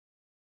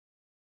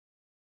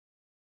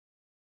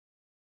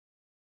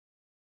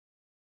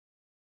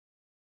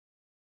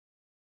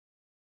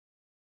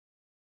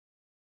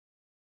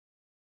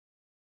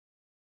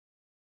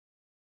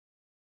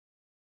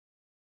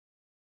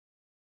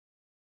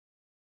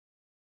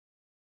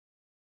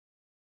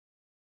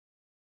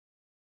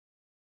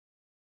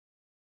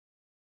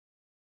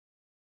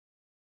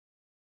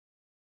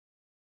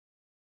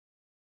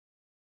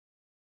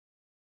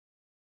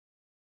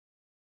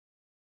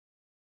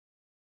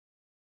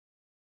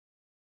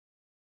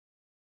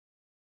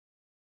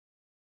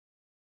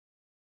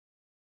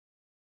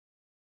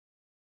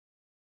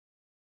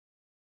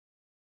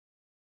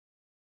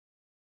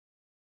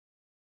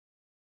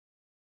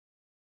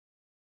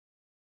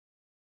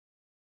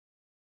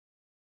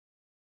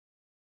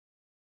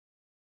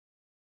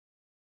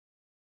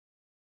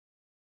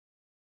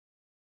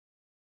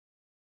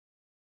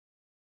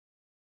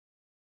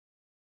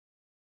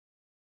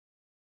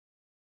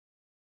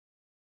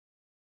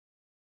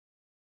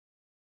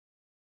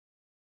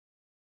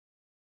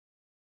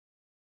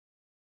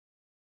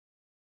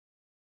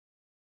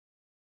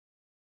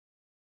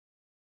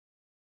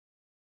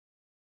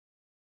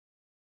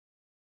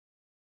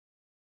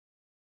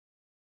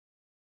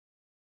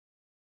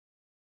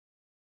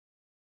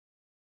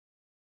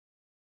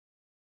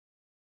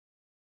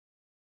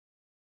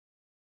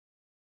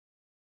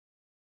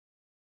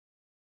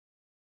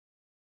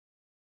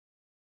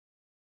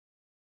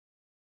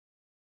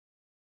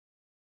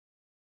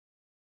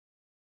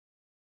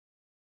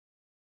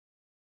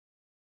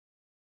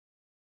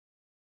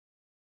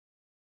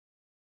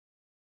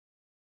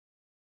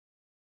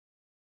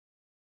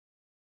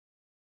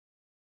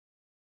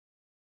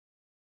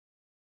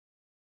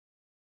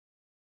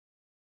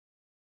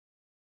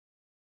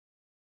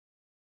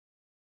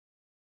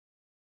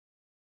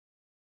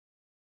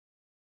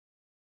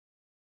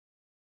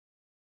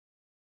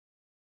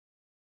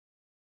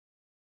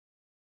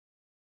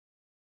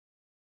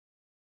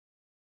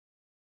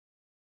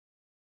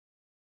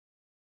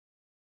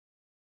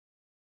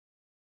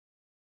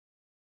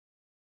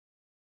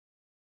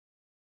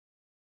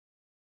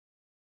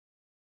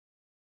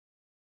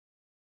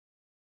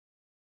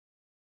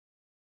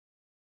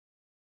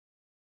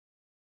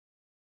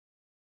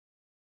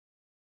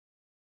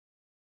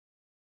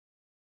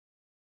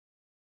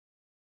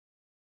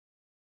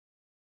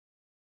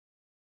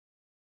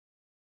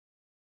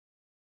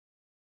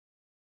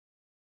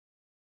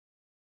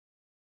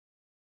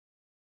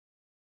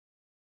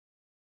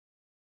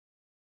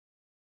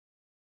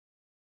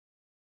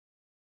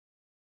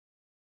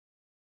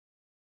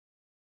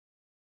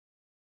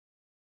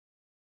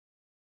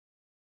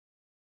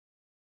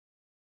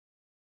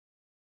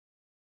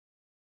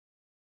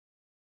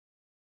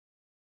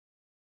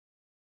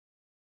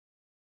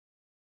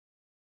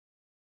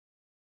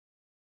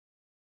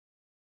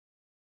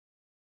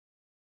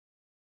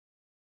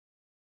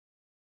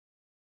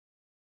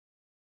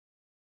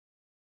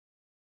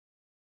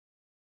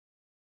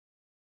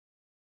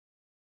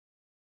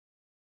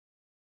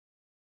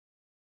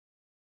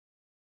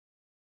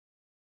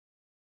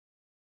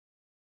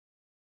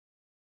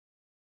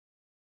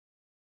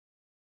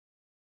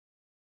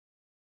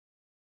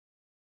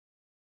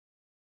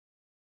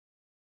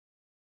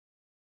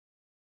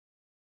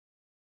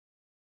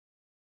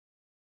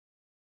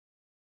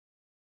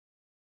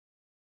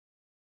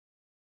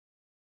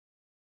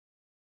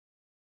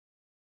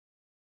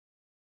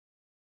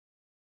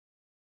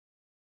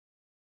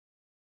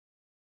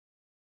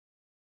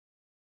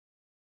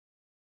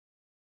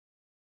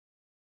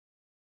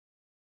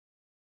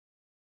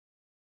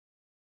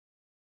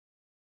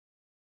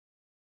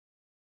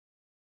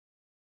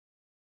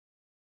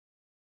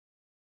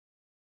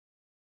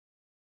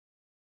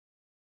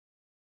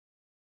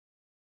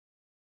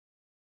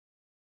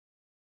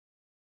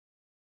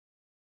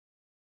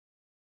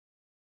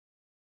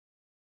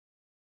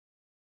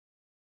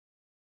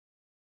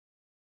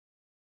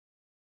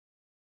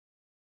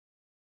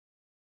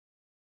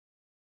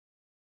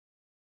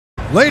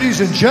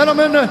Ladies and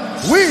gentlemen,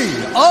 we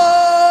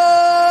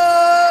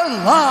are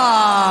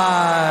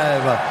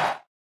live.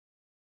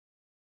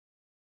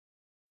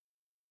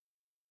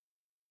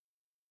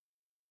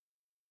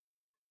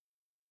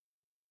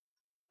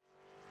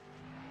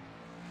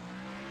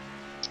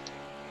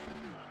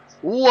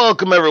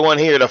 Welcome everyone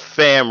here to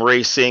Fam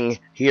Racing,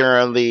 here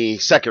on the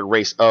second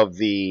race of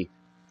the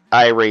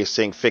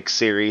iRacing Fixed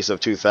Series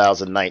of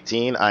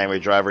 2019. I am your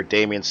driver,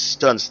 Damien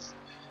Stunts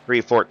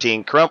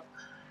 314 Crump,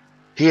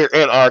 here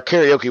at our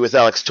Karaoke with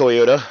Alex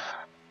Toyota.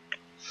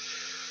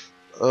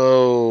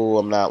 Oh,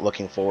 I'm not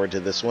looking forward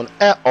to this one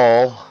at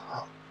all.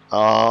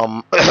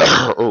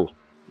 Oh,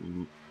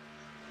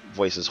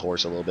 voice is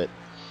hoarse a little bit.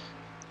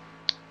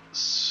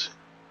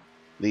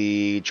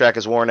 The track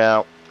is worn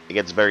out. It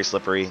gets very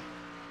slippery.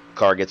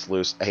 Car gets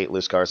loose. I hate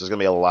loose cars. There's going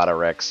to be a lot of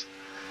wrecks.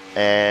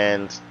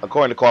 And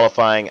according to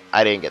qualifying,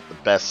 I didn't get the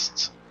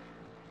best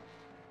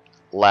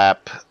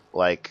lap.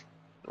 Like,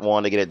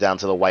 wanted to get it down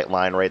to the white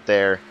line right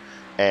there,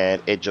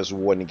 and it just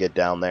wouldn't get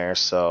down there.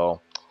 So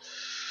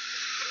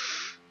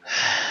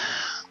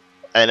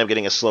I ended up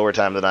getting a slower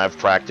time than I've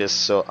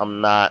practiced. So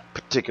I'm not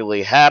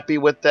particularly happy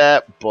with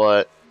that,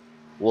 but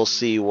we'll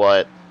see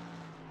what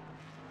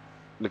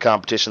the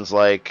competition's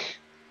like.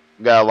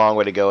 Got a long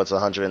way to go. It's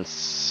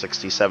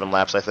 167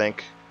 laps, I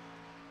think.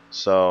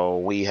 So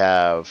we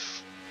have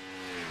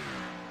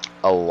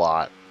a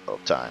lot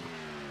of time.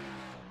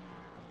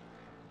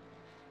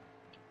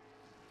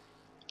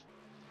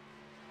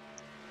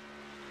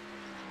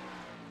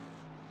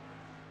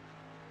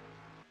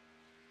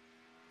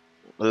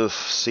 Oof,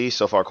 see,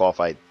 so far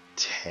qualified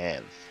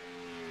 10th.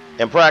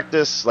 In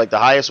practice, like the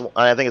highest,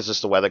 I think it's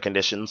just the weather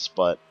conditions,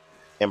 but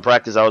in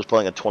practice I was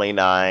pulling a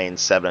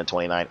 29.7 and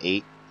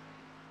 29.8.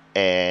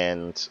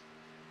 And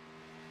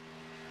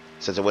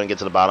since it wouldn't get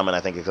to the bottom, and I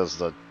think because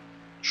the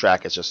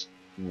track is just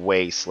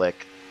way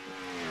slick,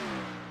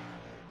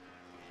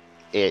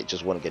 it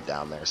just wouldn't get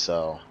down there.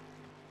 So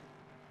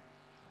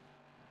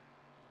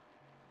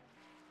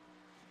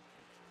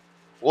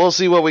we'll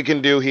see what we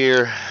can do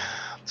here.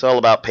 It's all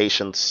about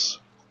patience.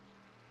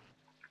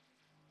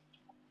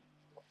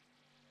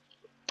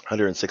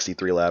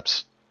 163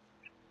 laps.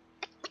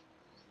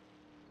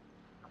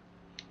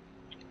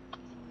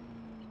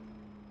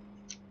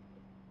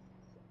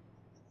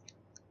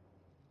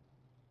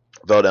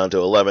 Fell down to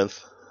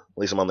 11th. At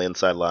least I'm on the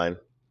inside line.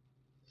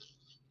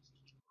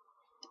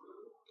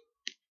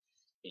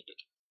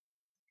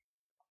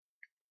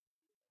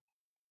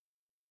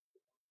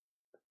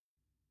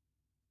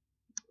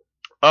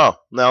 Oh,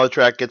 now the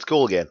track gets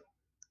cool again.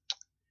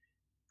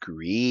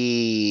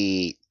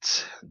 Great.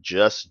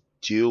 Just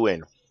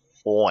doing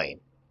fine.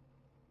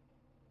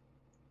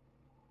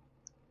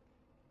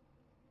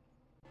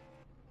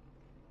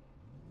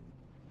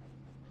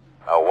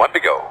 One to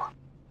go.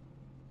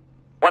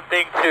 One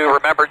thing to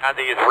remember on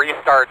these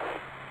restarts,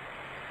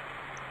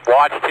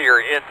 watch to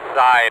your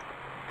inside.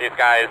 These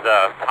guys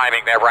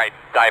timing that right,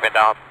 diving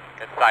down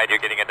inside you,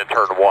 getting into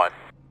turn one.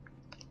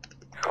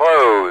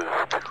 Closed.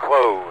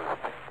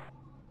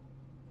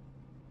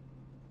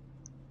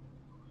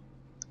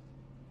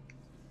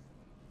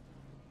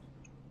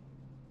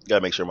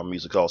 Gotta make sure my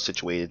music's all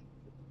situated.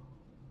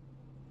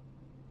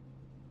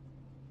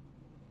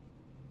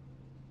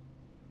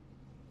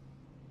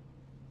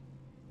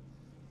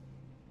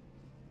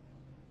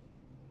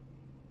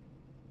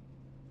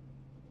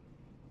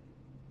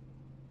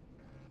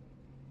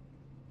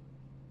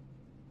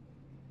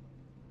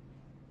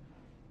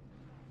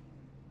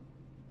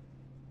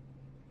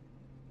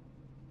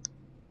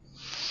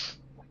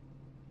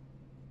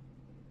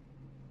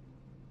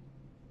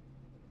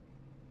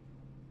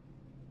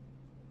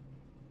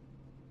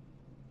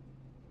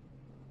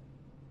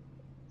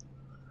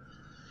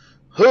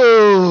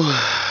 Whew.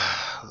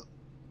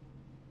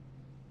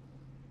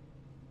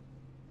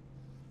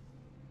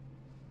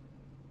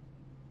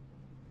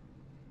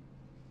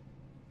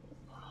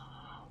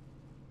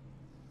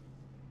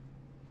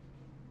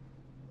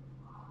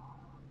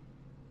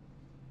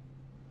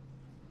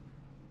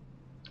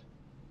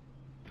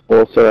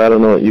 Well, sir, I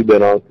don't know what you've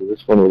been on, because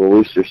this one was a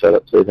looser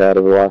setup they've had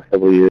over the last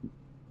couple of years.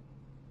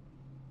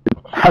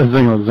 I was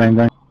thinking the same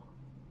thing.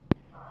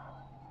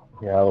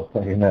 Yeah, I was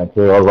thinking that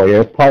too. I was like,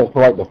 it's tight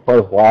for like the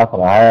first lap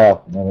and a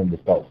half, and then it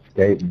just starts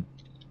skating.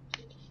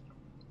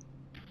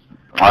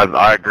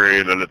 I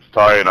agree that it's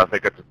tight. I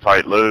think it's a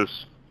tight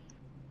loose.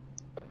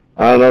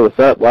 I don't know, the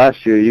setup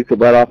last year, you could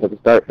let off at the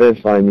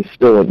start-finish line, you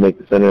still wouldn't make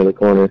the center of the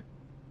corner.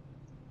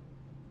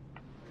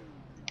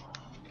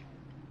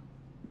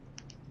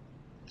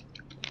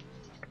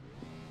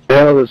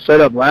 Yeah, the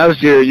setup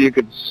last year, you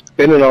could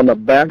spin it on the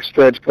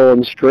backstretch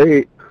going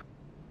straight.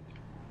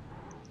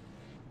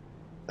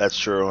 That's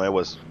true. It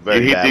was very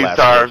You heat bad these last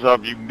tires year.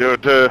 up, you can do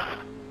it too.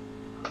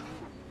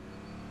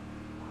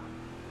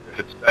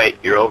 It's tight.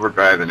 You're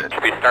overdriving it.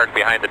 Should be starting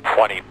behind the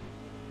 20.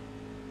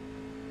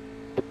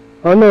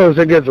 I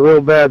notice it gets a real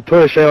bad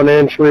push on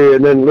entry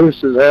and then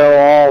loose as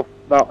hell off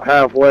about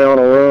halfway on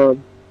a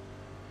run.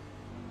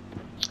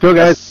 Still,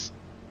 guys.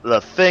 The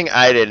thing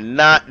I did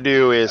not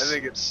do is I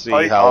think it's see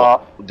tight how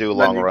off, do and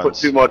long then you runs. put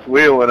too much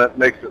wheel in it,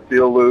 makes it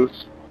feel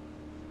loose.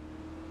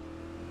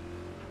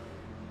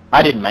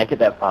 I didn't make it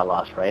that far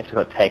last race. I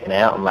got taken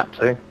out on lap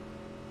 2.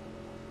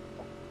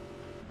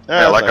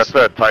 Yeah, like nice. I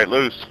said, tight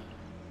loose.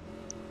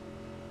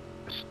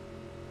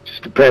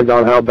 Just depends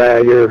on how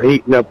bad you're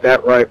heating up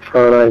that right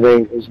front, I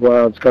think, as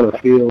well. It's going to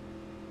feel.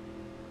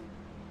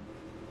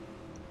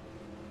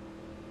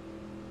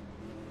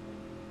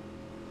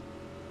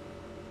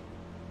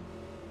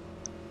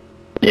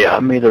 Yeah,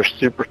 I'm either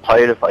super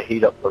tight if I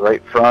heat up the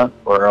right front,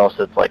 or else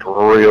it's like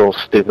real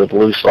stupid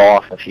loose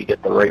off if you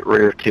get the right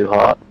rear too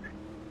hot.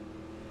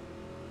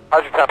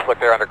 How's your temps look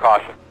there under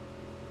caution?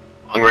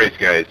 Long race,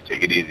 guys.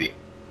 Take it easy.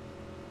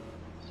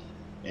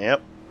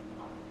 Yep.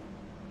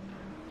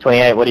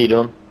 28, what are you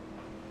doing?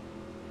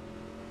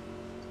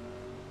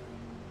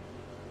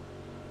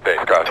 Base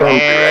cross. Tim's Be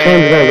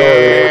going to go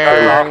ready.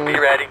 over Off, be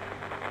ready.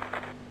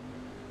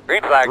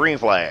 Green flag. Green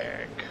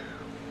flag.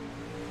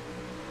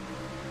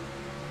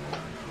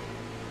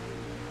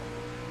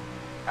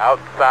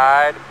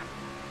 Outside.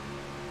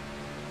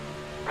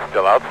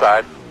 Still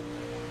outside.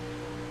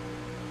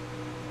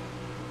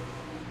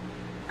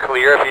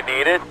 Clear if you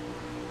need it.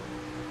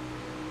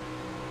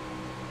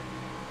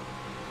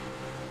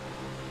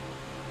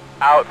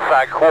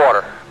 Outside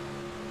quarter.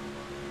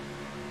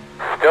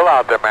 Still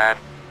out there, man.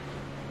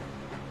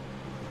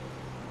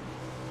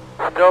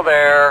 Still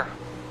there.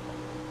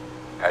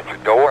 At your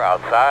door,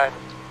 outside.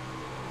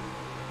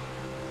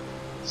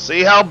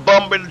 See how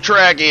bumpy the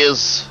track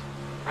is.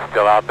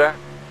 Still out there.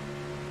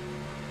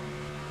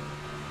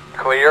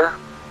 Clear.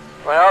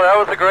 Well, that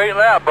was a great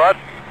lap, bud.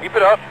 Keep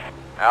it up.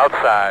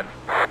 Outside.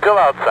 Still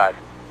outside.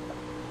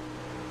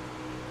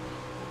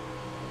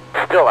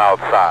 Still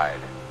outside.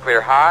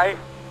 Clear high.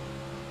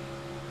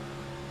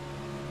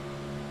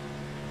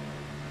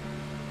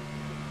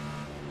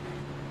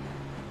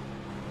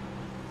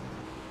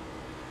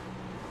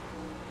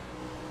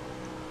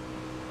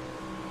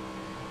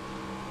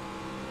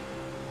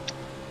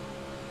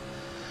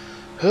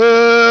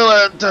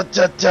 Da,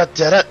 da, da,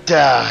 da, da,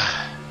 da.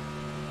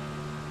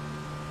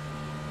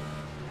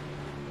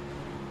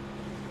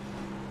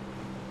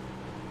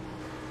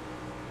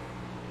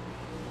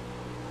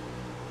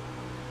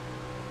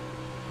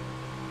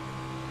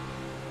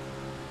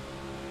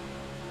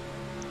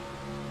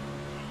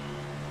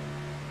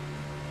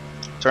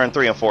 Turn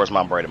 3 and 4 is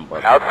my bread and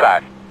butter.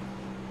 Outside.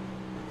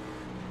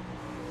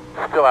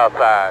 Still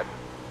outside.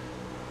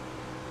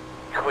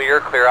 Clear,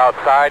 clear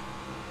outside.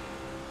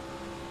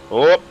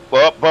 Up,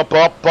 up, up,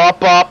 up,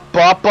 up, up,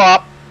 up,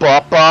 up,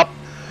 up, up,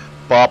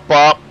 up,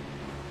 up.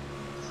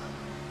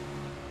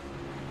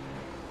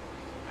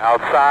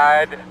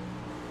 Outside.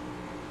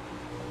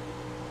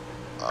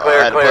 I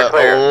Clear, had to clear, put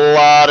clear. a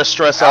lot of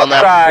stress on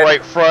that Outside.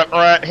 right front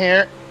right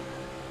here.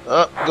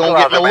 Up, Still gonna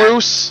out get me there, man.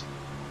 loose.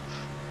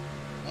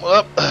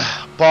 Up,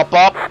 pop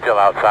up. Still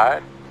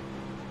outside.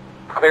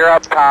 Clear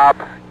up top.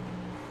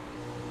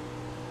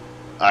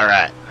 All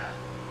right.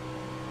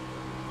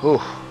 Whew.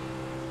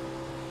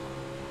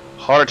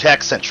 Heart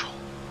attack central.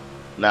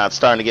 Now it's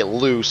starting to get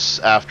loose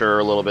after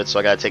a little bit, so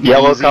I gotta take it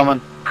Yellow easy. coming.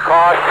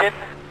 Caution.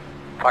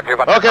 Talk to you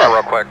about the Okay. car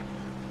real quick.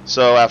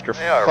 So after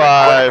They are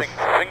 5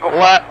 requesting single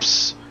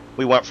laps,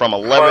 we went from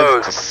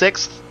 11th to Closed.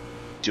 6th.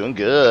 Doing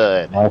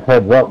good. Nice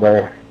heads up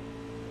there.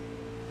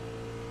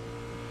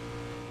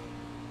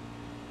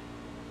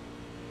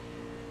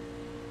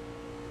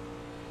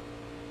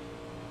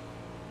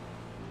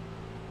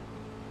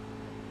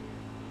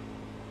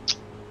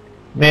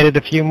 Made it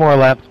a few more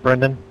laps,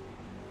 Brendan.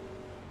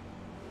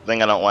 The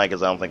thing I don't like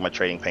is I don't think my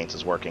trading paints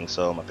is working,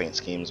 so my paint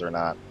schemes are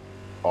not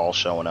all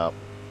showing up.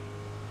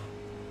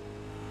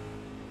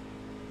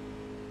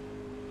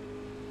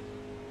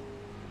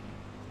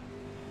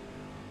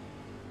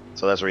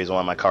 So that's the reason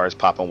why my car is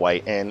popping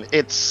white, and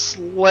it's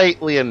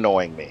slightly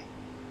annoying me.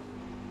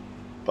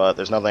 But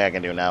there's nothing I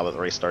can do now that the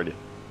race started.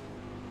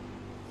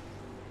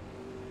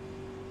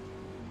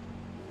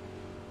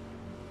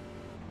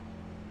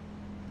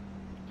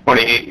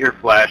 You're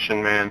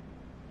flashing, man.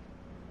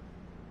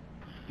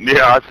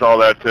 Yeah, I saw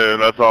that too.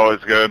 That's always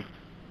good.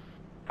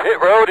 Pit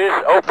road is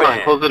Come on,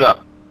 open. close it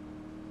up.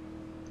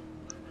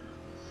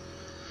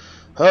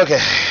 Okay.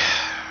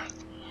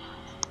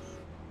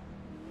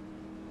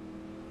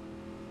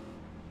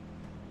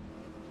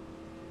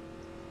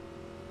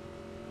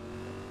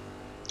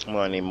 I'm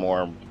gonna need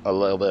a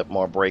little bit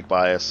more brake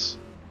bias.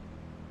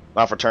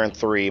 Not for turn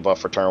 3, but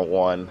for turn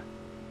 1.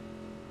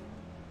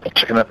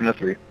 Checking up into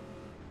 3.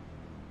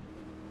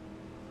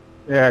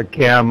 Yeah,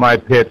 Cam, my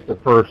pit's the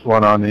first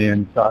one on the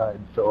inside,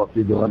 so if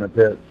you're doing a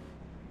pit.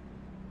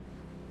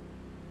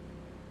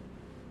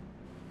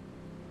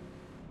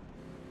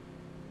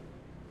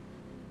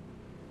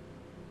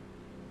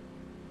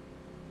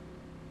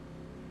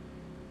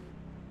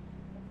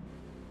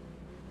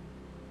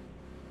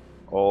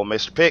 Oh,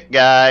 Mr. Pit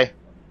guy.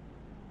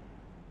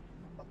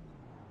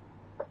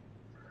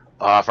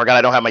 Oh, I forgot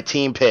I don't have my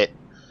team pit.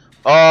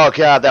 Oh,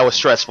 God, that was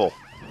stressful.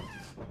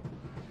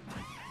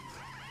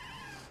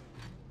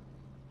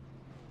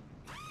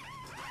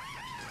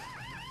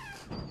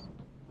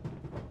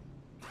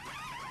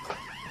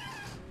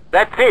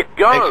 That's it,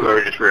 go! Thanks,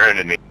 whoever just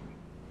rear-ended me.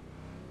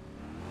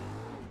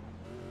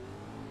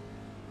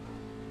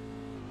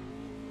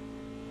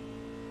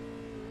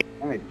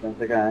 That makes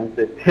sense. I got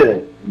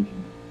it.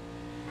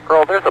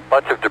 Earl, there's a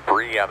bunch of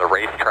debris on the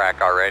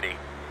racetrack already.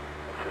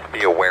 Just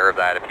be aware of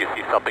that if you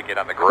see something get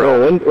on the grill.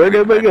 Oh, where did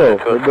everybody go?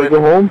 Everybody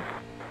go home?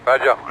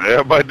 Roger.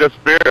 Everybody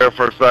disappeared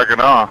for a second,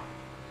 huh?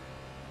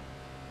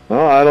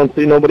 Oh, I don't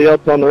see nobody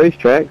else on the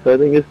racetrack, so I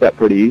think it's got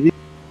pretty easy.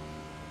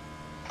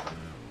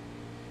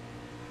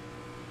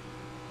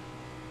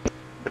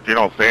 If you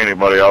don't see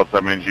anybody else,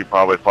 that means you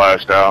probably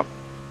flashed out.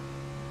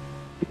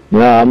 No,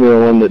 I'm the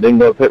only one that didn't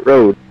go pit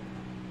road.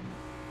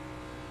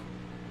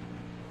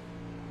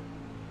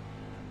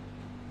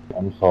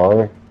 I'm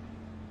sorry.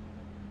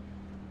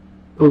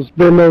 We'll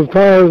spin those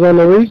tires on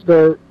the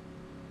restart.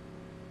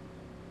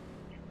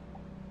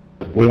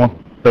 We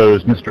want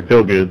those Mr.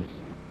 Feelgoods.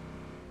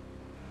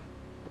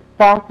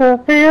 Dr.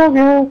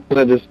 Feelgood. Can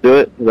I just do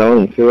it? Because I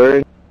wasn't too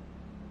worried.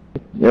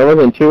 I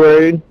wasn't too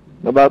worried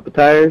about the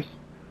tires,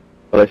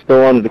 but I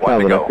still wanted to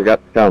come, and I forgot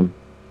to come.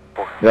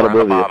 Got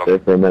oblivious there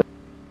for a minute.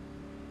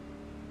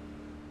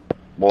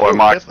 Boy,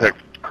 my pit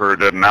crew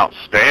did an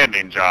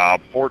outstanding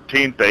job.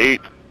 14th to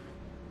 8th.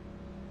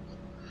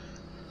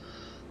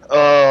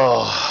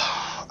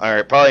 Oh,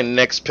 alright, probably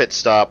next pit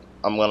stop,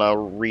 I'm gonna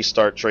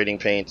restart trading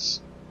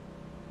paints.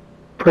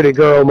 Pretty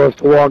girl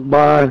must have walked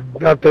by,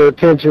 got their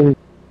attention.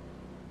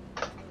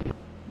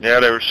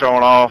 Yeah, they were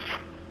showing off.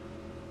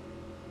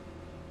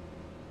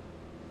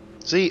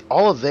 See,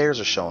 all of theirs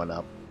are showing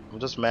up. I'm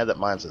just mad that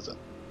mine's isn't.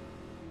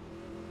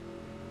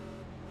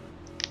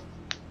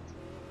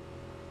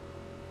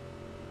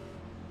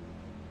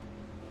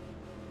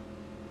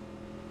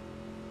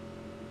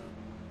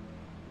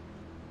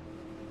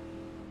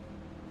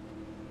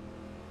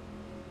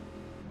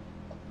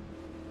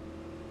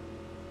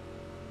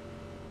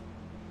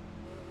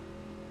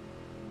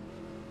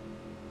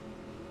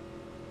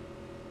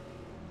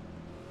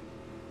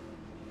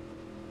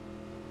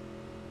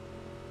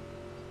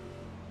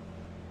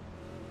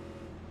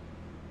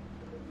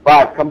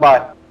 Five, come by.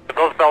 Give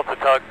those belts a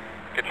tug.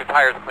 Get your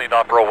tires cleaned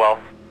off real well.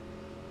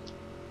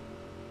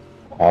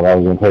 I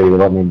was going to tell you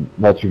to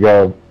let you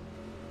go.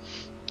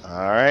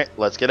 Alright,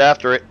 let's get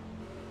after it.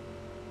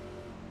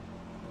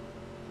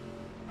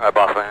 Alright,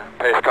 boss man.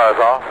 Pace cars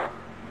off.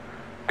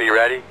 Be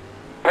ready.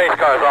 Pace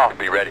cars off.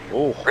 Be ready.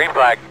 Ooh. Green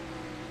flag.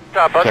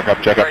 Stop, bud. Check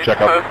up, check up,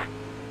 check up.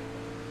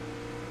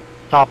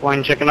 Top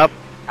line checking up.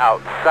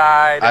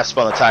 Outside. I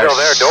spun the tires.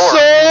 Still there, door. So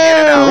In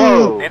and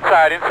out.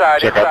 Inside,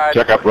 inside, Check inside. up,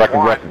 check up, wrecking,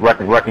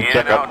 In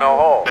check and out, up. no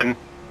hole.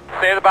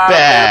 Stay at the bottom,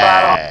 stay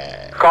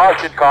at the bottom.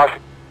 Caution,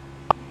 caution.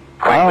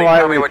 I don't Quickly like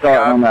tell me what you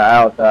restarting on got.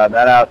 the outside.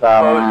 That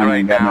outside Closed line right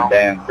ain't got now. no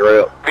damn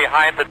grip.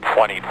 Behind the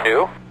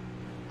 22.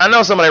 I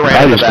know somebody ran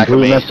I in the just back of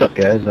completely me. messed up,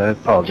 guys. I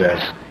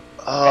apologize.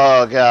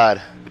 Oh,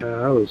 God.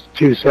 That was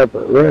two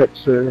separate wrecks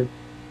there.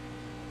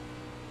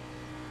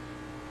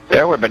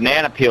 There were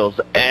banana peels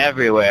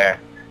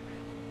everywhere.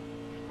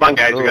 Come on,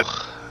 guys, we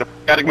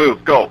gotta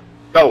move. Go,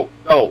 go,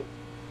 go.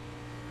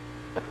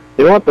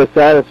 You know what the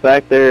saddest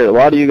fact there? A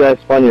lot of you guys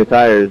spun your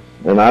tires,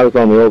 and I was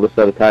on the oldest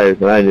set of tires,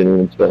 and I didn't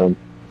even spin them.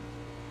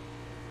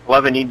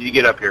 11, you need to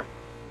get up here.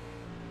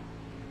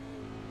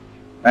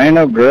 Ain't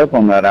no grip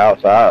on that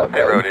outside.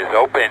 Pit road is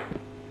open.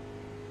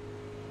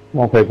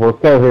 Come on, people. Let's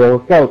go here.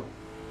 Let's go.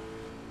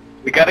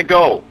 We gotta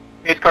go.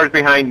 Pace car's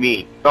behind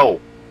me. Go.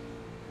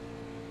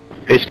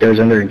 Pace car's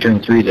under in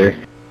turn 3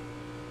 there.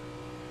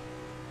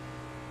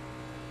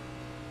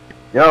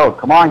 Yo,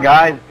 come on,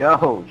 guys,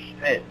 go.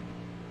 Shit.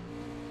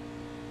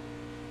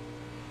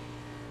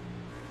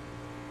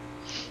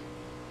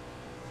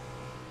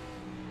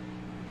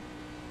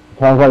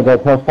 Sounds like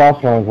that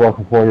testosterone is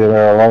working for you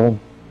there, 11.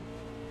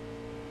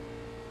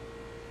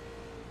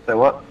 Say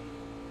what?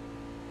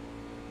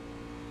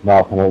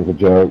 Nothing, it was a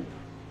joke.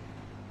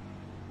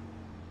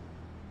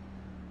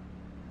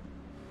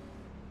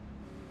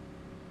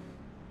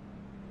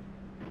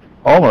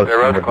 Almost Their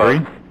road's number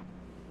 3. closed.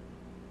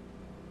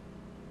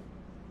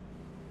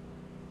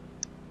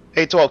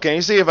 Hey, 12, can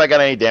you see if I got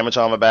any damage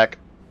on my back?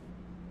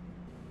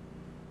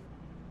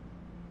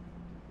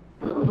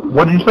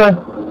 What did you say?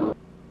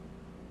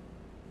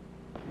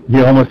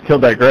 You almost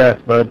killed that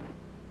grass, bud.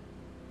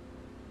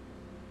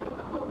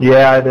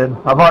 Yeah, I did.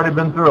 I've already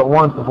been through it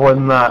once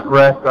avoiding that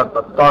wreck at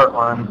the start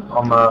line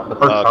on the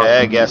first start. Okay,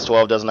 I guess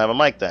 12 doesn't have a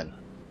mic then.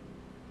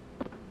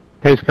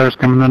 Pace car's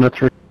coming into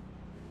 3.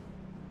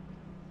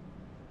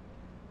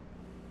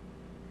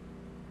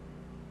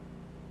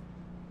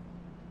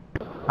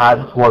 I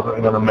just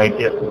wasn't going to make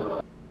it.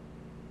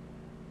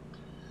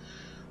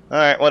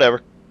 Alright,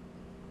 whatever.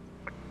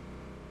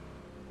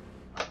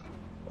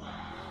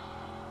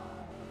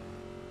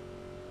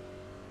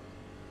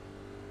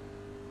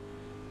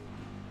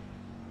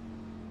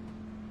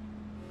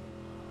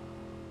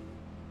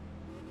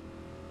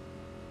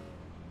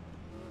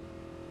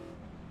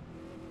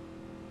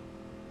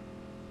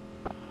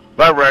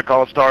 That wreck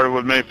all started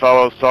with me,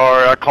 fellas.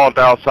 Sorry, I caught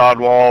the outside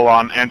wall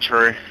on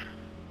entry.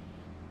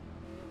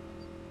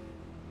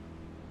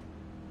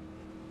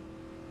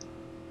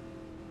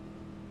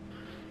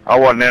 I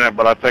wasn't in it,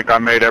 but I think I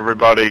made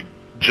everybody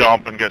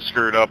jump and get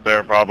screwed up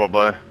there,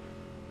 probably.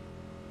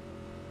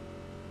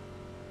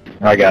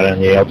 I got on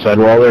the outside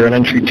wall there, and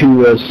entry 2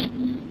 was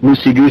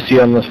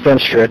loosey-goosey on the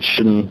front stretch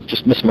and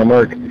just missed my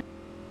mark.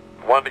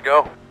 1 to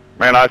go.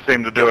 Man, I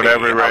seem to do it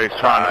every race,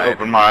 trying to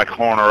open my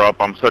corner up.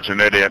 I'm such an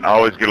idiot. I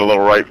always get a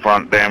little right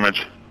front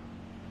damage.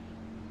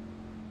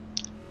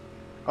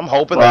 I'm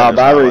hoping well,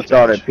 that I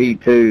restarted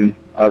P2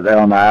 up there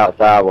on the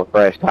outside with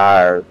fresh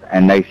tires,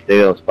 and they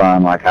still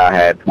spun like I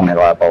had 20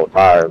 lap-old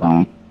tires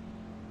on.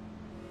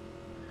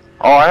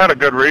 Oh, I had a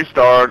good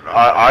restart.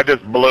 I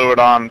just blew it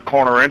on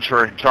corner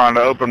entry, trying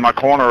to open my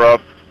corner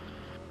up.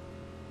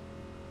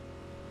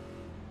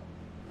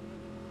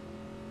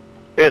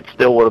 It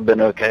still would have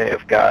been okay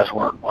if guys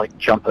weren't like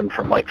jumping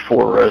from like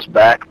 4 rows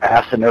back,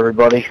 passing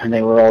everybody, and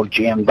they were all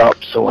jammed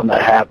up. So when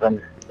that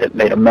happened, it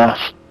made a mess.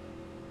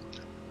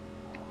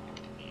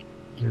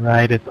 You're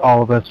right, it's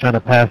all of us trying to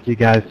pass you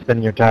guys,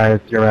 spinning your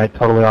tires. You're right,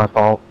 totally our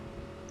fault.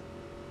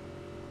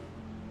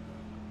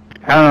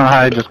 I don't know how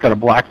I just got a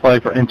black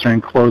flag for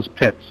entering closed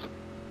pits.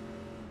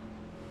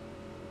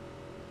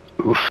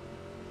 Oof.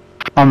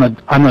 On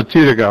the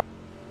 2 to go.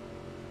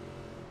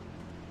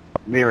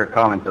 We were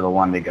coming to the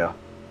 1 to go.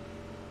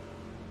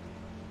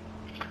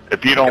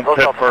 If you don't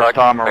pit first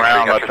time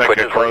around, I think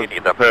it closes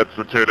the pits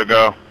with 2 to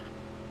go.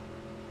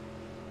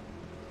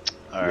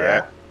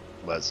 Alright,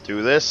 let's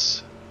do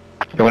this.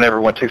 And when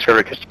everyone takes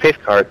over because the pace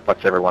car, it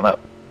fucks everyone up.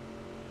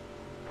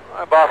 All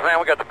right, boss man,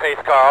 we got the pace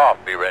car off.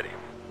 Be ready.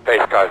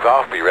 Pace car's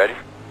off. Be ready.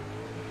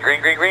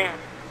 Green, green, green.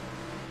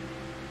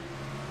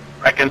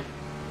 Reckon.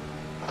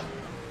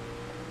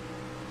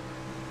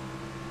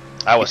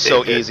 I was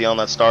so easy on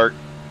that start.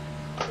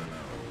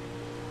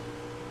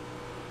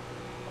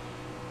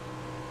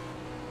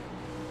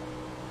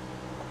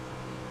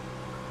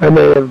 I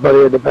made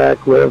everybody in the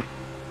back live.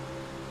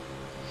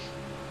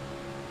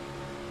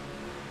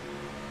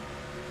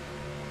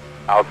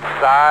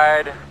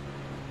 Outside.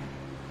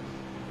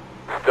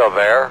 Still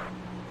there.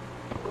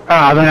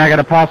 Ah, then I got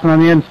to pass it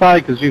on the inside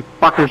because you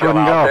fuckers Still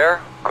wouldn't out go.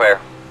 there. Clear.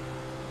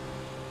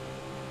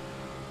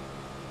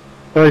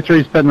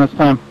 33's pitting this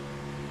time.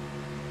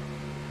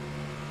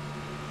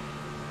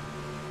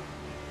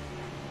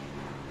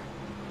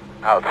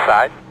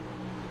 Outside.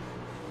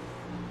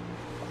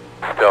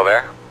 Still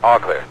there. All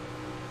clear.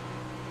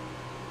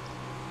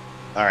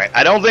 Alright,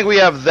 I don't think we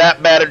have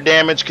that bad of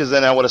damage because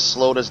then that would have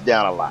slowed us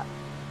down a lot.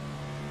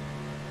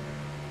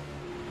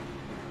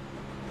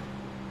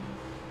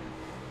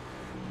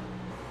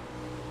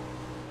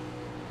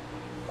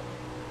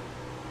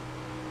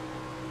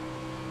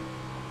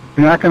 If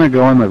you're not going to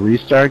go on the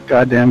restart,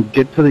 goddamn,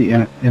 get to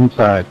the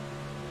inside.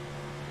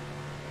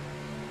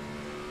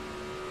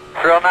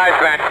 It's real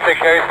nice, man. Just take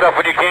care of yourself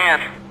when you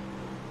can.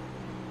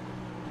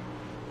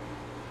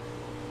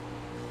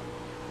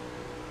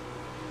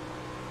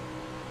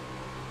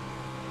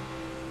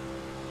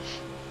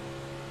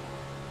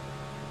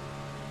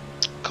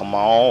 Come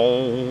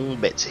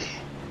on, Betsy.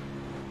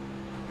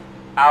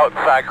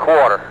 Outside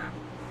quarter.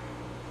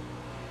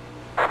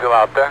 Still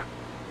out there.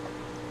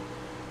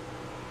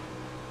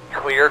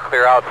 Clear,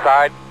 clear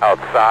outside,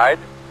 outside.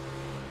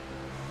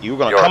 You were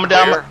gonna come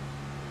down my...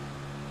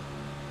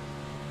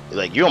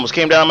 Like, you almost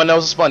came down my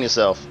nose and spun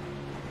yourself.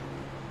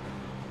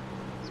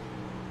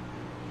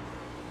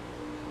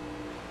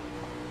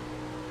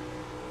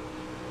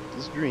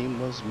 This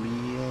dream was me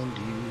and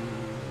you.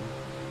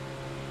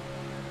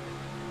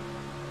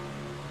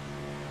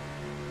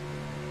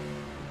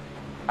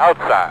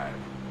 Outside.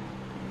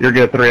 You're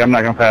good, 3. I'm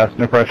not going to pass.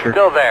 No pressure.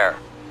 Still there.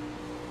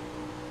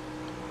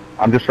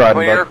 I'm just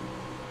riding, Clear. bud.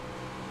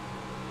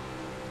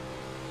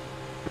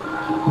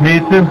 Me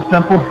too,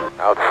 simple.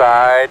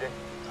 Outside.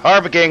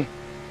 Harviking.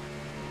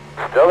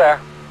 Still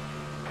there.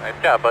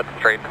 Nice job, bud.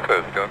 Straight and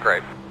smooth. Doing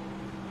great.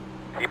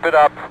 Keep it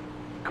up.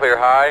 Clear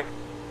high.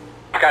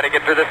 Got to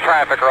get through this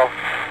traffic, roll.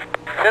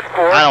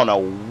 10-4. I don't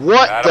know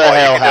what the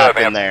hell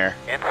happened there.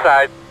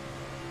 Inside.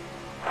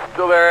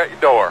 Still there at your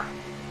door.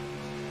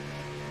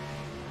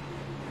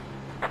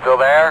 Still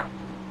there.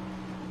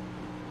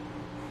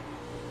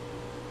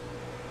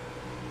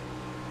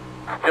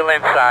 Still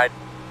inside.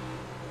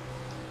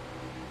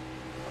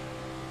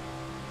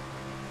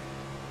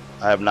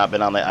 I have not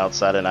been on the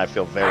outside, and I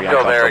feel very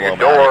Still there at your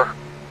uncomfortable door.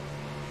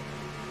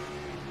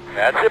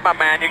 That's it, my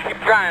man. You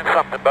keep trying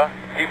something, bud.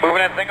 Keep moving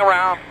that thing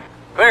around.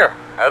 Clear.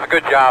 That's a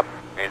good job.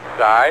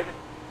 Inside.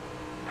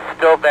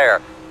 Still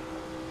there.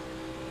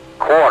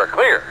 Quarter.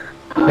 Clear.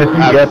 If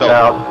you get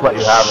out, just let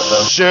you have it,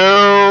 though.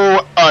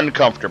 So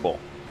uncomfortable.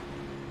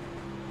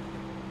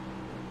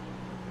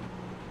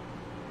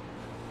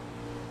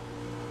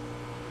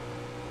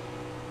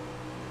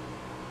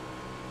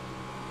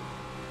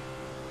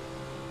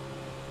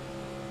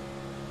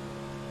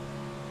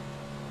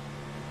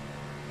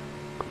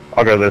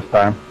 I'll go this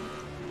time.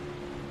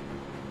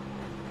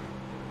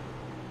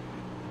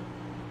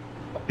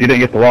 You didn't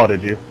get the wall,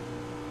 did you?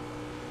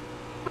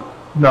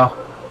 No.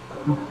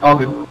 All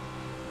good.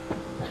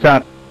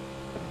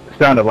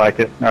 Sounded like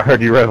it. I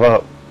heard you rev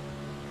up.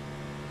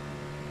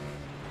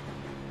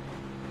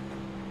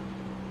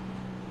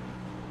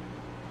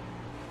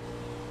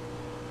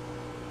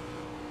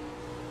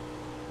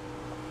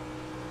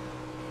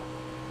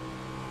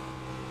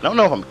 I don't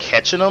know if I'm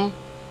catching them.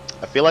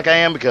 I feel like I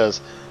am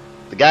because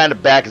the guy in the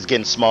back is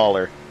getting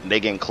smaller and they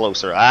getting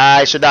closer.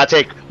 I should not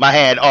take my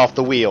hand off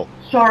the wheel.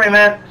 Sorry,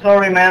 man.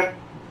 Sorry, man.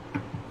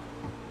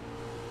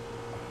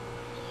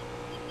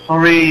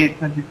 Sorry,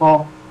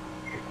 24.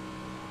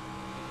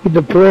 He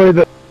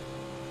deployed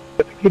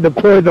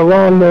the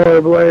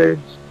lawnmower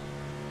blades.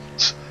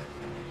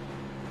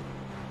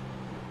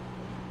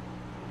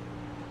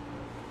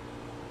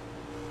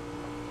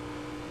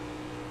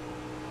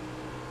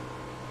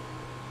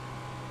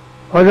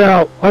 Watch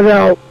out! Watch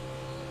out!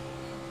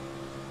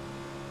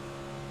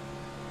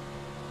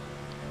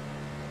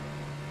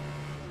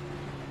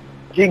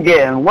 She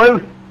getting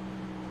loose.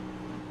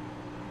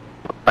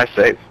 I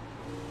safe.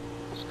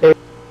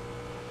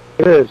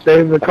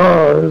 Save the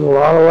car. There's a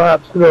lot of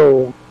laps to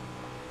go.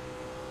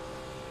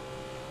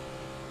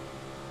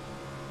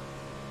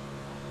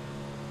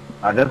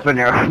 Just when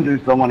you're under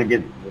someone to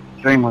get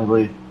extremely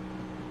loose.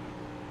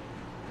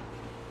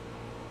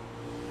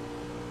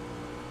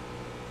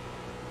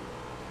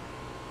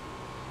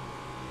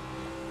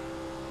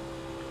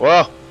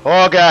 Whoa!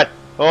 Oh God!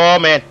 Oh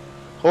man!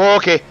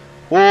 Okay!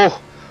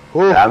 Oh!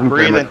 Oh! Yeah, I've been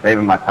pretty Breathing. much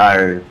saving my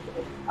tires.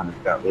 I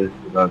just got loose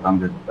because I was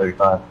under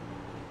 35.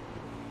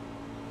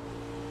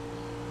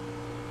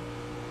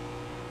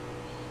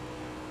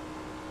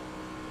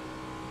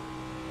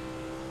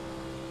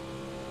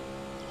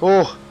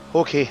 Oh!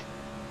 Okay!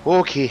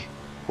 Okay!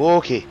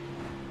 Okay!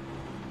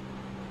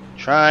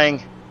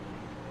 Trying.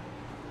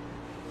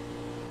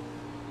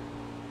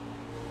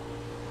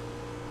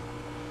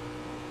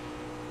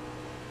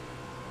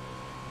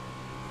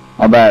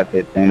 I'm bad at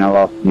 15. I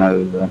lost the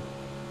nose though.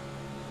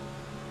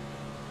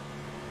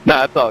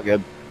 Nah, it's all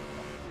good.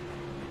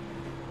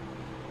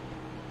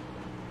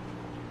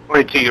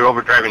 22, you're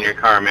overdriving your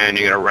car, man.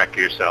 You're gonna wreck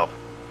yourself.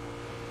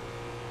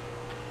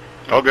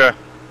 Okay.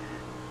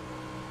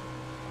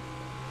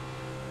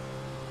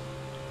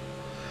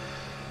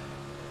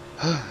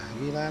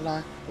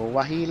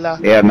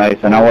 Yeah,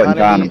 Mason, I wasn't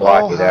trying to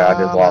block you there. I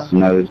just lost the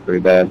nose pretty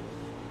bad.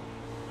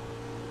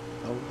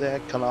 Yeah,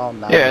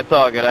 it's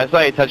all good. I saw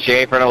you touch the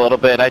apron a little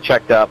bit. I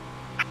checked up.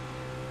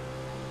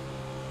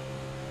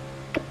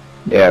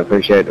 Yeah,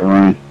 appreciate the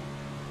run.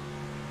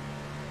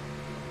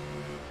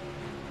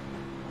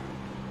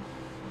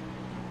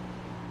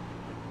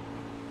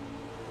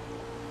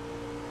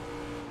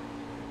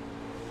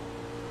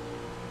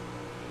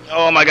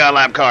 Oh my God,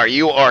 lap car,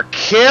 you are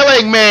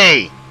killing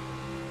me!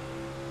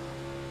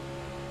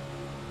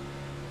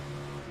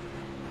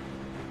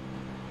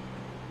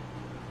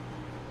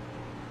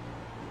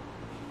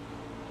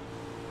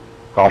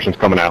 Caution's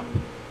coming out.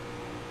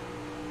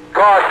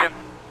 Caution.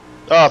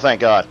 Oh,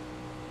 thank God.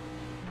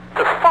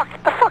 The fuck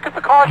is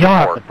the caution Y'all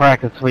have for? to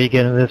practice before you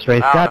get into this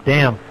race. God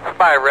damn.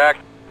 Somebody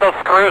wrecked. Those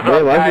screws Yeah,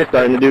 up, well, I'm guys. just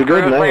starting to do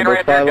good Screws now. laying Those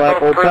right there. Get 5-lap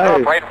those old screws up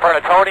tires. right in front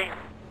of Tony.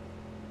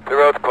 The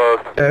road's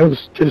closed. It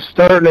was just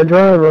starting to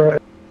drive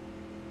right.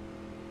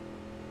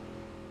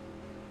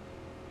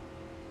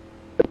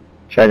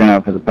 Checking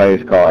up for the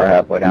pace car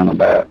halfway down the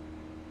back.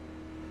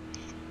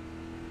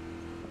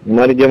 You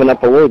might have given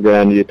up a little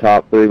ground to your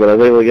top three, but I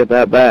was able to get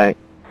that back.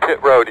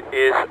 Pit road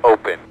is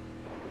open.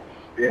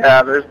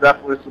 Yeah, there's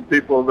definitely some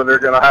people that are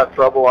going to have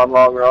trouble on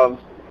long runs.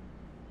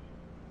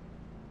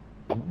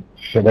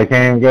 Shit, they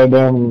can't even go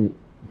down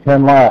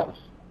 10 laps.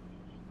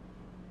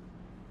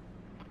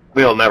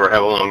 We'll never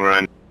have a long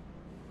run.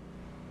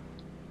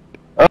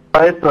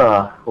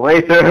 It's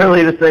way too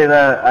early to say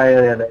that. I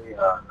had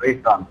a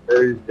race on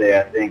Thursday,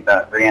 I think,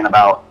 that ran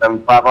about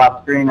 75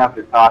 laps green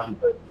after caution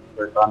for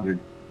first 100.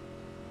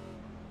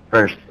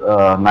 First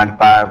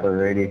 95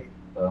 or 80,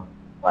 so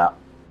wow.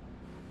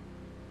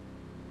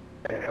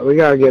 Yeah, we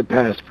gotta get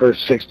past the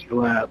first 60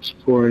 laps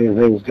before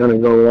anything's gonna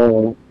go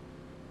wrong.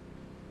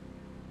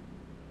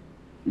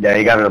 Yeah,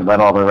 you gotta let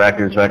all the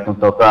records wreck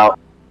themselves out.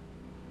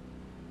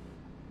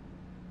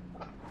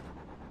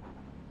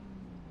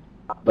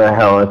 But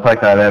hell, it's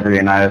like that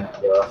every night.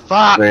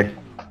 Race.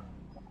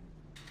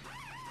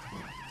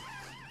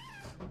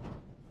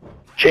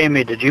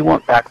 Jamie, did you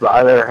want back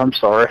by there? I'm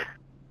sorry.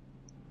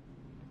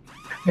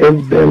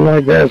 It's been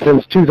like that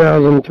since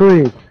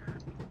 2003.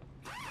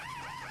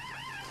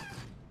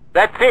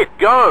 That's it.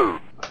 Go.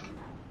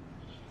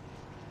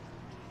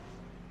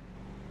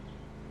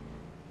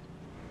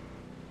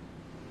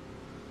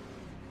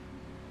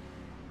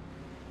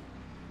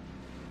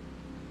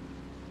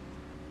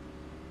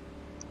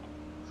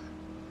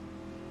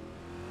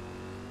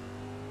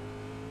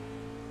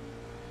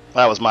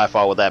 That was my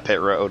fault with that pit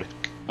road.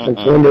 Since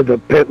when did the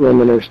pit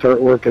limiter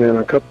start working in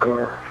a cup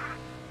car?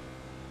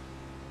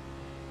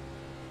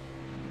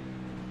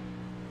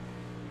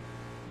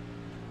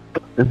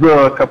 Is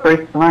there a cup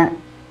race tonight?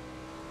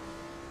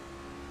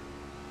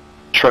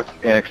 Truck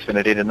and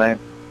Xfinity tonight.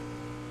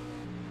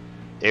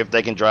 If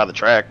they can drive the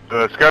track.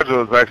 The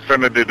schedule is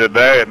Xfinity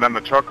today and then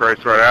the truck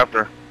race right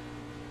after.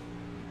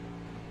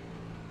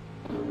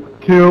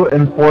 2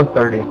 and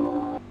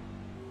 4:30.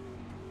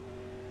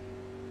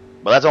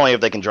 But that's only if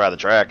they can drive the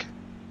track.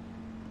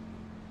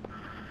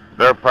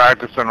 They're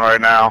practicing right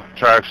now,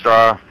 track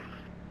straw.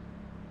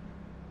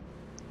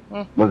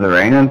 Was it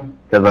raining?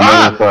 Because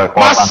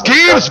my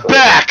ski's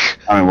back!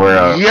 I mean,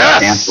 we're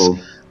yes! canceled.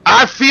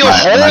 I feel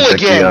whole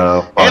again!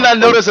 And I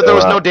noticed that there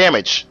was no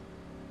damage.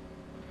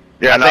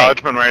 Yeah, no,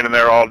 it's been raining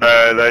there all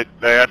day.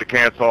 They had to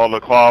cancel all the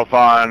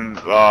qualifying,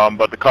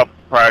 but the cup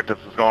practice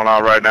is going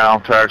on right now.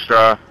 Track's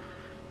dry.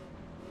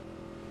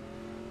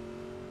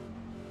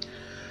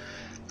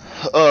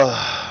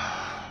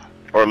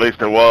 Or at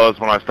least it was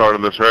when I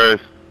started this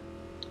race.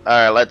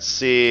 Alright, let's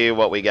see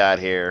what we got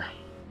here.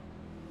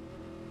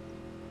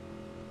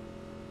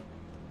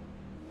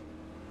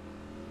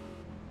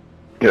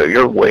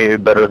 You're way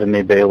better than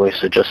me, Bailey,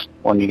 so just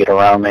when you get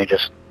around me,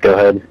 just go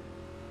ahead.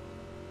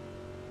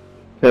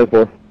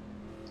 10-4.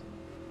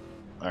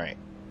 Alright.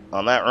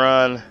 On that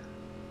run,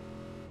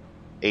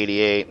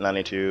 88,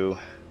 92.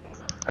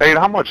 Hey,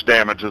 how much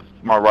damage does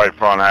my right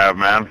front have,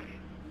 man?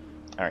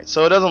 Alright,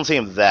 so it doesn't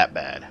seem that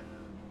bad.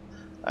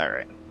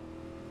 Alright.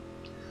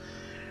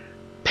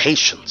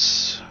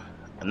 Patience.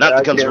 And not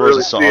the Guns N'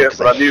 Roses song,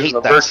 because I hate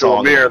that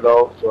song. Mirror,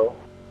 though, so.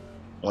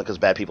 Only because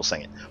bad people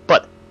sing it.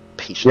 But,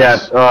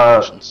 patience. Yeah,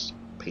 patience.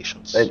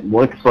 Patience. It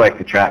looks like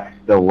the track's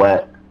still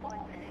wet.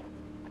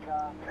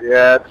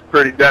 Yeah, it's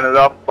pretty dented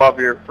up above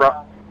your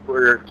front,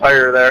 for your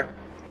tire there.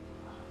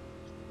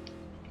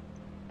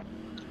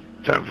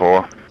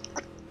 10-4.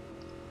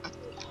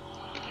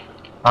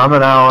 I'm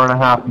an hour and a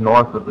half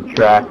north of the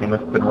track, and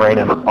it's been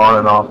raining on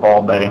and off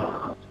all day.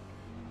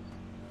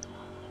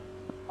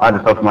 I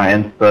just opened my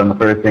Insta, and the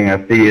first thing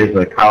I see is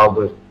a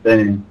cowboy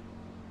spinning.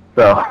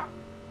 So,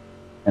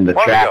 and the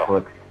track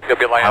looks You'll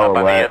be laying up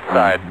on the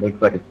inside. Looks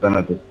like it's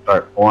gonna just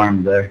start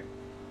forming there.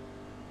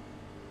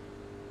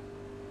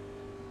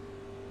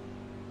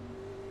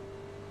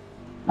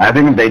 I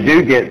think if they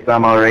do get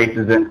some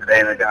races in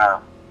today, they're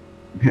gonna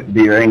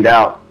be rained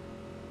out.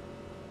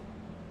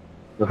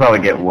 They'll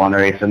probably get one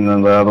race and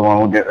then the other one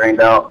will get rained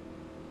out.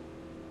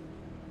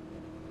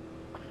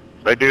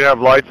 They do have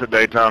lights at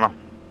Daytona.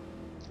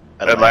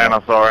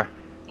 Atlanta, sorry.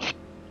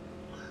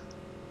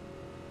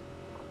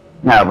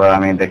 No, but I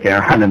mean, they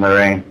can't run in the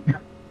rain.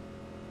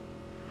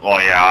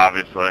 Well, yeah,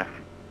 obviously.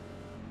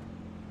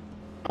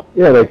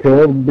 Yeah, they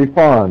could. It'd be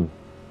fun.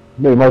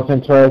 It'd be the most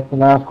interesting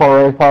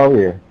NASCAR race all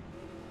year.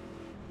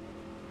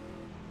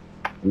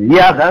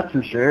 Yeah, that's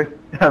for sure.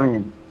 I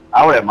mean,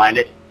 I wouldn't mind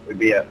it. It'd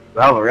be a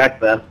hell of a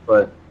wreck fest,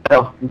 but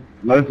hell,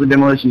 mostly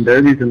demolition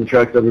derbies in the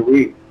trucks every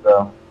week,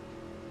 so.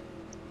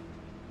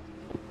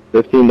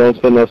 15 don't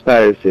spin those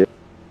tires here.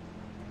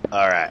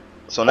 Alright.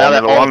 So now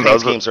that all the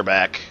paint schemes are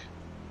back.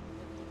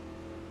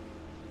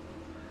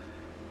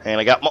 And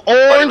I got my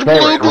orange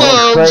blue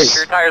gloves!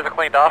 Your tires are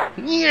cleaned off?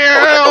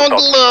 Yeah,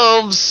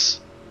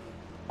 gloves!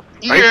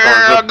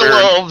 Yeah,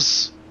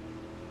 gloves!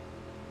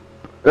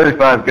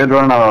 35, good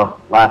run on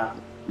the last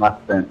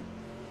stint.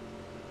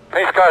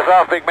 Pace cars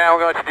off, big man.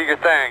 We're going to let you do your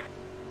thing.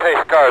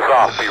 Pace cars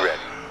off. Be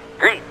ready.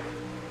 Green.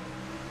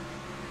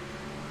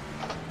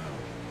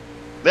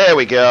 There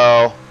we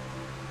go.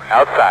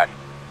 Outside.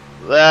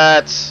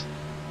 That's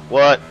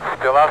what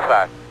Still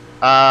outside.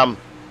 I'm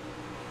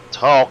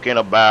talking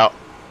about.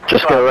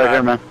 Just go right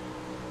here, man.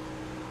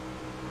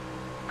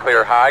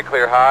 Clear high,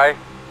 clear high.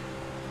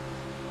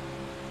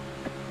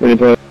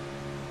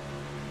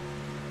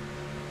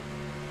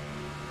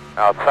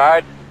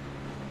 Outside.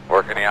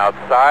 Working the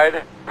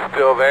outside.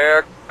 Still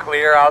there.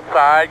 Clear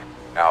outside.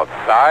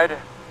 Outside.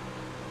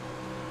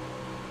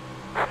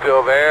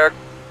 Still there.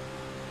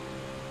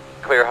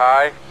 Clear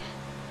high.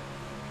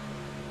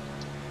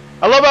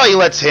 I love how he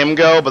lets him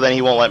go, but then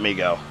he won't let me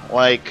go.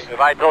 Like,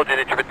 Have I told you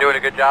that you've been doing a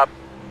good job?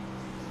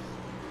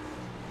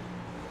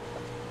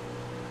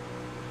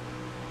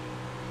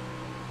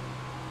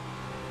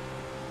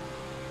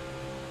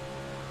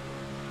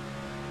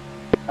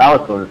 That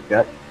was sort of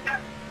sketch.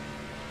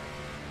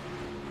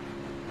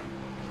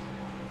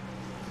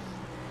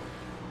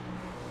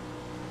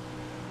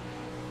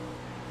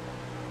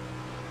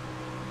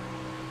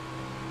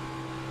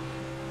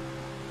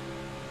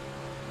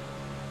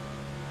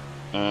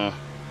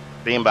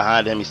 being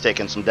behind him, he's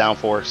taking some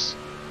downforce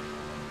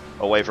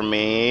away from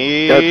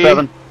me. Go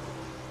 7.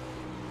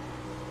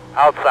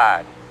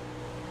 Outside.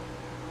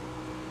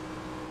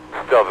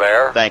 Still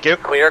there. Thank you.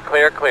 Clear,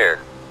 clear, clear.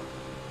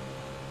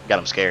 Got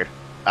him scared.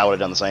 I would have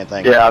done the same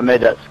thing. Yeah, I made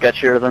that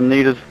sketchier than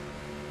needed.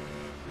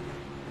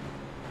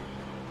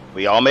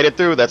 We all made it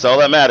through. That's all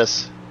that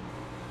matters.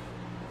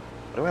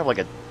 Why do I have like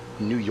a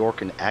New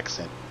Yorker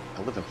accent?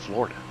 I live in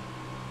Florida.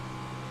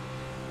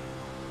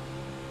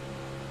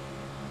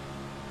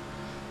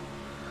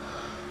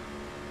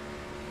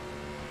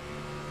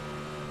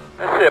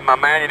 That's it, my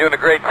man. You're doing a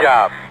great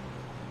job.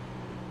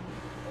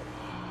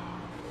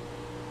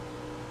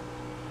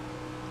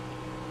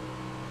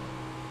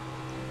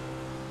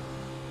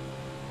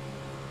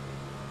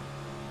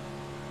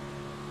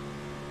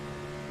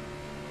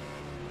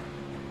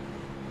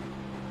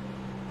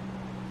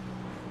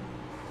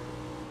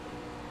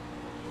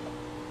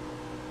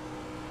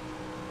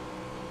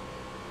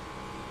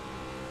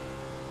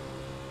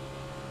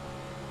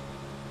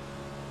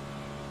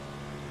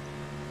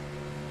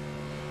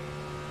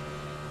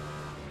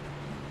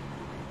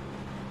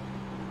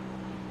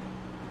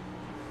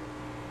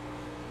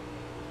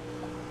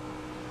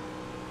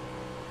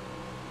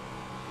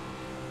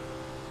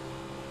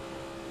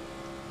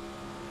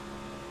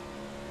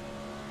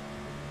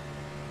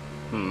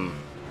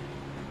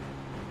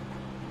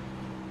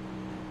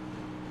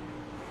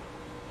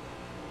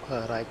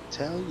 But I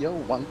tell you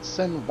once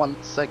and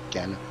once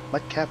again, my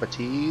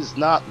cavity's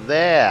not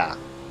there.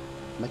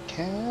 My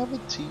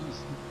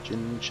cavity's a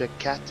ginger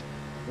cat,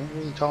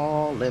 very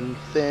tall and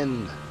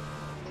thin.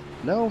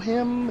 Know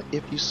him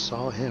if you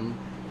saw him,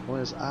 for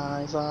his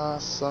eyes are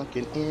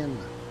sunken in.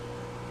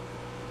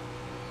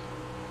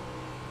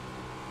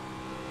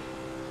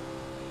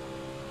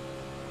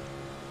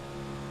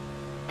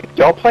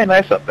 Y'all play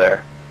nice up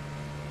there.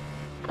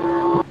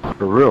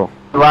 For real.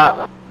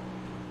 Wow.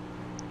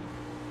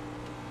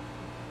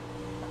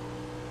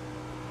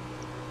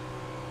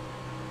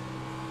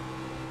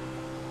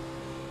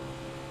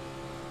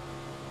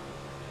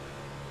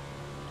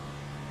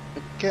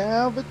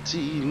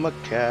 My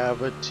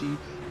cavity,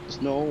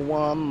 there's no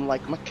one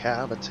like my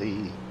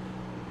cavity.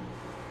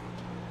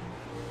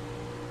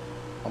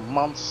 A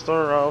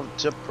monster of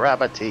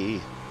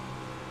depravity.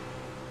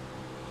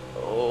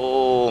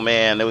 Oh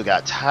man, then we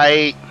got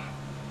tight.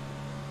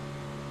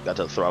 Got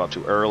to the throttle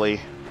too early.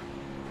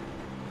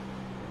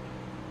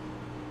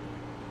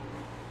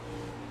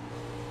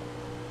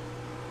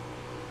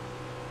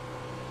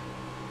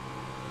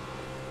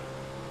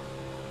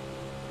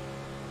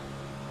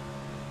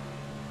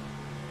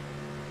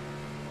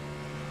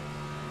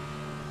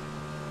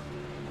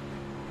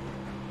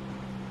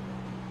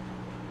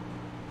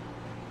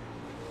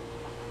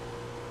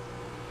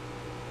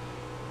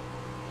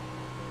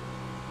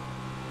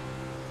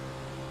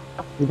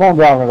 Keep on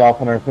driving it off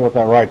in there and see what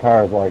that right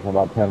tire is like in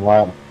about 10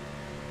 laps.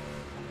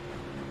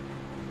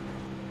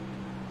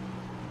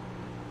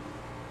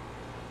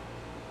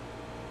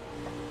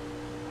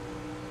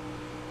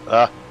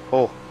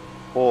 Ho.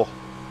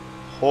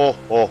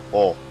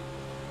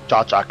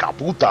 Cha-cha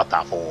kaputa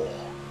tafo.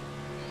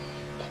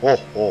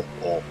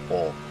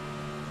 Ho.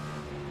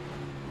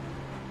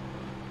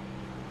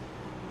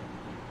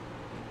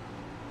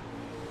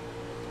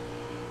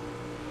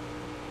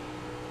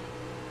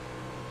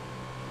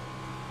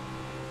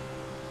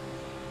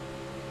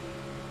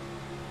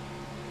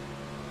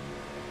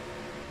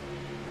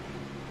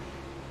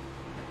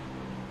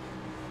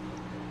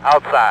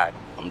 Outside.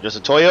 I'm just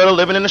a Toyota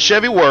living in a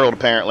Chevy world,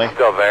 apparently.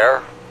 Still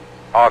there.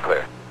 All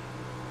clear.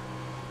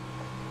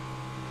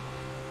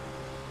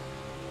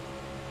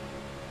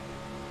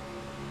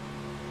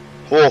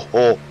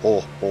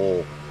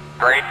 Ho.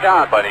 Great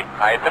job, buddy.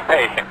 Nice and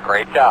patient.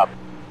 Great job.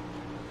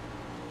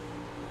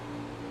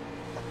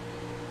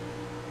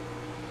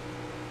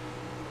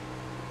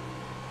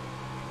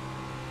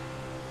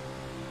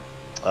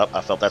 Oh,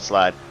 I felt that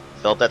slide.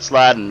 Felt that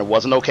slide and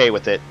wasn't okay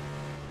with it.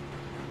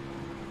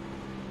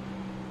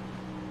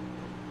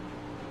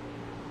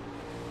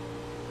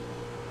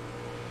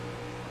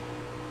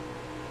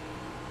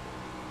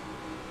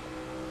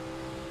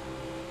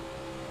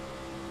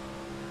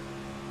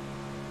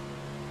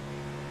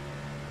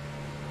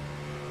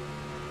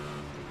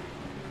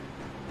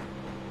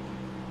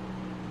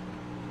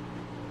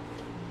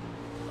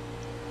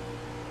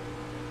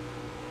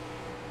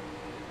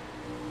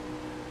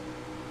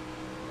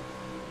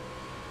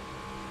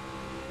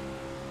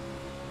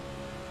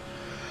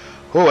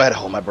 Oh, I had to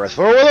hold my breath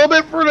for a little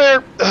bit for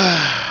there.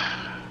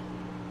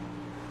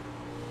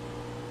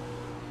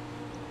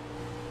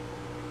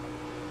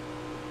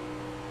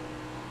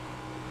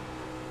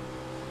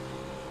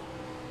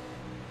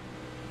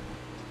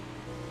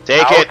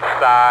 Take it.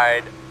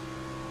 Outside.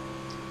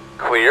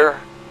 Clear.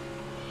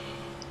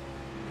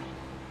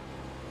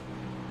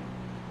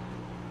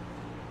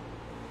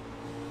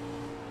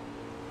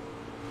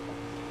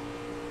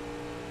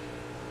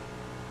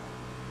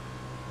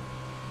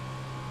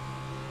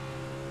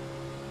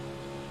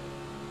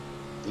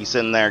 He's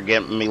sitting there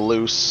getting me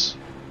loose.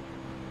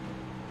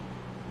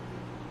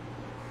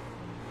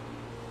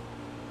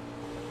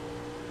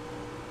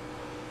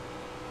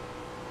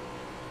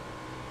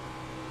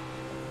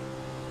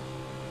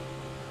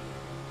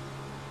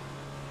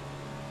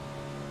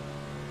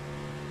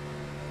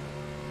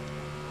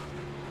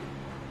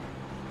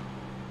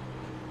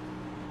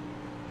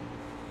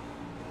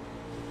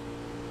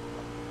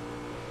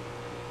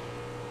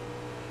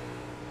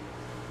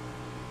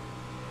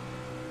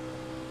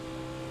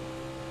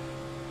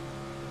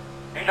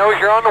 He knows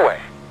you're on the way.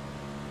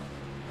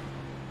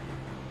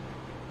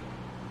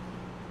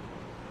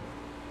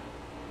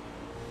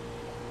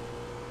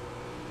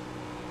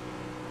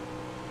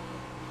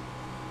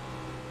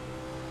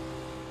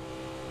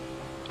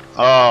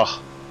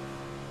 Oh,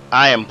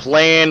 I am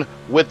playing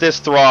with this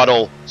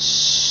throttle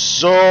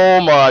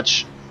so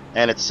much,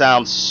 and it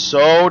sounds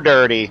so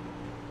dirty.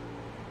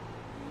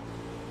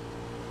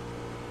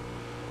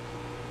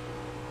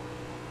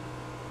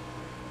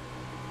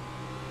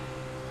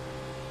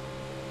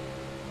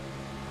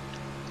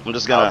 I'm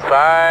just gonna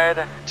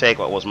outside. Take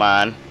what was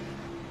mine.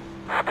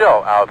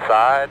 Still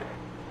outside.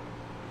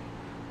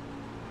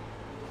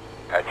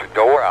 At your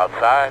door,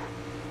 outside.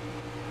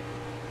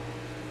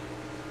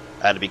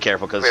 I had to be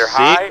careful because Clear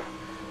high.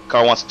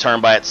 Car wants to turn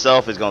by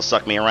itself. It's gonna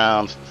suck me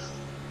around.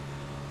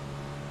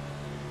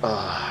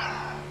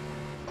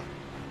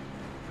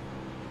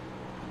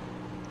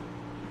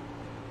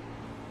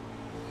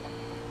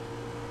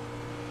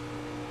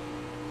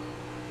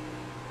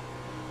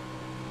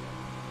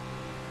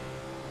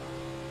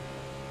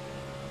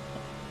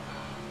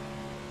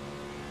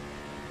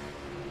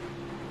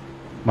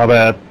 My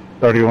bad.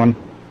 31.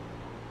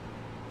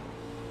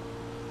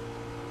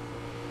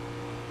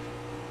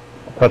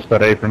 I touched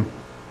that apron.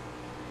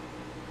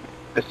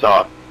 It's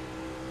off.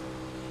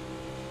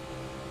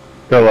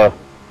 Go low.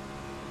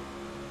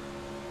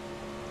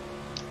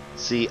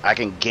 See, I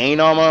can gain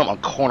on them on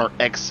corner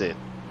exit.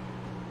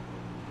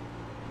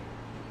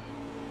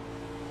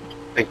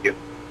 Thank you.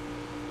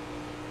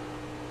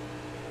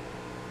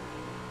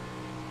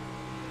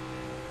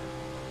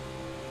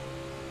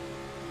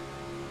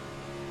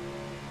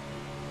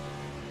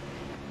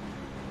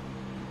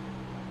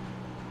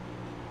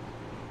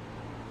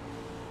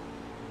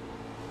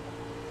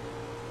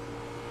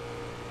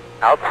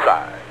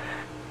 Outside.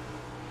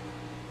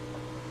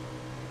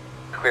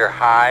 Clear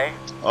high.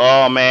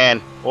 Oh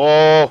man.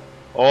 Oh,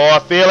 I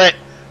feel it.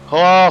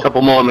 Oh.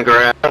 Couple more in the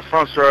grass.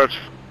 Front stretch.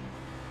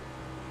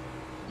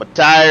 My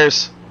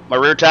tires, my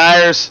rear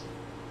tires,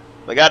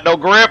 they got no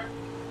grip.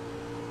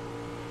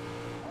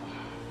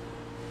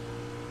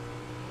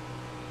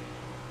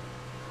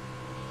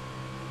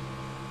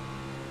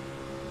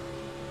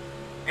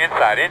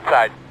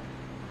 Inside.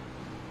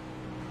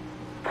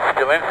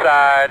 Still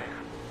inside.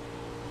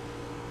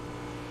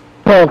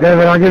 Okay,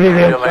 then I'll give you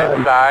the Still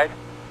inside.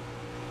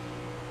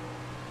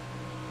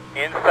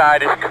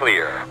 Inside is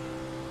clear.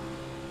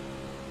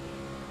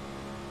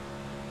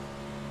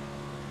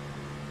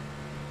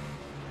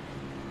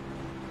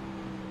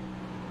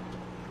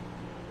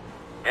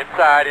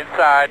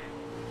 Inside.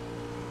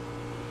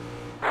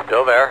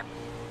 Still there.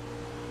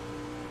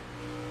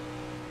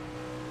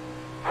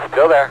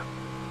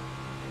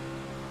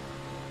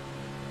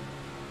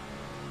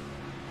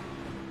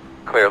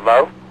 Clear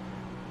low.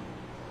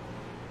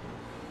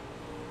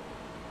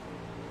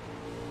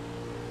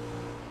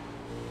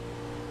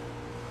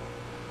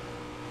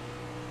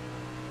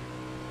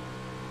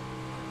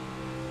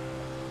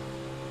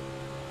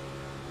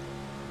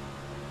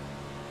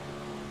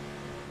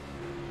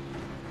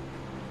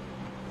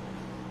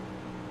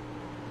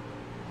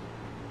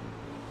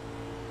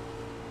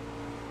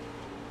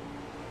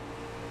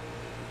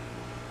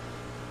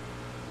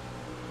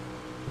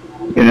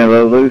 Getting a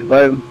little loose,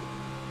 babe?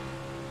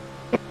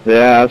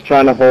 Yeah, I was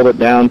trying to hold it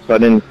down so I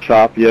didn't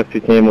chop you if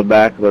you came with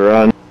back of the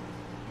run.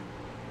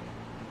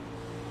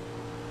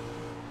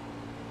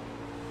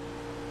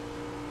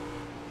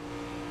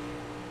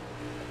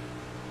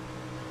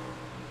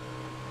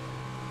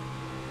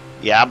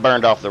 Yeah, I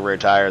burned off the rear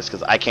tires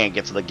because I can't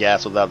get to the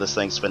gas without this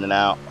thing spinning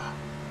out.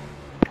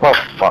 Oh,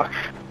 fuck.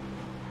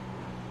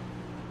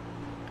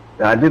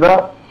 Did I do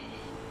that?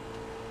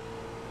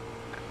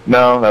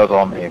 No, that was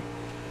all me.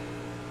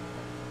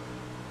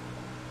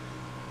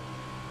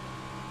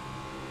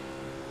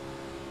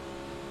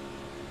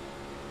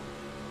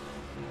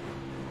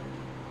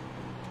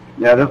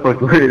 Yeah, this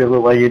looked weird. It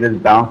looked like you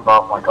just bounced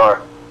off my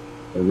car.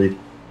 At least,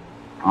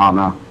 I don't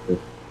know.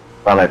 Just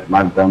thought I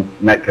might have done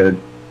net code.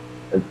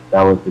 If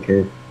that was the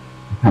case.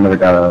 I never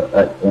got a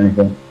X or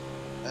anything.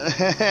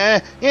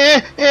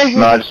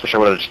 No, I just wish I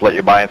would have just let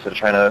you by instead of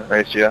trying to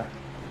race you.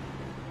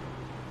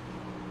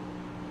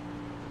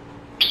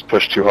 Just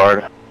pushed too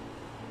hard.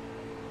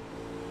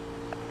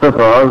 First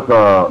of all, I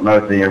was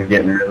noticing you were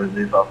getting really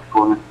loose off the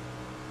corner.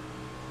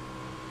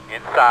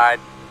 Inside.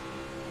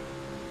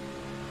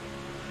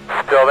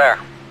 Still there.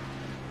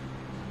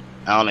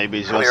 I don't need to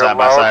be doing Clear side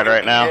by low, side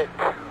right now. hit.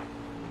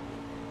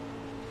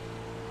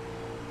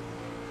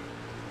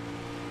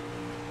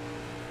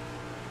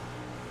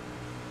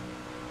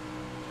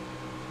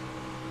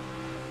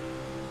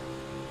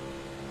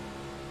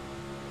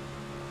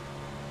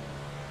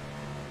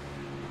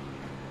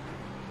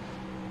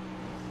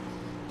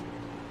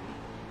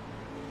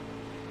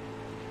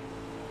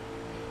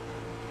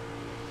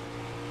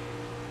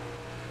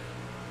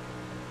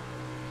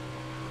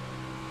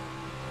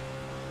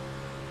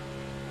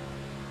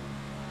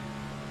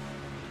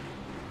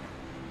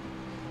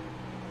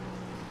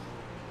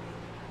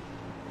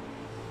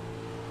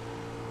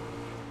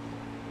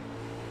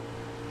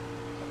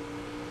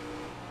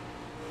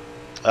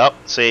 Oh,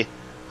 see,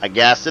 I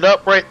gassed it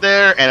up right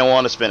there and it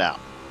wanted to spin out.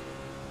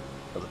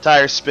 So the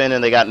tires spin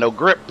and they got no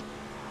grip.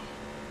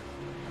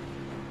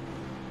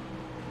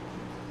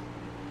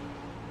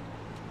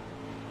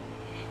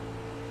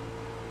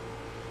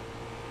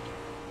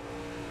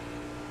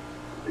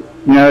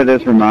 You know what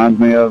this reminds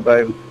me of,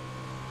 baby?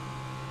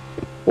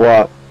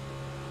 What?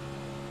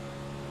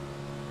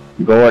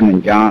 Gordon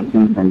and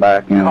Johnson from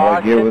back in,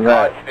 what year was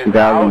that?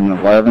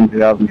 2011,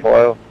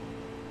 2012?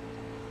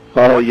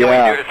 Oh,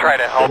 yeah. To try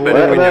to help it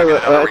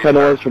That kind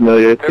of was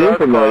familiar. It seemed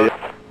familiar.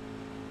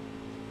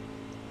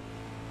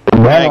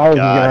 Man, I was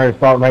just getting ready to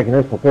start making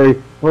this a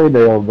free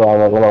deal,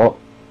 but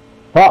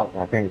fuck,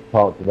 I can't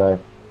talk today.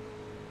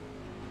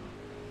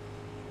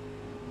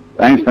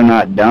 Thanks for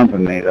not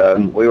dumping me, though.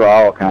 We were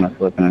all kind of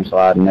slipping and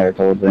sliding there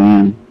towards the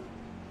end.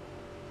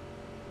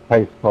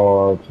 Pace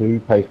car 2,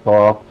 pace car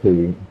off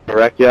 2.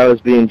 Correct, yeah, I was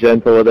being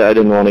gentle with it. I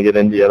didn't want to get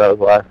into you. That was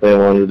the last thing I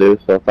wanted to do.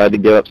 So if I had to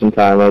give up some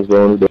time, I was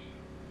willing to do it.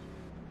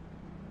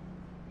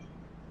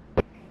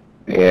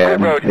 Yeah,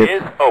 The road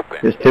is open.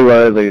 It's too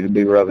early to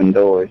be rubbing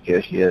doors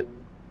just yet.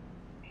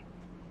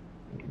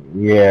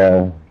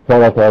 Yeah, tell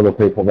that to other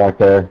people back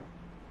there.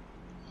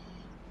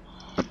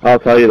 I'll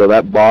tell you though,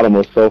 that bottom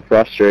was so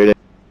frustrating.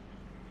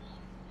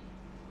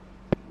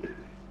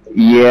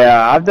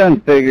 Yeah, I've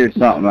done figured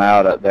something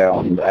out up there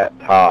on that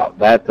top.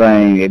 That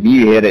thing, if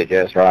you hit it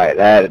just right,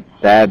 that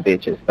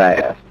bitch is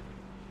fast.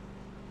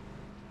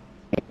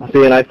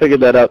 See, and I figured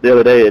that out the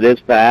other day. It is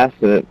fast,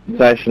 and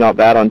it's actually not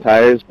bad on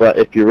tires, but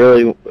if you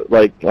really,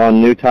 like,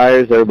 on new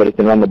tires, everybody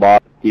can run the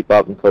bottom, keep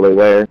up until they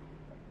wear.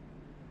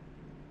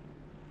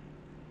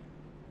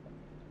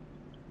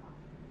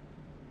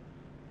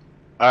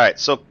 Alright,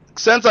 so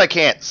since I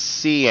can't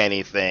see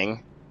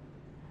anything,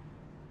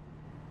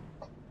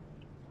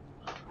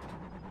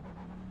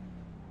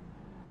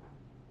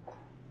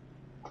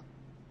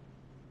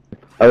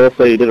 I will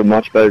say you did a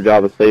much better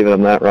job of saving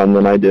on that run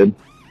than I did.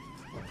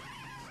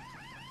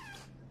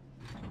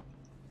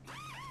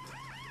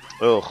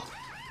 oh,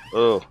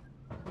 oh,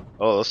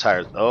 oh, those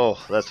tires, oh,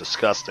 that's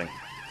disgusting.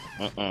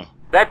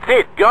 That's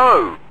it,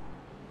 go!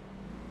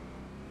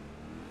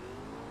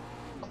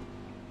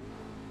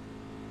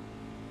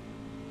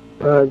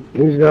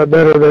 He's got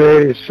better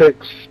than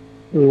 86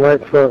 in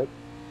right front.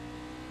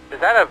 Is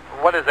that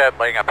what is that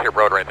laying up your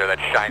road right there, that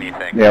shiny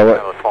thing? Yeah,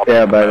 what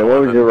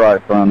was your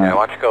right front? Yeah,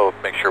 why don't you go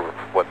make sure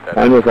what that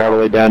Mine was all the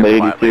way down to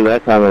 82.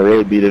 That time I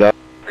really beat it up.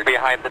 You're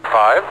behind the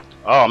 5?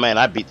 Oh man,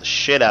 I beat the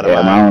shit out of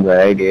Yeah, mine was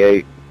at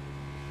 88.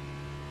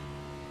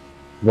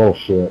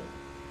 Bullshit.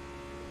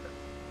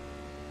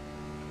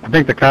 I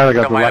think the car that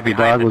got the lucky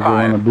dog was the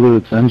one that blew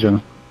its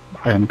engine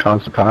and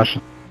caused the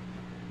caution.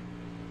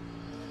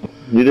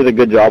 You did a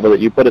good job with it.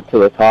 You put it to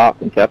the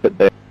top and kept it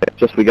there. It's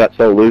just we got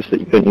so loose that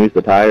you couldn't use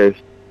the tires.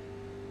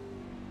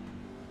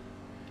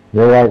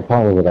 Your right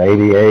front was at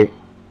 88.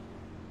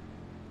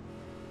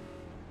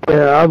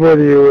 Yeah, I'm with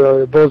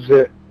you,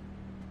 bullshit.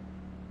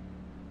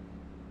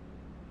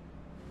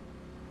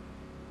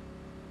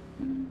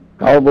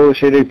 Call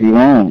bullshit if you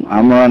want.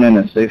 I'm running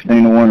a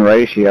 16-to-1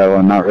 ratio.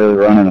 I'm not really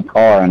running a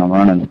car, and I'm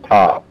running the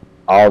top.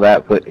 All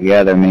that put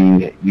together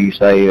means that you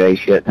save a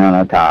shit ton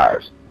of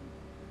tires.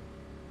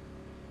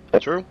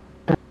 True.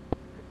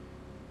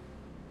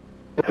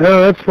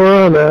 That's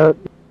where I'm at.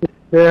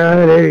 Yeah, I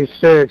had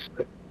 86,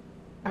 but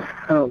I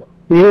don't know.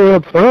 You were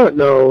up front,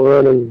 though,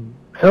 running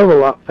a hell of a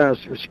lot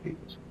faster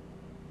speeds.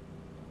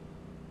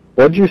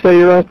 What did you say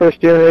you ran first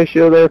gear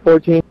ratio there,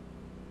 14?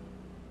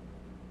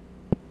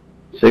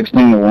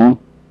 16-to-1.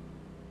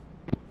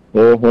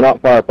 Well, we're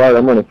not far apart.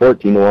 I'm running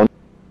 14-to-1.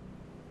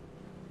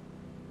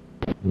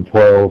 And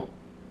 12.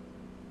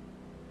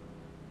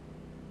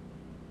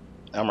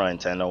 I'm running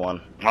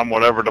 10-to-1. I'm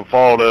whatever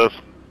default is.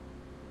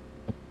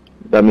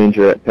 That means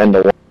you're at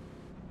 10-to-1.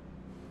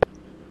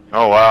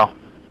 Oh, wow.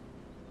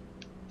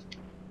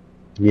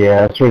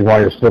 Yeah, that's the reason why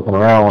you're slipping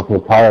around once the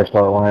tires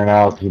start wearing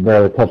out, because you're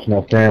barely touching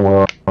that steering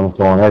wheel and it's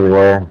going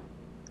everywhere.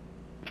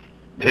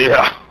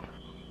 Yeah.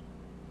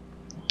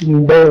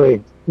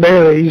 Barely.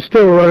 You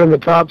still running the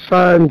top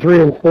side in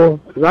 3 and 4?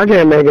 Because I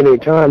can't make any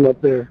time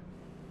up there.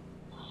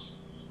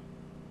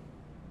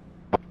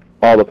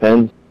 All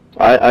depends.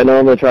 I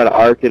normally try to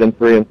arc it in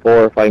 3 and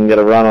 4 if I can get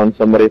a run on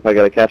somebody if I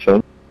got to catch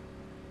them.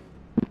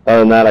 Other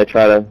than that, I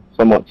try to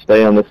somewhat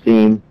stay on the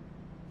seam.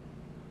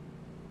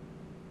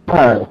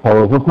 Alright,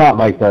 fellas, let's not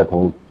make that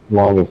the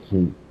longest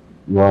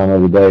run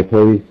of the day,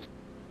 please.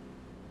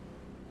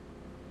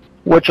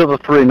 Which of the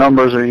 3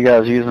 numbers are you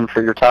guys using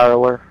for your tire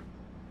wear?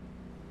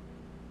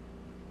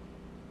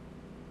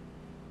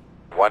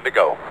 1 to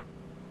go.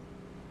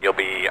 You'll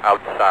be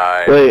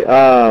outside. Wait,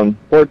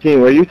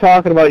 14, were you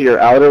talking about your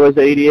outer was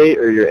 88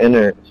 or your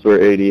inners were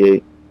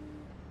 88?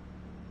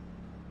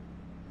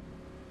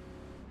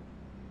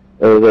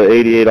 Or was it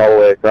 88 all the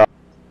way across?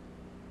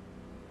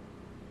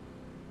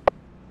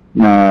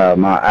 No,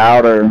 my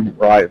outer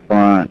right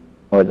front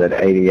was at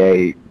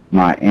 88.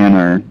 My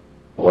inner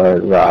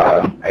was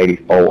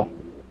 84.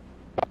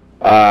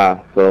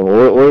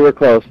 So we were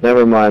close.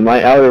 Never mind.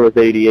 My outer was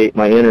 88.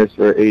 My inners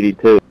were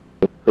 82.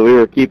 So we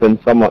were keeping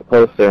somewhat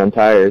close there on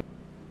tires.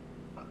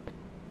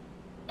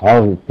 I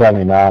was at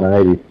 79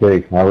 and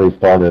 86, and I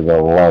restarted at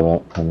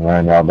 11 and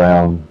ran y'all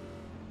down.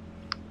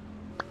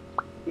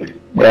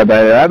 Yeah,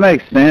 baby, that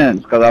makes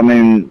sense, because, I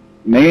mean,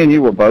 me and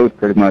you were both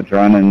pretty much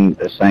running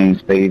the same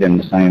speed and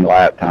the same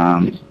lap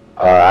times.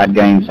 I'd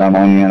gain some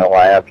on you in a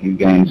lap, you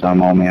gained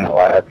some on me in a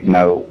lap. You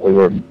know, we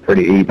were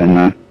pretty even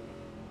there.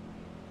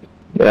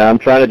 Yeah, I'm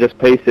trying to just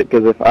pace it,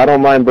 because if I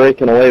don't mind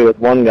breaking away with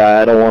one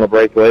guy, I don't want to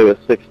break away with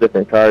 6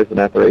 different cars and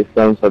have to race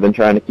them, so I've been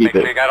trying to keep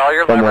it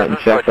somewhat in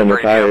check on the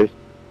tires.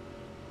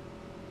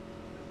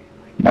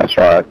 That's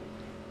right.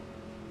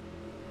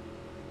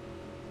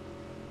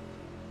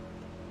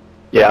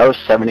 Yeah, I was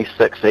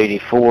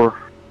 76.84.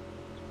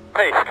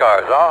 Pace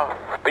cars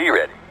off, be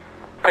ready.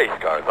 Pace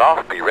cars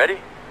off, be ready.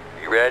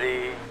 Be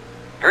ready.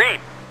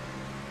 Green.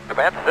 The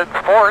man sits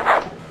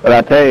 4th. But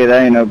I tell you,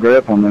 there ain't no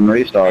grip on them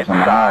restarts on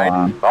the high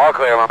line. All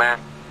clear, my man.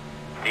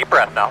 Deep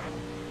breath now.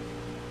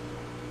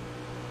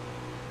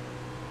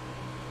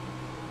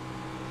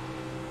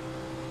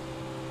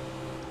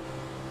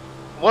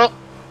 Well,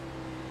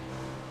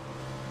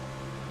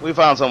 We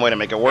found some way to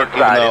make it work,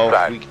 even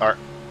though we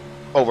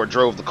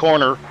overdrove the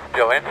corner.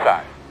 Still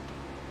inside.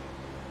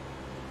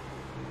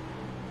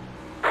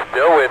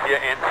 Still with you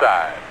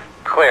inside.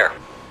 Clear.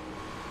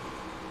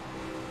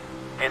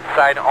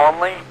 Inside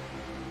only.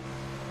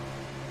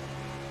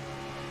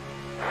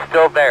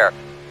 Still there.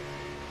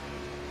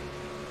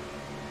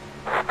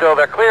 Still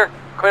there. Clear.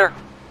 Clear.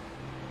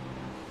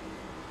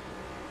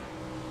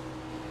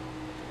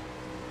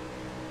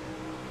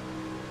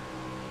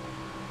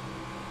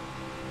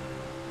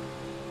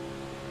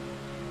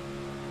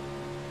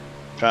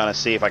 Trying to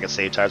see if I can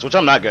save tires, which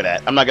I'm not good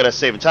at. I'm not good at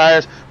saving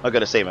tires. I'm not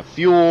good at saving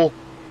fuel.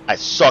 I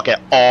suck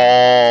at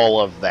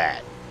all of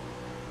that.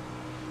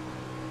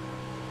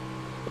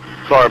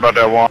 Sorry about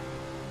that, Juan.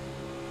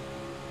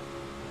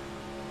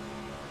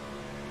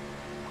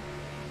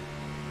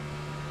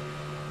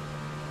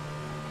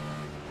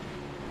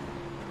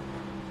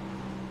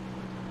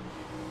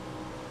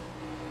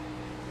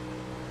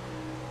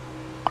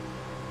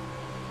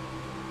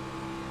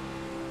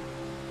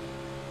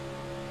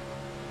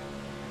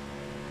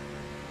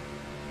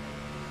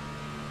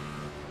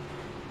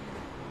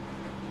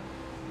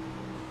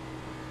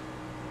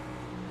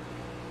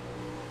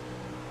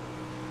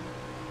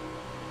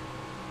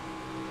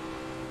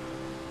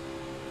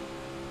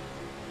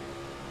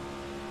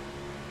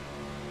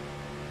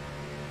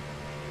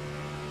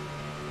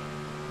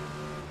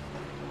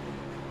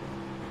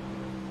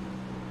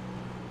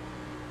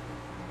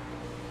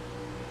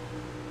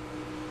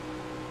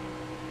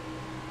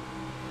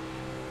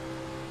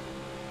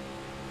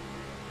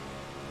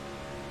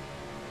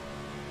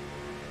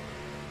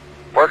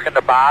 Working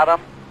the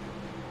bottom.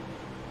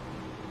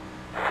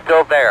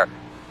 Still there.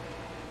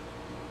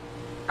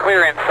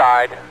 Clear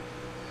inside.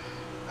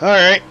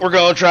 Alright, we're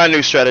going to try a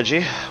new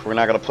strategy. We're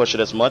not going to push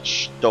it as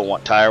much. Don't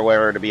want tire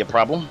wear to be a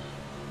problem.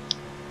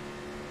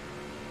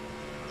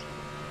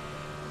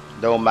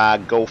 Though my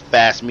go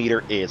fast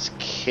meter is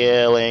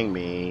killing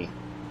me.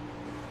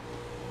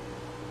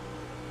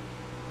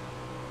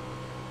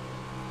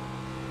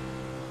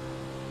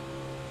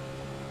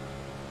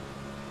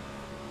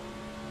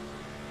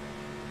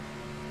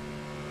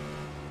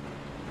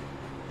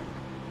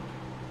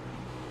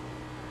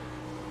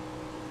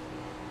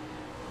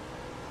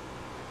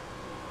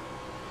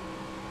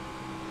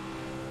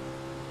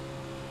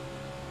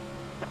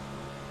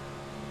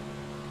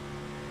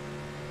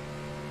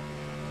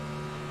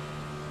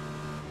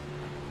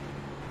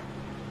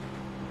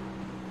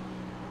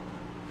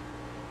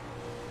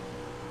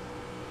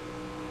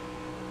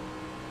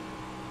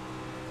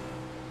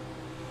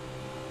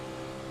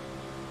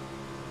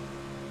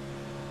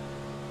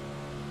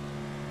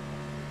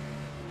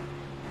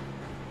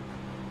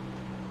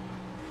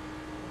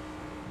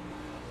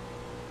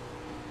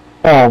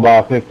 Oh,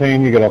 about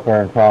 15, you get up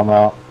there and call them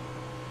out.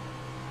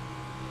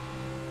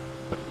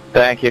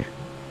 Thank you.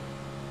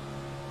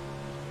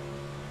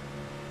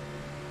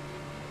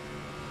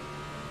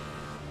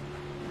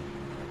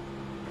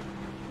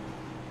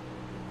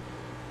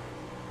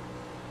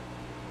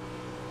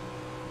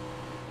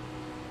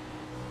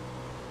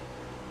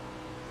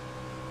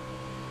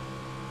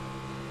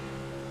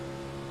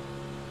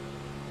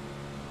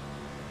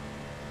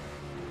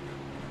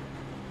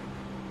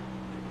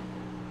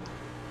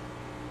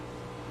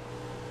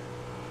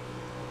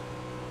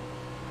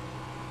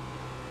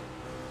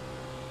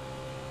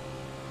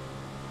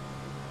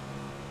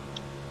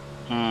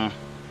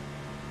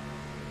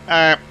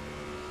 Alright.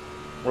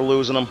 We're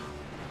losing them.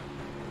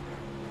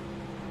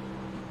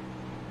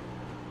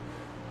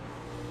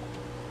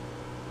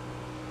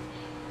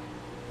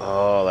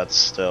 Oh, that's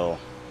still...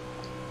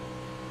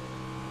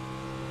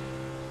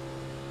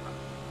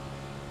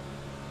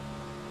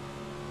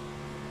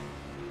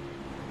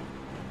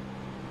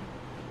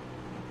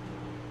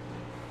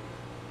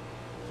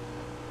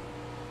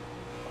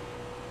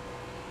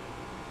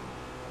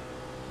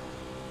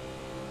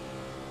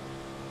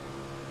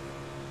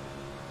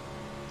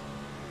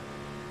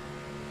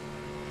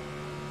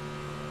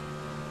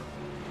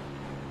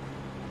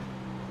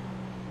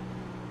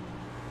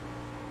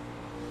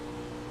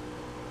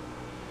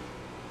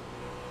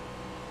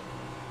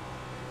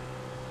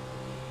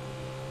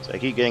 I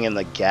keep getting in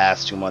the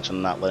gas too much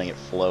and not letting it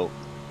float.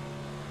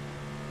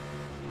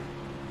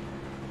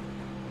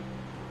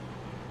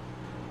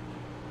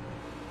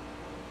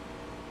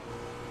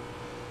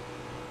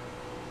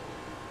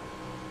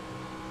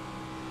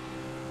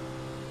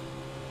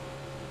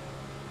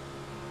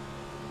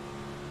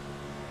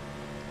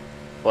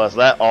 Plus,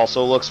 that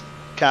also looks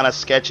kind of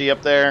sketchy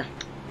up there.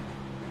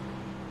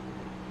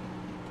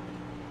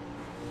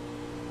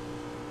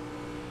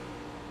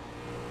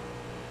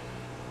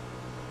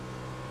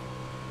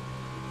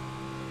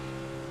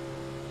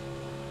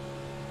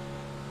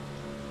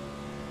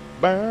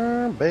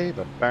 Burn,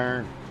 baby,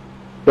 burn.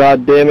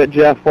 God damn it,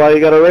 Jeff, why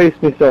you gotta race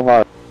me so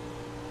hard?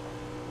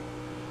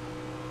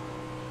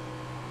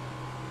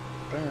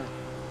 Burn.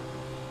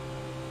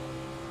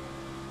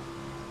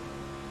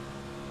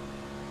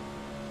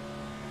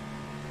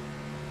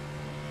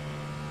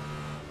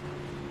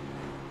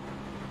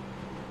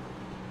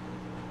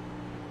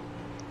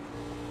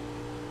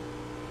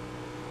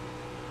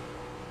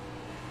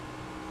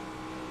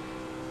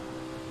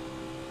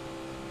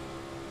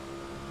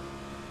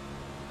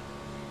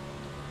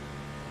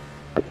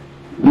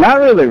 Not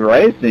really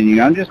racing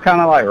you. I'm just kind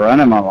of like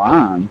running my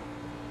line.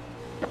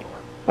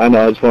 I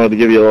know. I just wanted to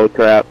give you a little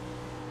crap.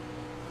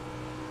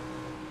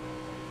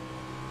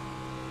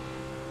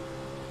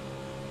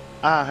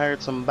 I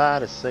heard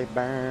somebody say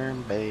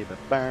burn, baby,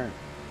 burn.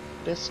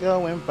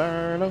 Disco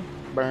Inferno,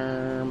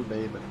 burn,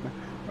 baby, burn.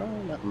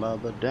 Burn that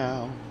mother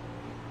down.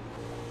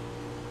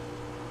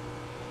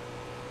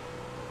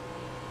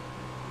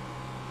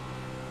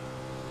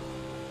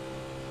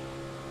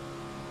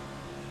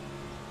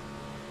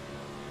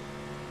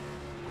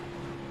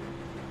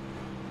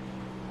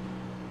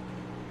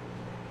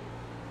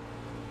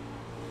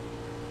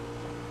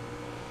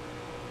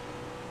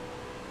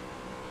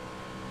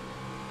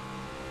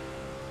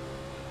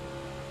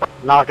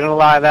 Not gonna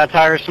lie, that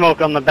tire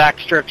smoke on the back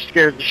strip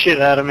scared the shit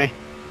out of me.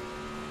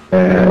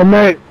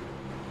 Mate,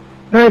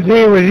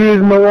 19 was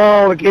using the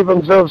wall to keep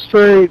himself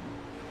straight.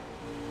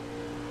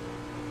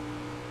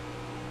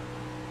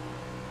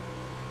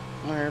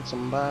 I heard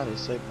somebody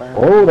say burn.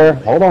 Oh, there.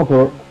 Hold on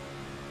to it.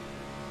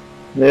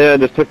 Yeah,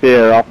 just took the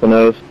air off the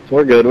nose. So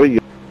we're good. We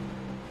good.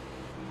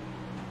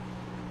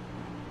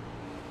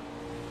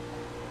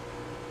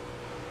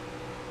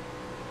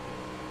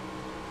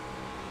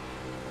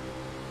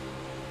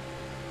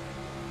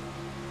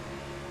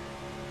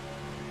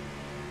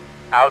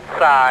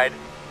 Outside.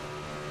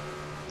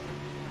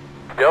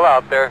 Still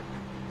out there.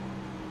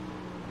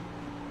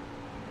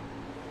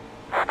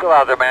 Still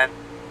out there, man.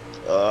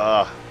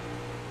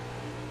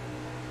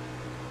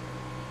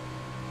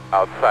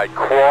 Outside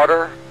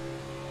quarter.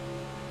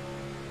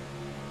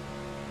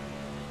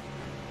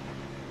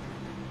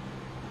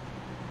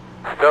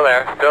 Still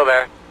there, still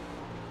there.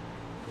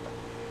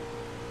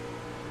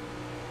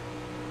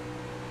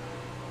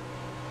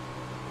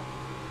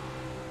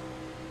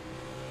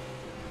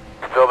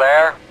 Still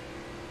there.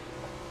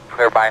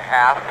 Clear by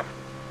half.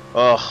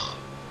 Ugh.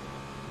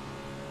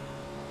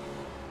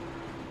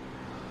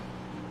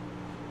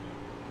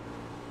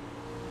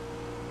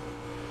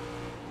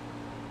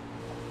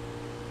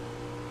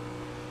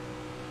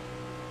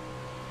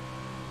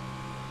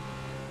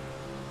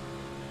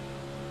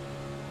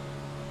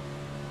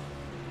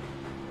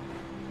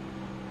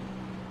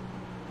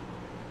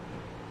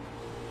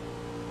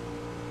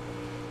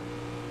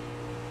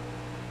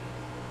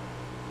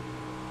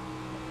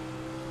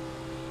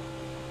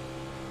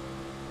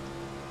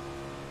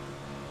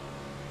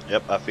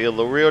 Yep, I feel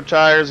the rear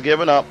tires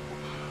giving up.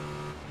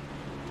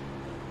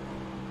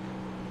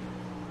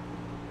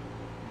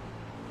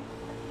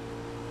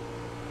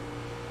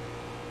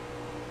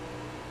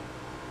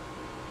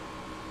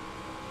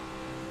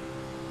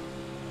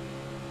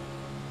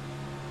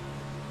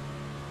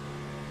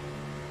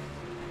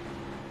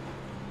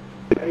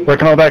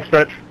 Working on the back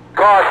stretch.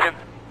 Caution.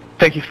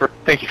 Thank you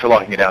for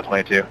locking it down,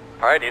 22.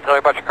 Alright, you tell me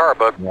about your car,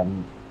 bud.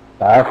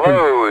 Yeah,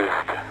 Closed.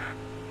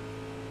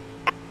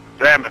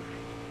 Damn it.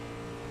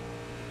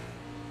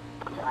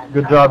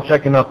 Good job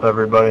checking up,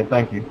 everybody.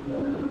 Thank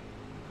you.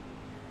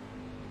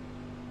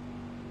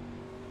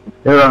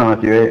 They're on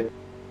with you, eh?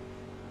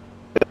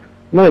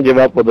 I'm gonna give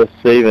up with this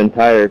save and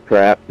tire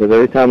crap, because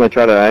every time I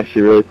try to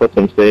actually really put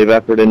some save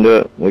effort into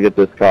it, we get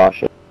this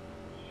caution.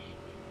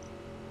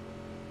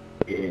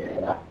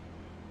 Yeah.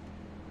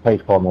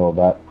 Pace ball middle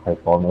back. Pace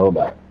ball middle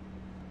back.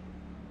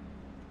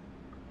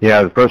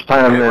 Yeah, the first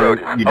time road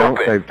that is you don't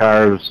open. save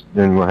tires,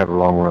 then we'll have a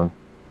long run.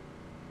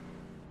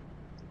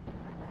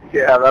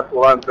 Yeah, that's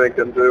what I'm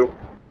thinking too.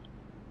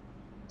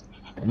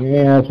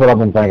 Yeah, that's what I've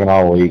been thinking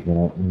all week,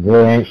 and it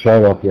really ain't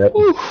showed up yet.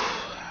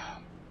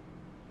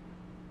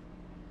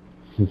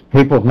 Since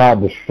people's not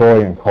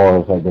destroying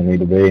cars like they need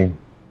to be.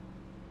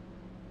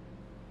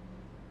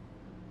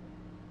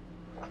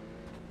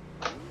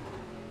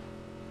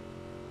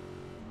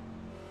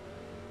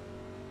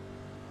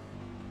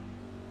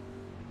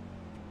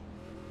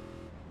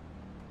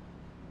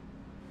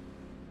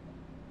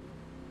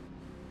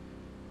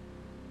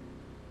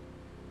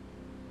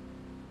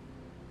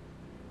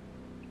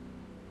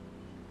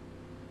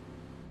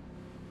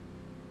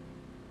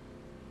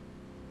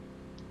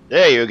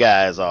 There you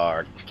guys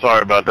are.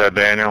 Sorry about that,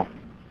 Daniel.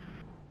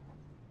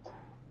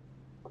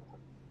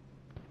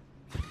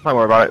 Don't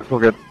worry about it. It's all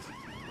good.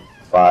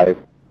 5.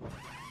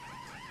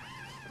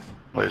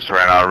 We just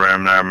ran out of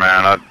room there,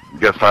 man. I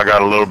guess I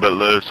got a little bit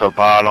loose up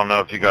high. I don't know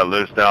if you got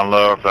loose down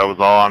low, if that was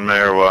on me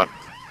or what.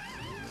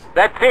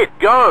 That's it,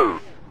 go!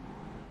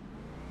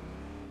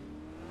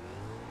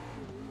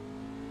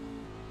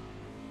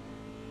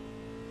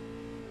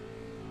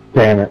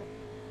 Damn it.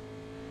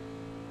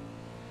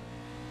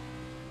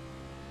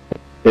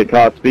 Get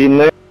caught speeding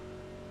there?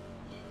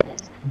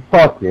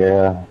 Fuck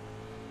yeah.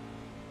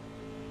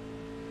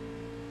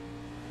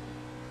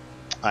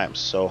 I am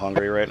so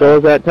hungry right So now.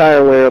 is that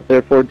tire way up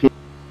there, 14.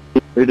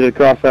 We did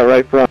across that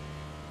right front.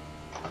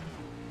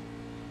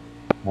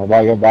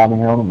 Nobody got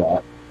diamond here on the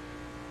back.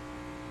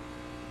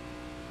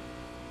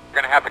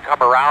 You're gonna have to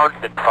come around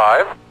at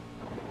 5.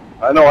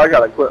 I know I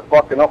gotta quit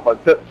fucking up my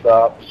pit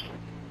stops.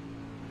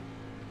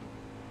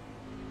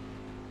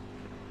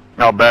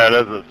 How bad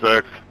is it,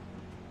 6?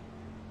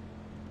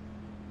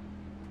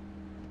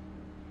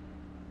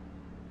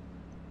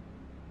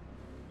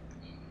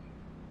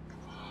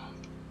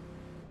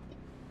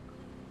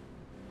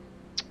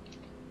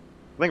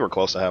 think we're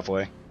close to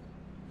halfway.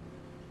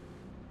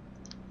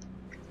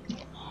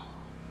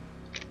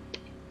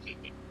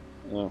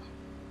 Yeah.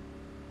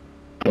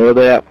 Where are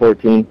they at,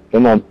 14?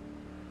 Come on.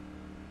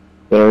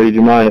 Gonna read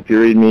your mind if you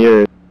read me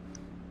yours.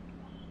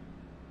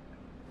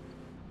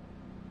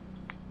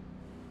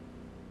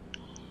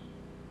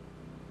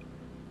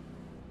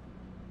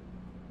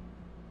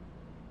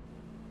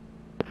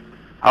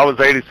 I was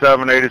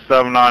 87,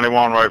 87,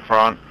 91 right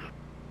front.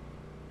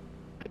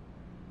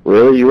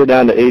 Really? You were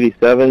down to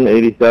 87,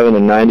 87,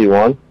 and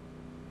 91?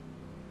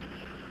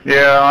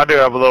 Yeah, I do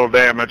have a little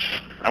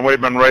damage, and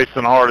we've been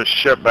racing hard as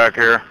shit back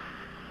here.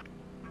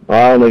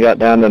 I only got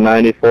down to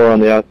 94 on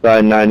the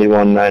outside,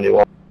 91,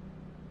 91.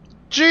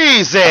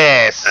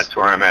 Jesus! That's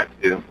where I'm at,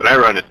 too. But I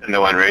run a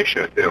 10-to-1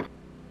 ratio, too.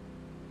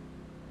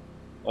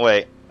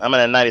 Wait, I'm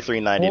at a 93,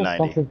 90, 90.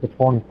 What the fuck is the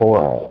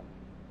 24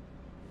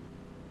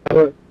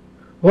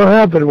 What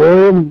happened,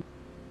 William?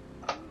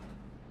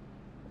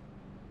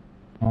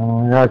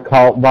 Oh, I got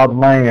caught by the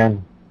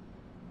man.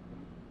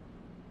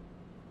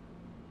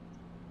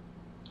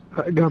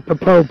 I got the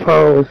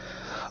po-po.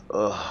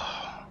 Ugh.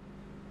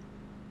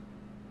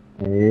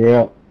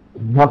 Yep.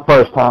 Not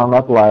first time,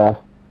 not last.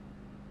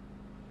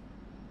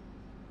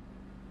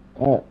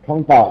 Alright,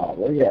 25,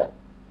 where you at?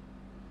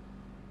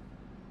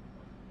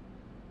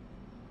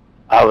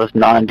 I was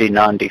 90,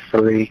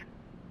 93.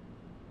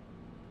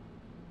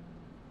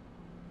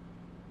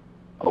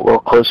 A little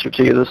closer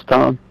to you this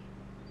time.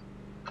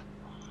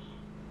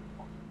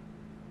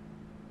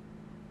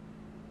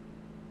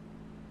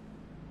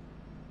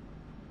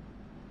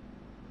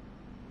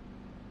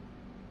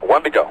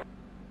 One to go.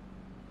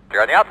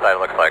 You're on the outside, it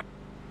looks like.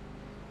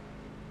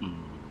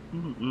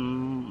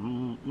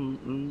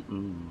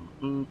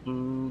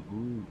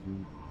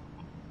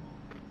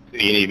 So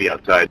you need to be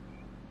outside.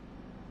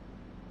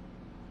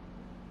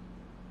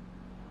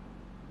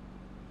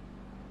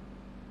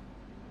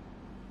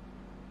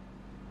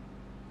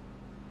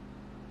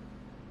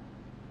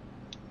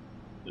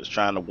 Just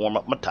trying to warm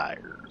up my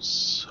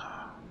tires.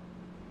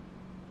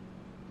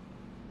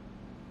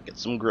 Get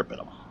some grip in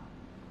them.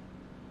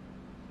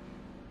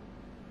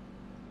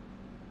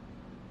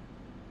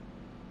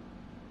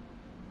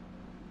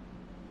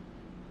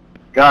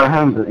 Got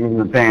him to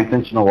even paying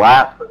attention to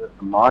laps, but it's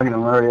logging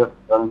and already up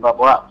 75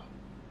 laps.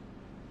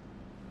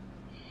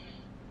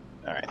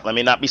 Alright, let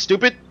me not be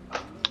stupid.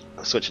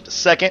 I'll switch it to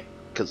second,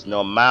 because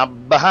no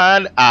I'm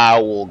behind. I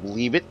will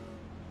leave it.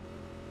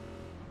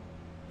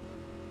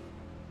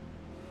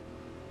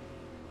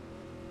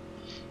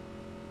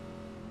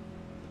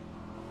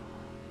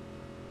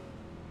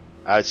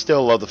 I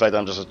still love the fact that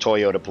I'm just a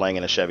Toyota playing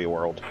in a Chevy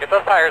world. Get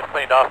those tires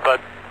cleaned off,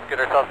 bud. Get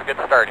ourselves a good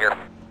start here.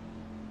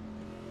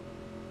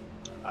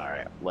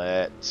 Alright,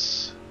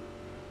 let's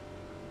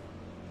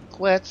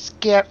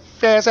get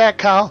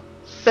physical.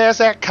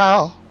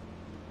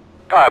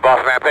 Alright,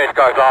 boss man, pace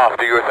car's off,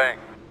 do your thing.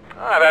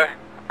 Alright, baby.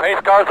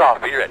 Pace car's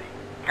off, be ready.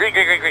 Green,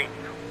 green, green, green.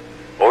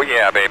 Oh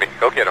yeah, baby,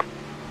 go get him.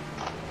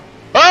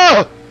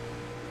 Oh!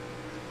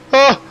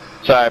 Oh!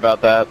 Sorry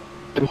about that.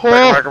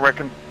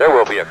 There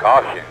will be a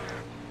caution.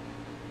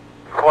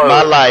 Close.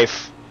 My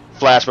life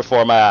flashed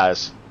before my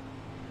eyes.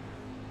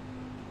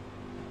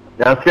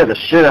 That scared the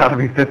shit out of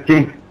me,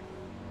 15.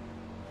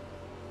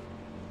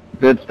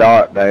 Good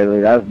start,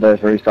 Bailey. That's the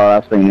best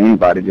restart I've seen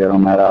anybody get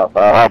on that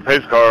outside.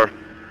 Pace car.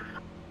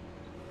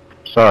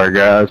 Sorry,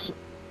 guys.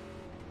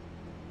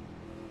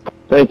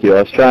 Thank you.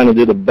 I was trying to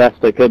do the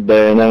best I could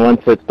there, and then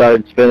once it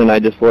started spinning, I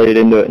just laid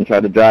into it and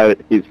tried to drive it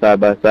to keep side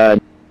by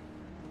side.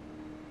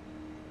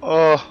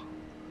 Oh.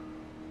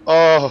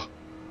 Oh.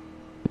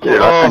 Dude,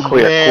 I think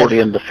we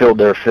accordion the field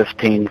there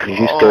 15 because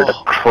you scared the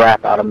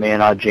crap out of me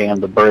and I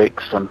jammed the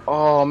brakes. And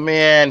oh,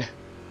 man.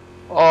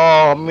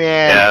 Oh,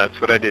 man. Yeah, that's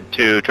what I did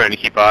too, trying to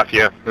keep off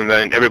you. And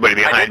then everybody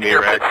behind me,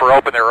 right? For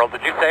open there, Earl.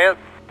 Did you say it?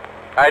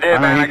 I did,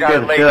 man. I got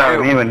it late, too. I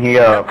mean, when he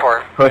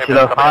pushed it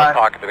up high,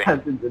 talking to me.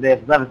 since the day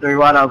at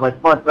 7:31, I was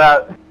like, fuck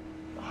that.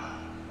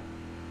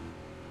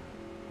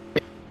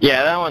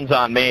 Yeah, that one's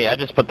on me. I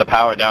just put the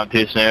power down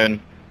too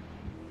soon.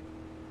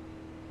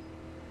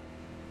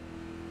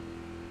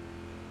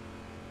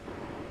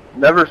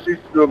 Never ceases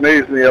to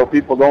amaze me how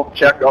people don't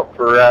check up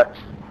for wrecks.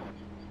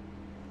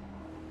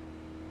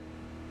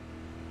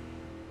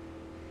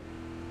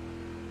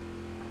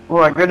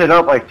 Well, I gridded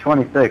up like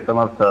 26. I'm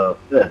up to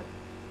 5th.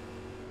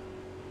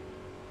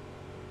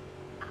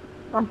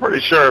 I'm pretty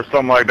sure if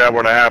something like that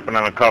were to happen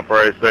in a cup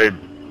race, they'd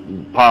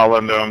pile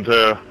into them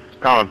too.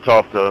 It's kind of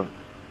tough to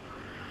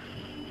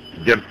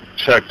get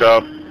checked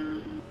up.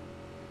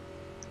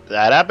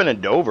 That happened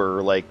in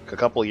Dover like a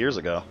couple of years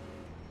ago.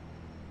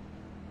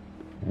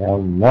 Yeah,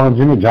 one of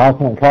Jimmy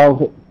Johnson that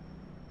caused it.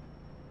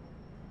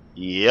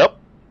 Yep.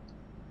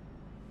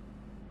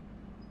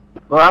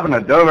 What happened to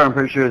Dover, I'm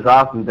pretty sure it's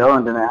Austin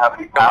Dillon didn't have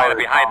any power.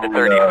 Behind the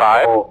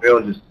 35. The whole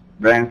field just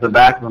ran to the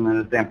back of them in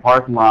the damn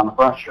parking lot on the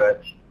front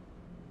stretch.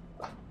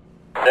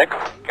 6.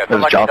 Got the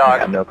lucky Johnson dog.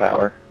 had no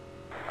power.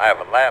 I have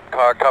a lap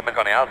car coming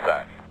on the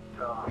outside.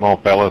 Come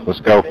on, fellas. Let's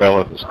go,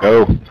 fellas. Let's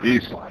go.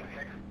 Jeez.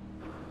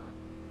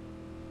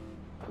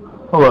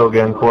 Hello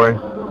again, Corey.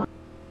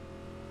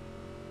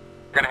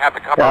 You're going to have to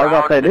come Yeah, I was around.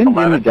 about to say, didn't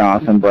Jimmy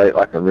Johnson break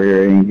like a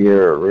rear end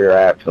gear or rear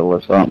axle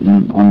or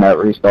something on that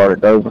restart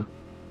at Dover?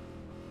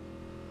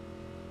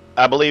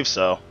 I believe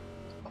so.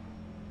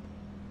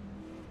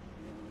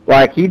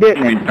 Like, he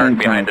didn't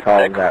intentionally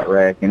cause that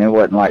wreck, and it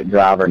wasn't like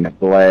driver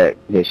neglect.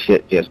 His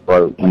shit just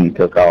broke when he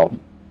took off.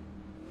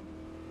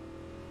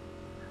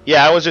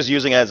 Yeah, I was just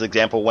using it as an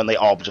example when they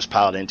all just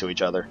piled into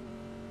each other.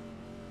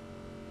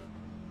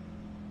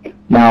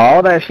 Now,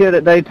 all that shit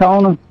at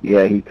Daytona,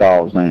 yeah, he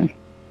caused me.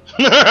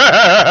 Kevin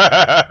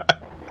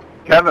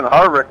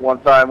Harvick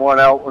one time went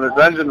out when his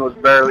engine was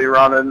barely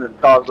running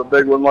and caused a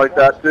big one like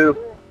that too.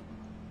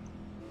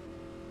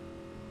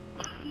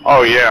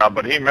 Oh yeah,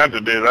 but he meant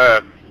to do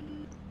that.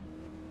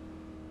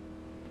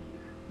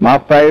 My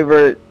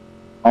favorite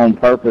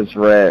on-purpose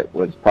wreck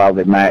was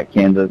probably Matt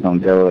Kenseth's on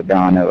Joe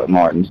Logano at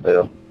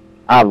Martinsville.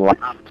 I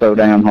laughed so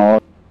damn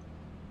hard.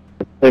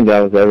 I think that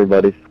was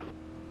everybody's.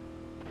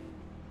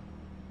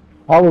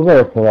 I was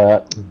there for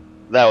that.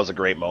 That was a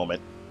great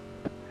moment.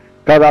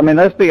 Because, I mean,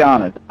 let's be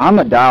honest. I'm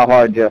a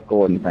diehard Jeff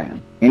Gordon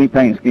fan. Any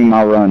paint scheme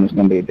I run is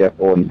going to be a Jeff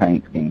Gordon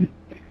paint scheme.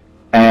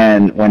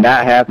 And when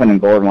that happened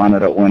and Gordon wound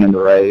up winning the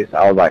race,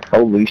 I was like,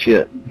 holy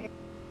shit.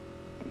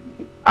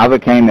 I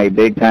became a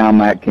big-time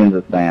Matt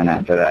Kenseth fan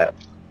after that.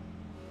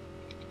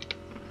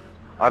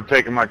 I've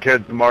taken my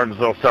kids to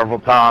Martinsville several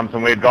times,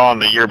 and we'd gone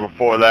the year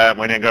before that, and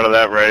we didn't go to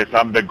that race.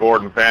 I'm a big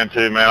Gordon fan,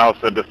 too, man. I was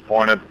so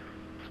disappointed.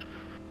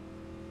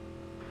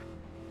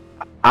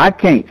 I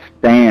can't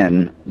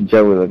stand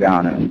Joey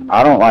Logano.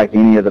 I don't like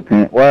any of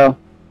the well,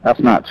 that's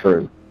not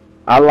true.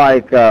 I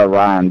like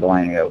Ryan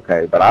Blaney,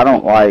 okay, but I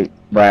don't like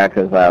Brad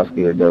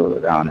Keselowski or Joey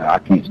Logano. I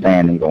can't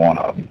stand either one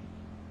of them.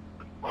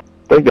 I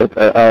think that's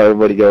how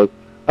everybody goes.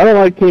 I don't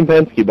like Team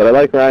Penske, but I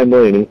like Ryan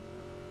Blaney.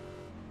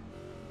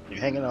 You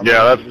hanging on?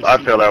 Yeah,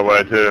 I feel that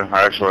way, too,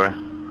 actually.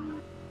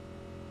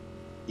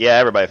 Yeah,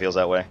 everybody feels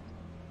that way.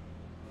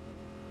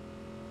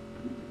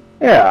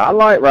 Yeah, I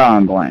like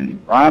Ryan Blaney.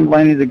 Ryan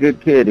Blaney's a good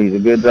kid. He's a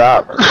good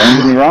driver. Don't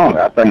get me wrong.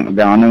 I think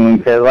Logano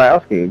and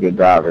Keselowski are good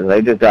drivers.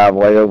 They just drive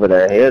way over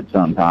their head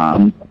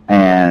sometimes,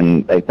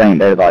 and they think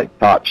they're like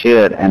top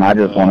shit. And I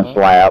just want to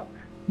slap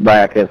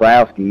Brad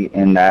Keselowski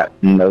in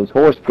those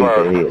horse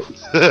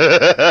pieces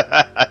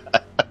heads.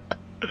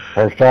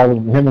 First drive,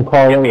 him and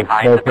Carl Lewis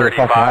go for the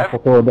fucking apple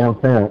throw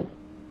down fence.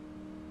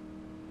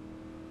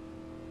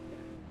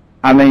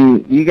 I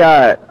mean, you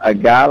got a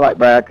guy like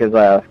Brad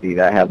Keselowski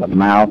that has a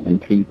mouth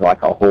and teeth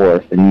like a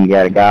horse, and you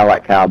got a guy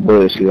like Kyle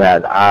Busch who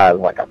has eyes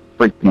like a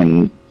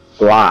freaking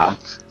fly.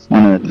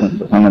 Some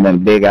of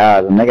them big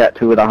eyes, and they got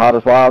two of the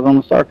hottest wives on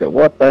the circuit.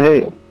 What the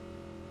hell?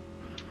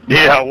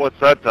 Yeah, what's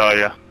that tell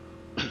you?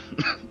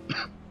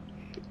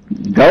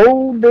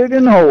 Gold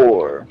digging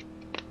whore.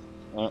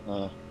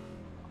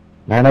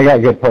 Man, they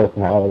got good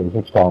personalities.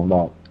 What you talking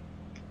about?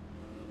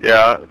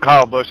 Yeah,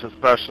 Kyle Busch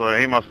especially.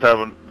 He must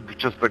have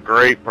just a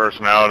great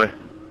personality.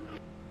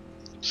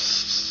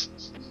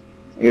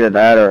 Either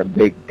that or a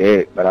big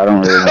dick, but I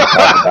don't really want to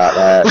talk about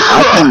that.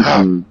 I've seen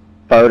some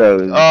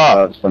photos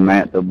of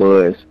Samantha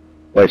Bush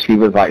where she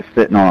was like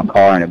sitting on a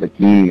car in a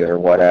bikini or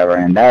whatever,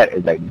 and that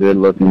is a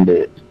good-looking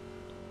bitch.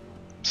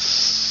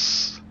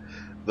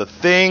 The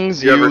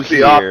things you ever see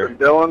hear. Austin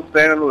Dillon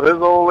standing with his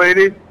old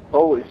lady?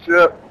 Holy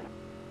shit.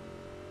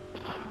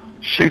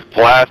 She's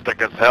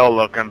plastic as hell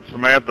looking.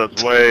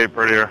 Samantha's way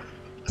prettier.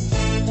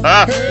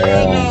 Yeah,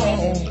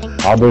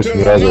 I'll do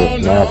some regular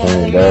Samantha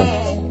any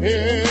day.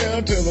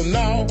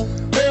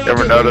 You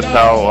ever notice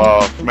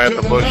how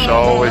Samantha Bush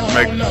always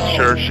makes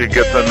sure she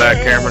gets in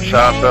that camera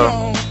shot,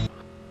 though?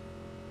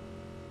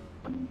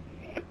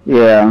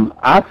 Yeah,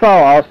 I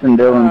saw Austin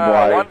Dillon's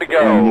wife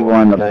when he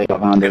won the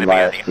 500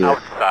 last year.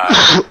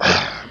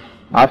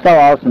 I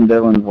saw Austin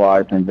Dillon's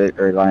wife in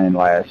Victory Lane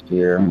last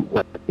year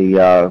with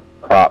the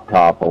crop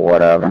top or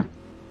whatever,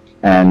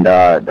 and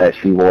that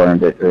she wore in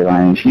Victory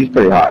Lane. She's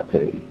pretty hot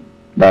too,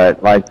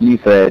 but like you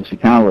said, she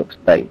kind of looks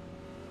fake.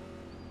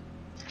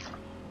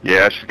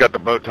 Yeah, she's got the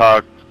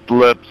Botox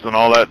lips and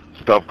all that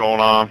stuff going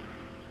on.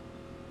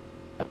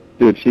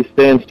 Dude, if she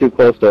stands too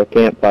close to a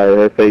campfire,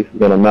 her face is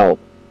gonna melt.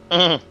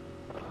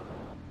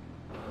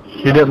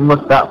 She didn't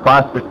look that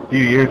plastic a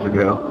few years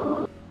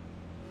ago.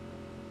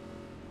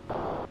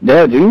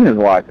 Yeah, Junior's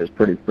wife is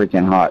pretty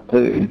freaking hot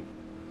too.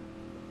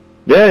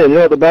 Yeah, and you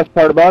know what the best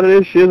part about it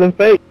is? She isn't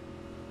fake.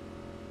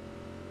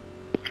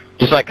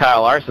 Just like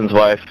Kyle Larson's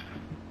wife.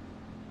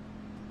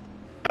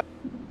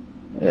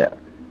 Yeah.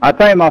 I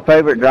think my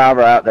favorite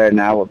driver out there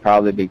now would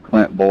probably be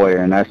Clint Boyer,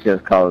 and that's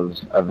just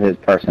because of his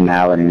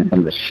personality and some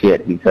of the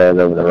shit he says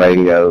over the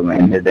radio,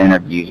 and his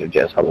interviews are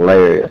just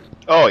hilarious.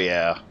 Oh,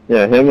 yeah.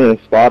 Yeah, him and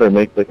his spotter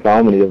make the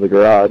comedy of the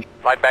garage.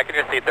 Slide back in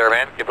your seat there,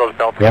 man. Give those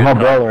belts Yeah, my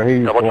brother,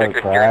 he double check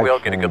your steering wheel,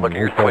 get a good look at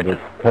your switches.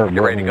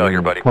 Get ready to go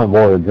here, buddy. Clint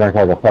Boyer drank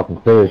like a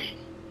fucking fish.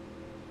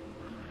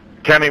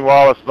 Kenny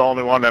Wallace is the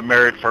only one that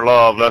married for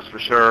love, that's for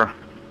sure.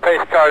 Pace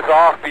car's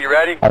off, be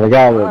ready. The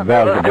guy that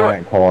drives the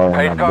blank car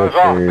Pace in the car's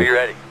Busch off, Series. be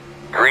ready.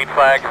 Green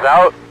flag's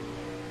out.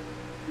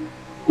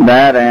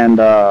 That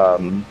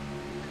and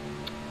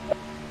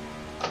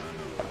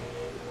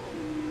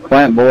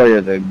Clint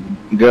Boyer's a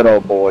Good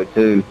old boy,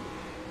 too.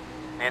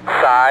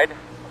 Inside.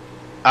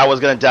 I was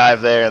gonna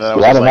dive there, and then I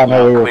was I just did like, not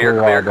know we no. were Clear, too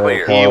clear, wide there,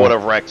 clear. He so- would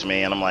have wrecked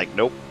me, and I'm like,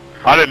 nope.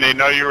 I didn't even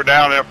know you were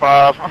down there,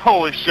 5.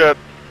 Holy shit.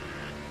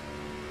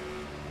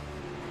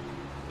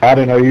 I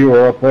didn't know you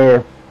were up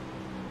there.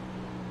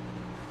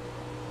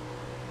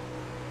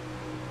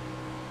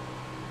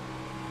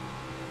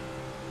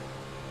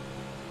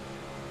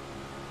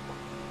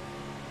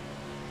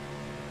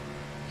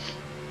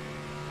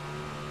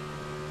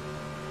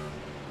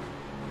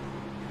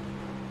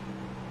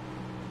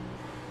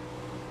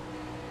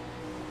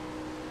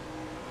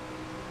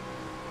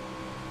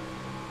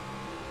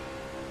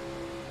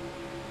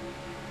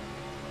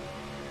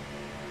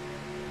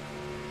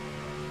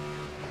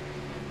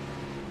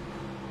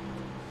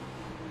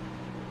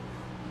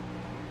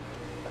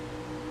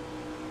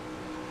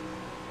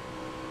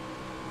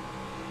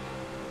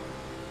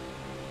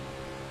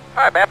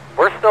 All right, man.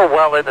 We're still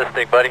well in this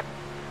thing, buddy.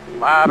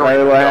 I don't Hey,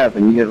 even what know.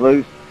 happened? You get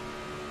loose?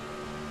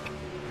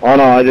 Oh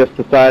no, I just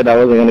decided I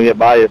wasn't going to get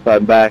by you, so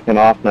I'm backing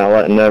off now,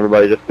 letting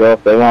everybody just go.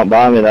 If they want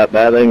by me that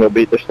bad, they can go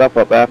beat their stuff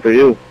up after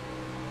you.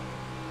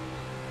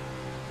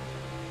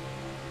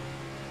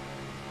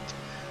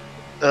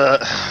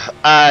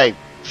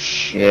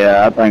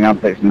 Yeah, I think I'm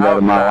fixing to go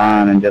to my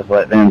line and just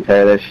let them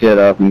tear this shit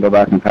up and go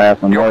back and pass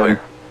them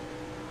later.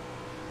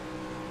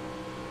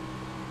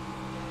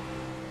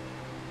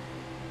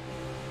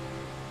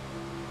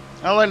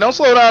 I'm like, don't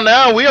slow down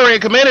now. We already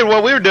committed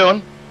what we were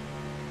doing.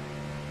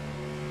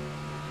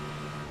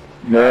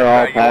 They're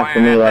all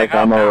passing me like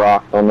I'm a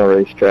rock on the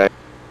racetrack.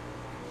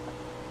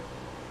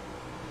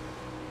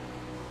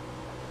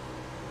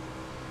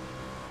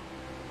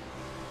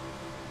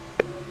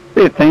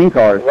 The 15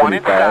 car is pretty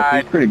fast.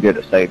 He's pretty good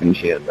at saving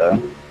shit, though.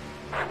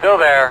 Still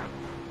there.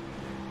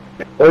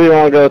 Where you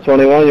want to go,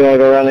 21? You want to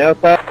go around the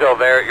outside? Still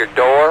there at your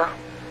door.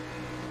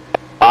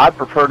 I'd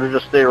prefer to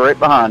just stay right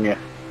behind you.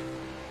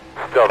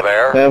 Still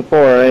there. 10-4,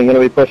 I ain't going to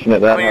be pushing it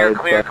that Clear, hard.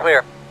 clear, so.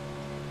 clear.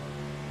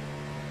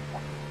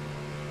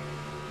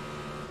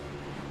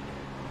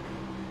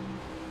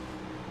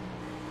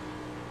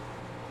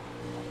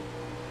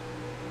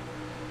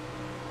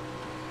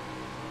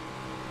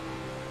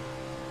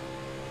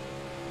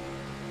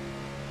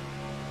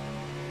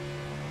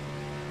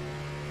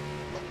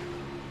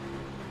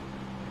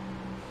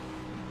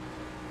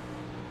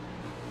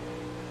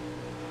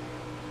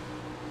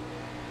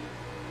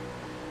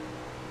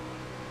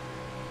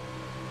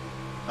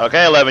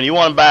 Okay, 11, you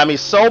want to buy me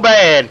so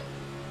bad.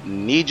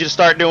 Need you to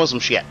start doing some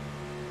shit.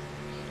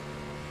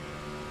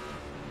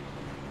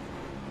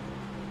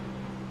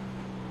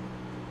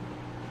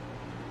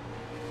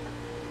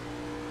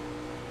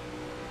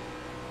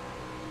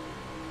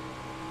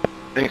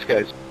 Thanks,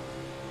 guys.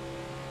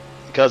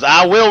 Because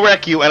I will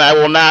wreck you, and I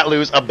will not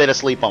lose a bit of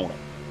sleep on it.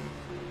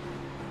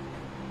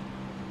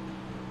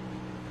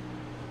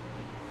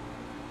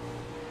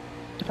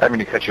 I didn't mean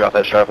to cut you off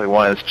that sharply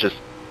once. Just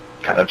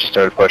kind of just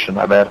started pushing.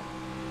 My bad.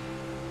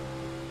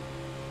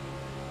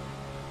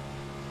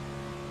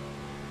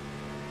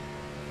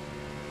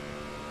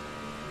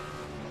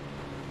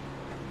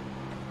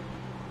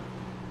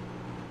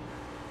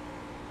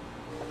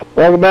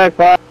 Welcome back,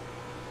 Pop.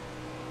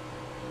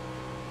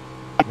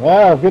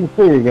 Yeah, it's good to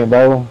see you again,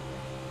 brother.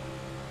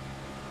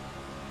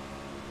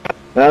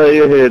 Now that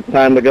you're here, it's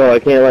time to go. I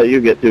can't let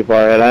you get too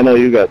far ahead. I know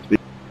you got speed.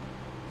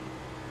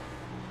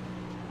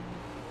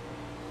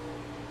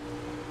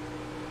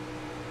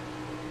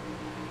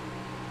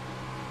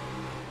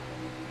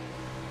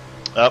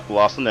 Up,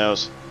 lost the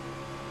nose.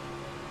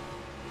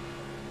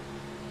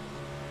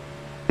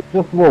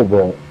 Just a little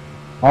bit.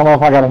 I don't know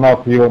if I got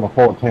enough for you on the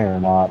 14 or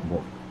not,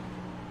 but...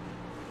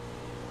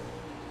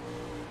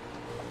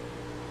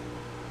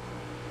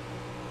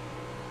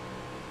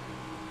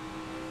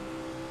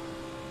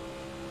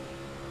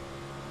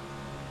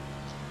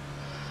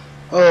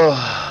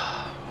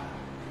 Oh.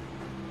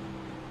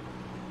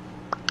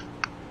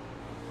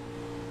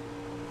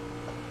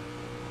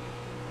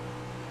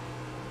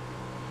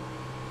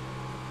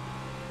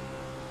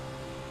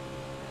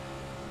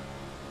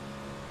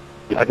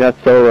 I got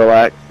so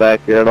relaxed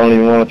back here, I don't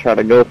even want to try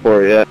to go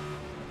for it yet.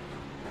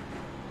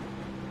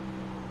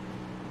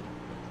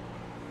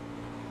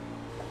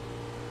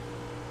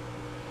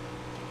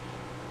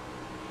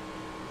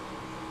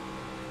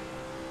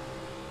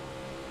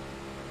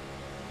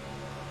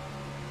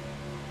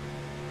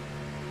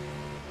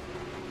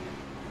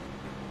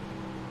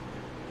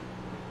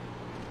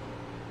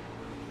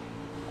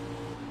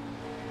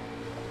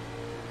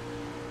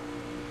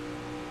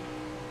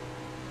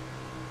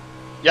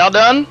 Y'all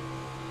done?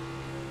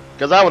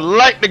 Because I would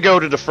like to go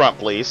to the front,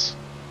 please.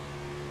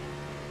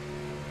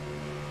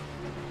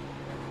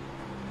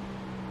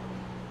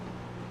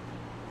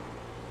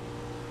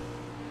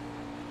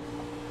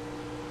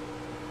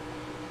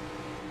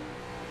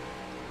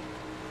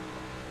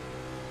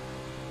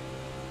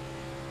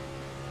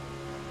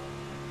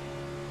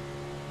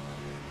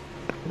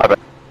 My bad.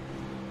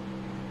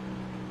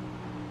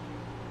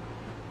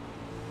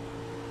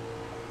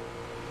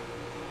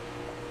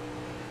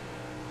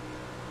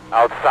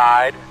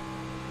 Outside.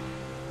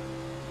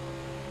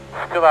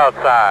 Still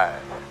outside.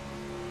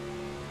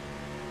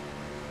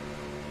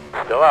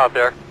 Still out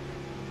there.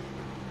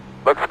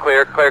 Looks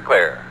clear, clear,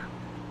 clear.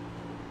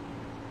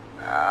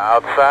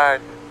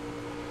 Outside.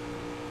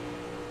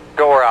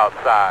 Door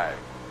outside.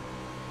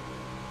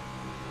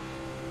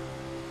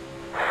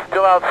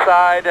 Still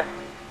outside.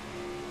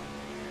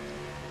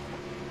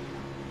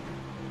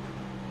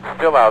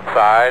 Still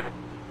outside.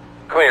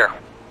 Clear.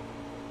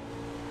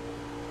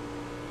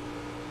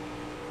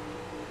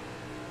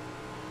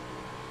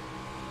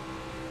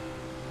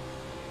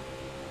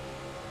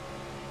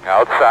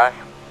 Outside.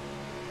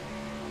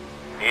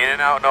 In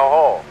and out, no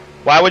hole.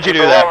 Why would you do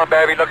Keep it that? rolling,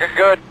 baby, looking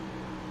good.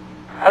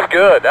 That's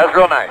good. That's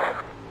real nice.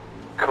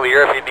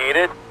 Clear if you need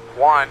it.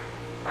 1.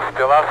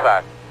 Still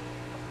outside.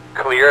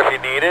 Clear if you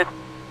need it.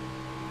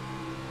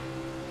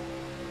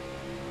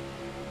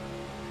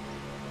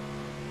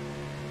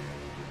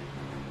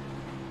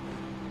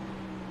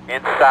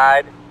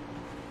 Inside.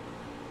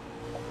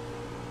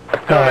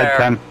 Still Go ahead, there.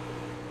 10.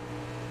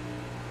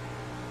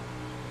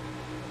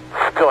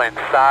 Still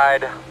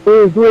inside.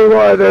 3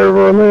 wide there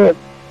for a minute.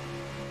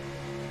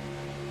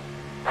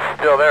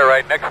 Still there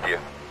right next to you.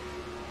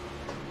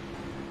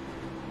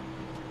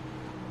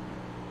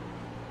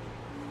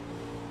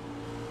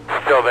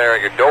 Still there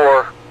at your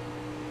door.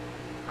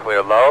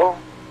 Clear low.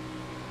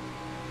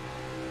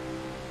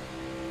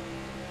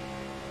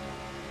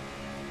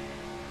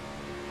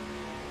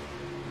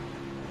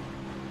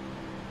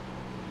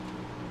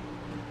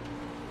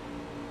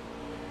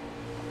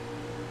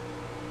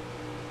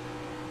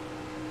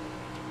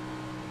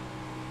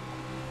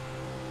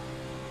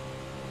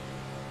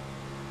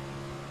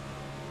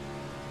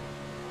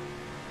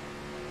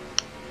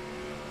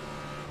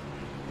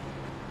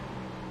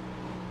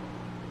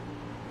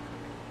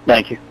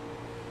 Thank you.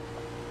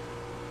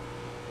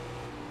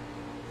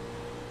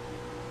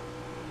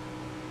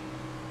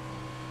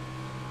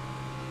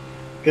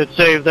 Good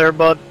save there,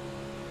 bud.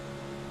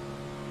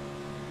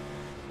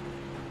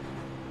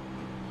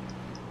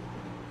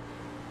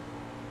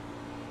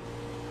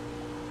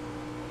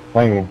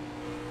 Thank you.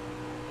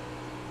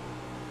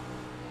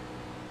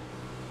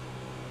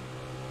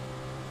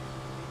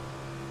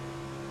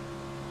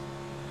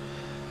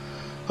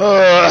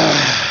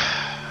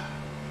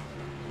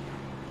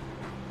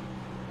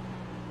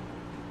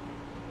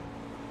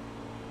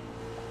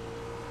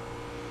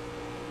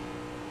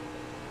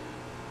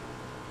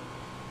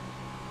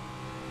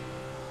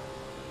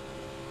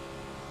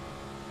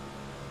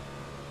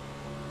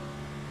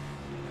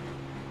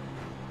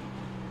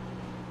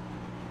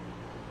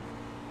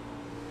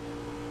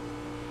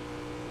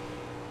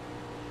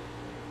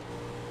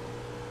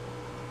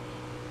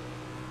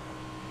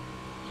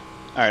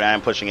 Alright, I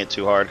am pushing it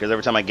too hard because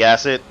every time I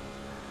gas it,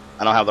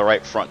 I don't have the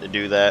right front to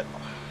do that.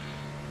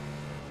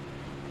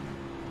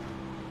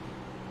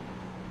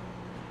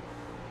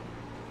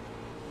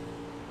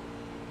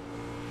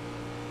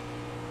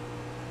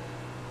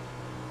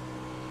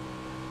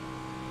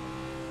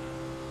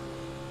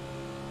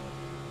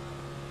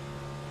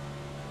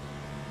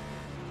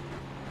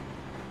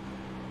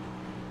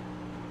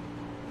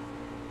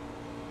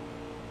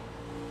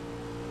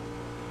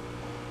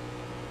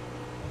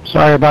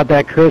 Sorry about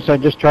that, Chris. I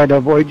just tried to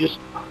avoid you.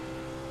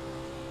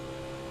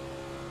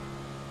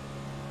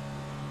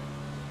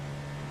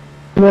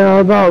 Now I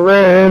about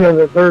ran into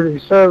the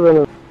 37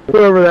 of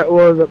whoever that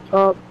was up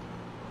top.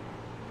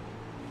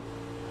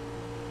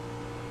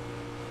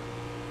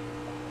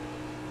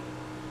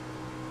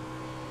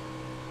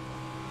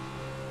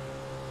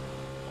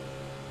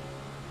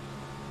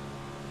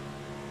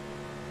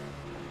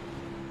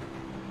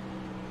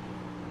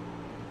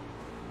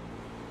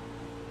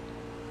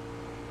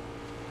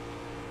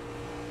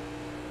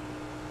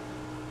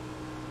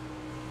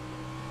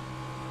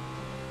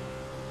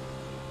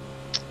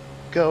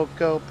 Go,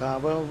 go,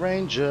 Power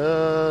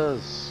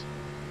Rangers!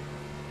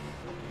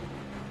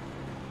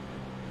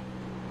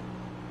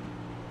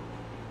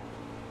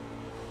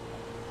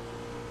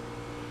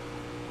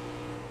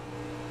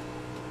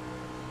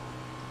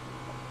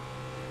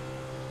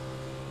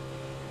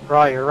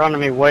 Bro, you're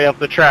running me way up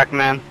the track,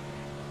 man.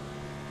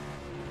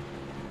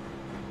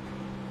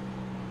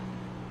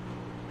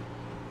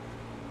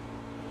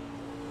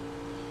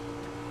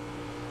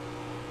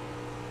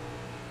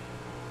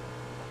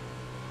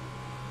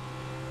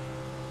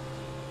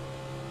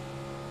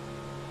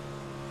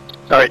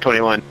 Sorry,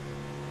 21.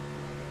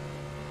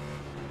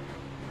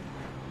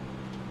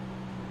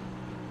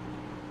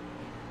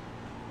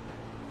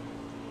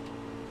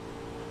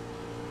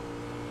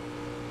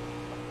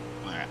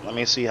 Alright, let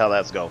me see how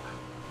that's go.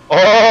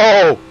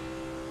 Oh!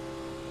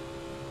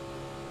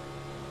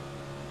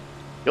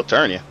 He'll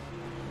turn you.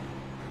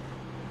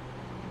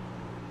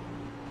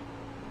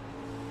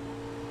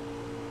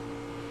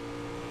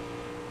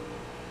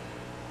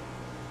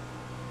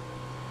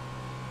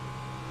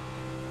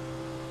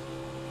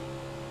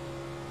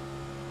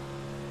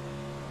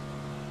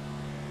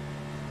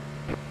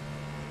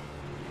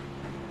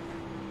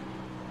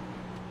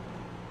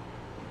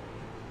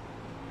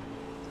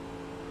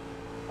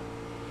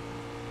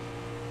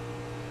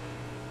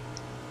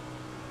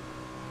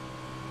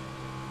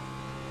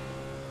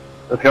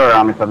 Let's go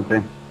around me,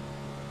 17.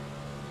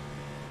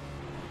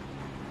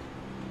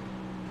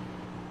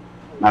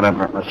 I didn't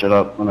burn my shit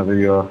up whenever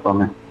you saw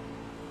me.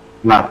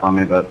 Not saw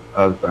me, but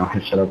I was burning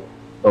my shit up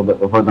a little bit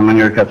before the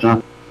menu were catching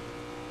up.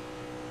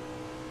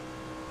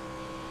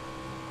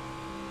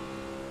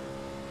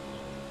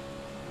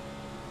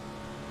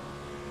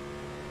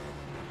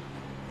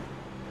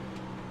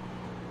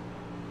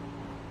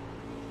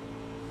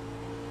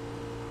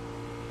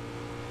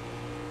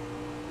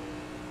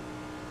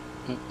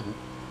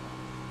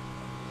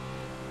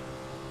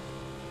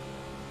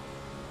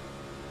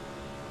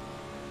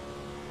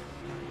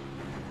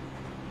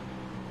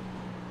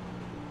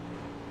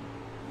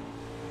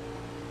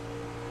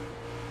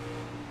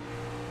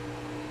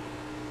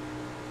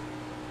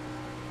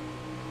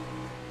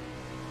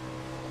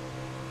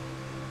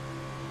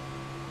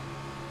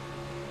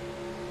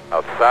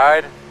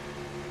 Outside.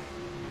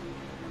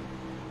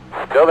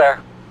 Still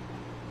there.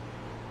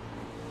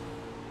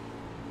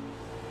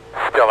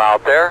 Still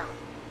out there.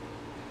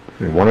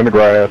 One in the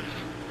grass.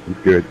 He's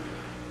good.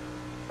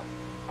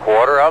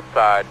 Quarter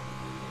outside.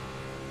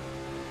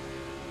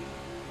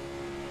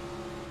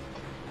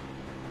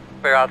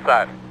 Clear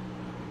outside.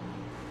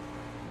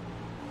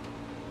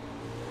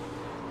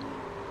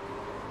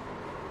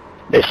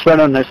 They're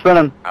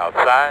spinning.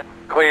 Outside.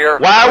 Clear.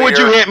 Why would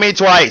you hit me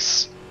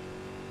twice?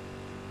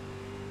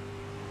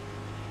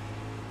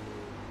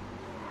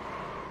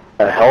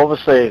 A hell of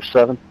a save,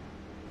 7.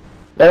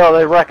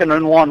 They're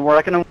reckoning one,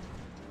 reckoning.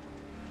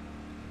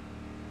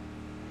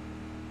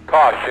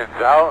 Caution's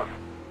out.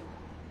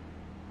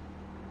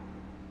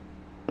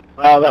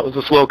 Wow, that was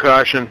a slow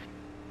caution.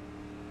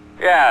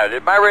 Yeah,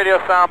 did my radio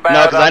sound bad?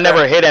 No, because I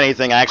never hit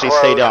anything. I actually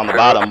stayed down the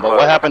bottom. But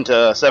what happened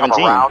to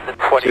 17? Around in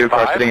 25. 2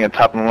 car sitting at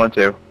top of 1,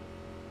 2.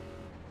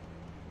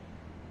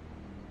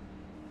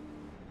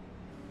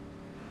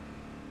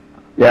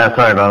 Yeah,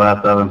 sorry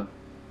about that, 7.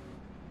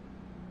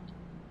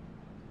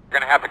 You're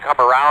going to have to come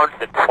around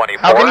to 24.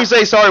 How can you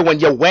say sorry when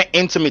you went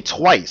into me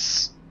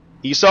twice?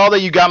 You saw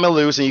that you got me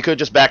loose and you could have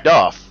just backed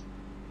off.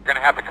 You're going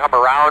to have to come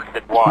around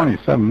to 1.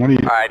 27, what are you...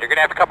 Alright, you're going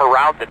to have to come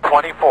around to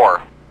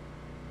 24.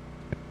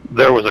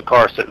 There was a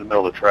car sitting in the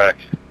middle of the track.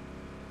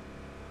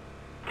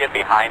 Get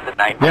behind the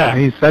 19. Yeah,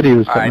 he said he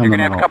was Alright, sitting you're in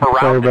going the to have to middle.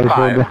 come around to Everybody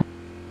 5. slowed down.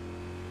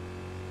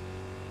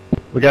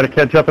 We got to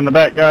catch up in the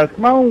back, guys.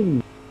 Come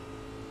on.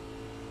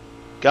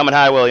 Coming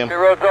high, William. The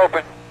road's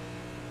open.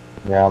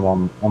 Yeah, I'm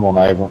on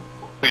Avon.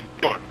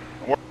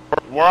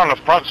 We're on the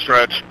front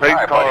stretch. Pace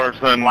Alright, cars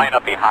buddy. and Line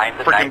up behind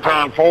the freaking 19.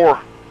 turn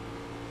 4.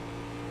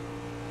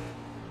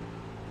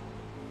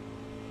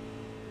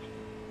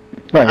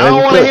 I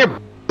don't want to hear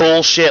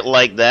bullshit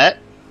like that.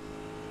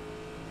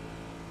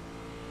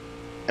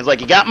 It's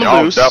like you got me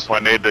Y'all loose.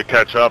 definitely need to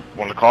catch up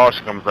when the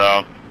caution comes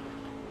out.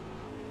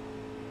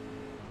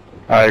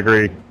 I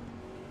agree.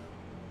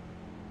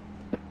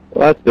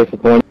 Well, that's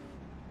disappointing.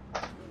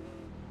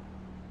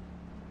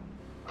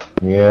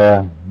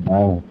 Yeah,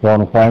 I'm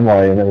feeling the same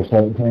way. There was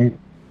 17.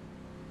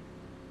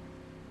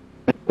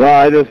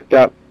 Well, I just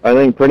got, I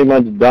think, pretty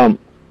much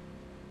dumped.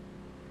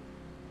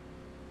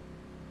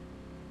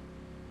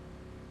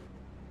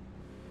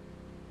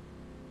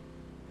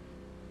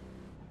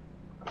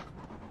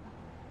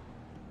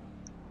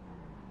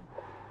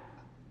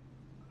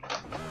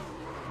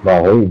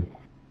 By who?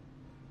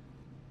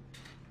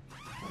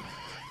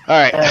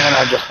 Alright. And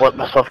I just let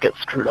myself get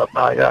screwed up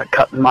by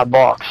cutting my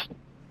box.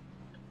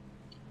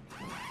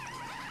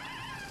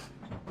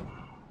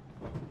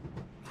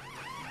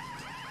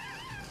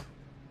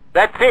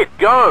 That's it,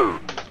 go!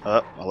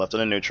 I left it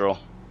in neutral.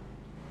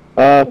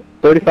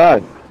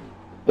 35.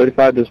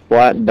 35 just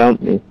flat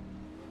dumped me.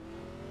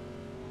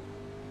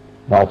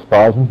 Not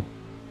surprising.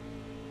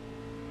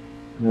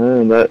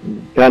 That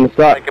kind of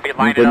sucked. could be I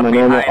lining did up my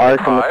normal behind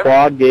arc the in the five.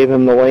 quad, gave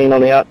him the lane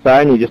on the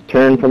outside, and he just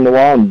turned from the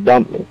wall and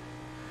dumped me.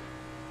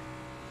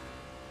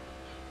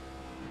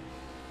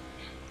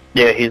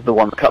 Yeah, he's the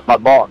one that cut my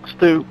box,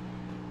 too.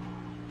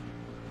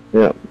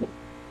 Yeah.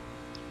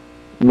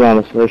 To be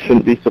honest, I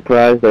shouldn't be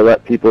surprised. They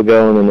let people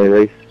go and then they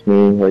race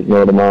me like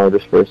no tomorrow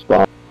just for a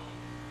spot.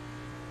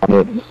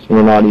 We're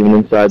not even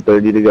inside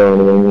 30 to go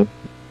anymore.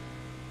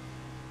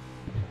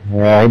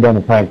 Yeah, he done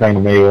the same thing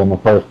to me in the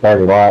first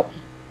 30 laps.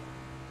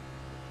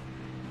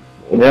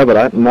 Yeah,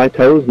 but my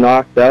toe's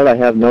knocked out. I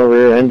have no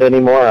rear end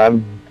anymore.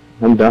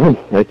 I'm done.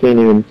 I can't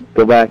even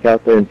go back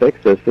out there and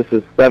fix this. This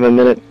is 7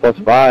 minutes plus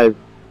 5.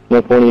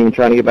 No point even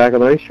trying to get back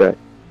on the racetrack.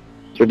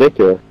 It's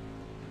ridiculous.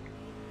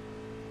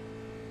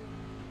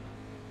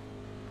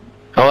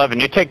 11,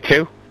 you take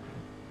 2?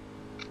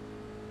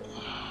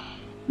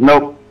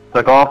 Nope.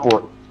 Took all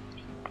 4.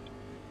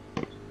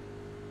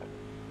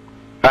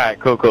 Alright,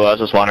 cool. I was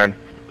just wondering.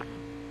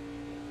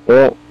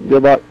 Well,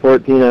 good luck,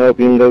 14. I hope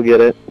you can go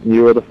get it.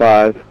 You were the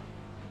 5.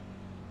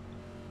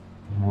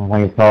 I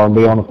think it's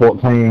probably be on the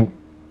 14.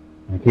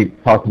 I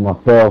keep talking to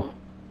myself.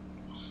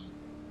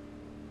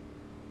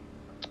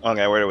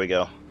 Okay, where do we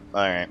go?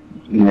 Alright.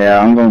 Yeah,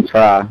 I'm going to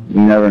try.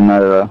 You never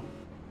know, though.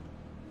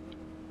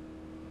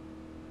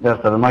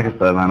 Yeah, so like I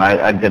said, man,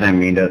 I didn't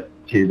mean to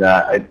you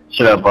that I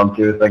should have bumped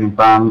you a second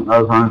time.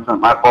 That was 100%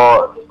 my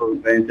fault. I just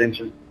wasn't paying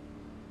attention.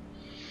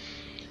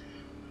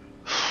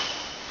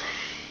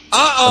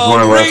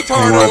 Uh-oh,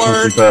 retard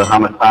alert! To how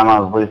much time I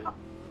was losing.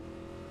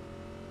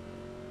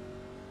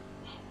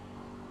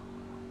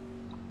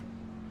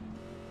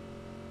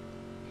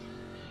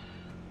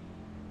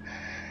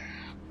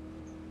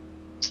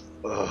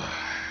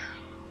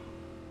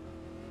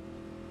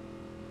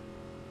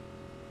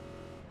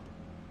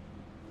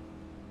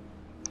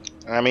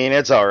 I mean,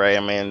 it's alright. I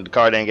mean, the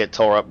car didn't get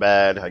tore up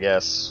bad, I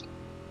guess.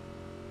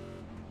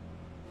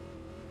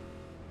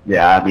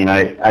 Yeah, I mean,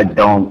 I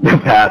don't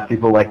pass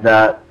people like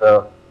that,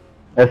 so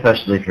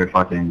especially for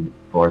fucking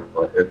 4th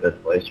place or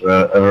 5th place,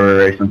 whatever we're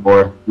racing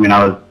for. I mean,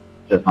 I was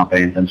just not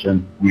paying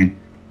attention. I mean,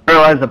 I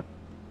realized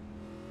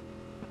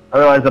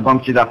I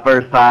bumped you that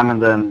first time,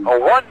 and then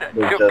One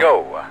to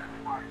go.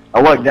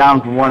 I looked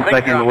down for 1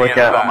 second to look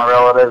at all my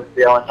relatives.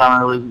 The only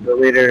time I lose the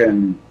leader,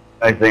 and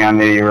next thing I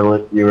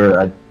knew,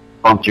 I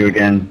bumped you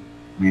again.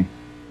 I mean,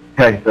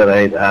 like I said, I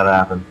hate that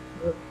happen.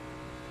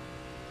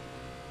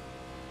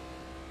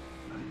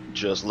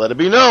 Just let it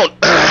be known.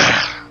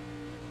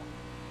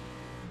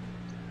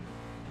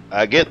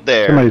 I get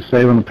there. Somebody's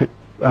saving the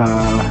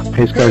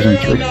pace cars in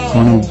 3.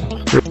 1 and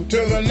 3.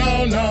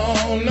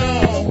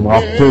 I'm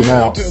off 2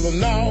 now.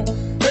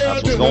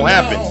 That's what's gonna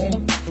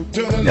happen.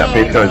 Yeah,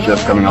 pace car is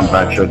just coming on the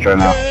back stretch right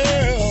now.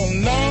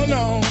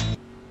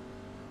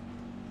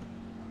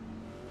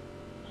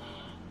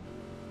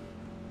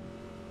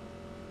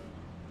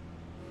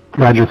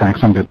 Roger,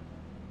 thanks. I'm good.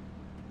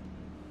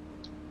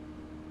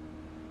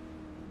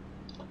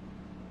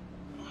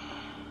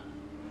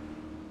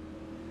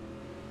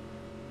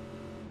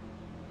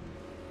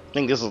 I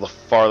think this is the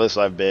farthest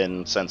I've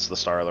been since the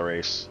start of the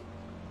race.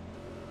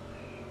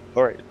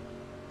 Alright.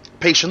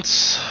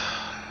 Patience.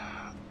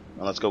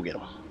 Now let's go get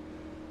them.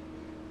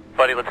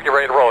 Buddy, let's get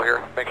ready to roll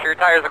here. Make sure your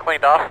tires are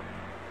cleaned off.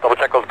 Double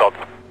check those belts.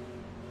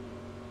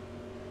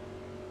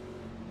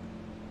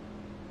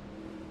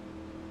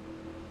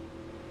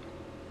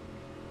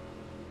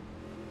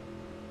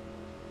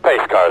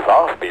 Pace cars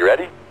off, be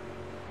ready.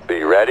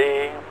 Be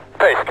ready.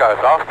 Pace cars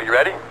off, be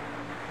ready.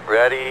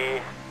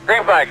 Ready.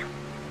 Green flag.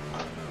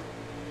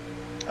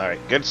 Alright,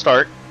 good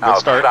start. Good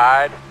start.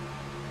 Outside.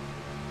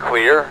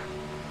 Clear.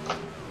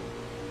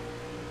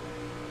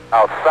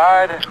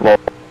 Outside.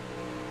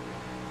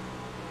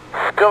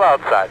 Still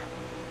outside.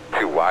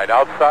 Too wide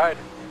outside.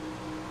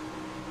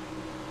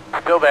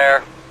 Still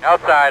there.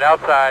 Outside,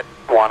 outside.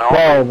 1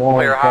 on.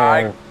 Clear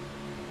high.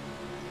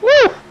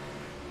 Woo!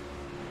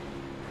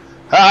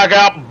 I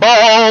got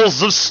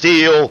balls of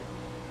steel.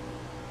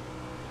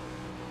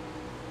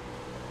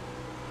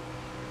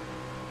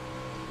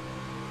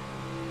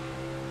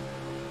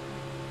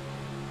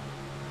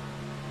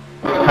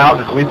 How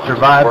did we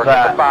survive Work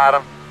at the that?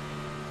 bottom.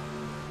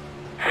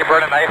 You're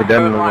burning nice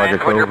smooth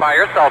lines when you're by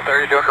yourself there.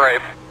 You're doing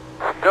great.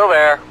 Still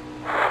there.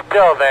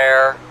 Still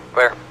there.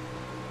 Clear.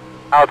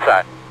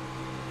 Outside.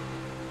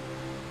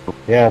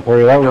 Yeah,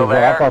 3. That Still was. I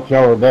there. thought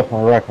y'all were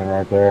definitely wrecking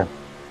right there.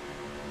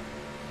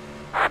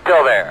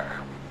 Still there.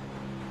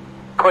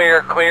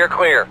 Clear, clear,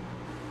 clear.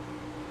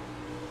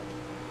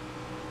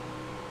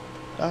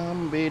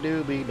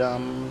 Dum-be-doo-be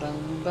dum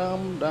dum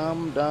dum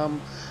dum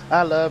dum.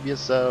 I love you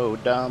so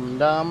dum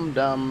dum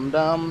dum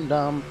dum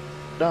dum.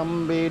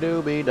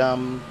 Dum-be-doo-be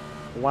dum.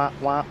 Wah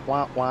wah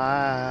wah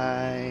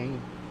wah.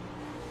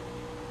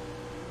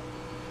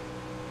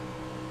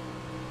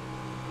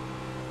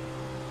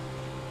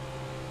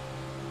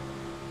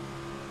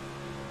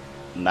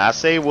 Not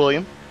say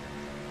William.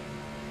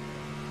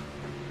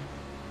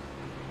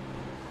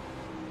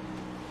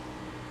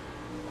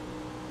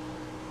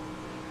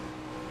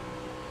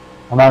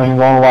 I'm not even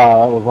gonna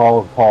lie, that was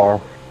all the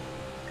car.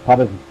 I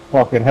just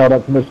fucking held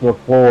up to the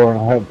floor and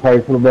I had to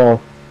pray for the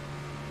best.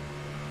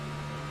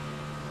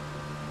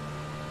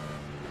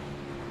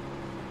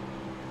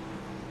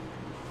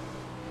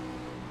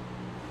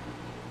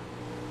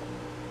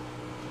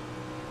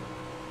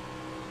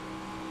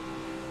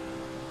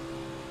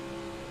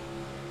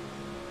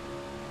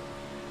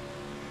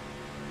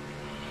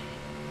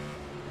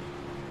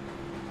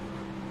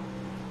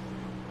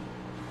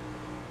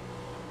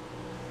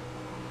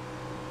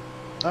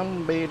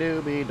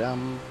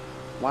 Dum-be-doo-be-dum.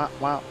 Wah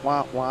wah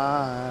wah wah.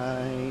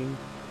 I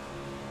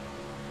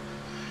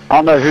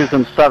don't know who's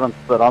in 7th,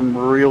 but I'm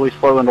really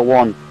slow into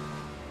 1.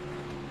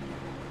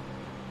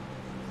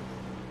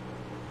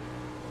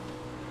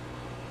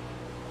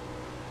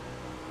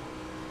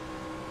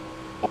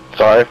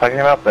 Sorry if I came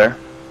out there.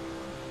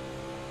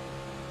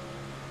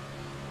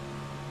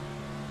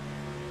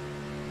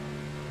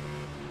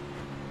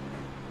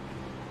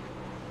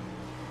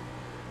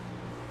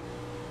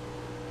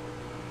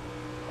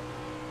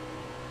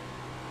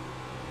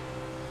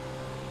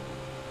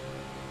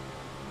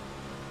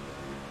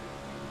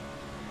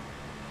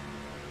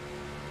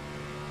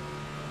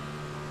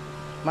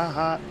 My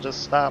heart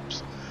just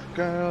stops.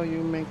 Girl,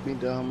 you make me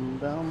dum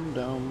dum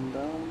dum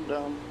dum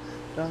dum.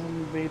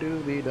 Dum be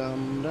doo be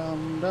dum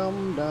dum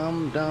dum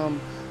dum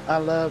dum. I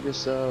love you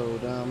so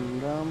dum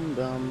dum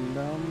dum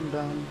dum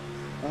dum.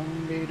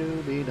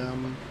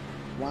 Dum.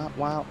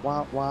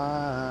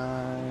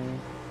 Why?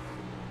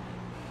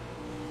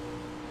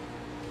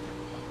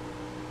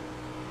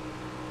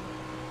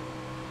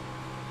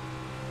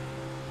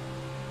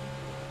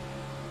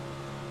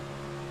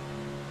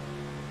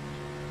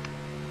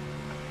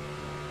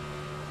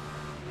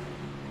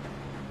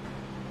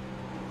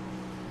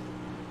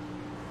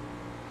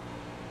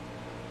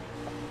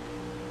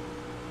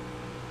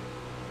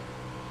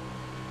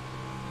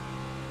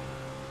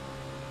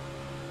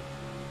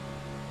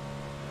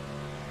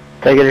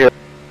 Take it here.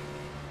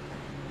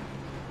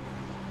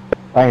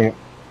 Thank you.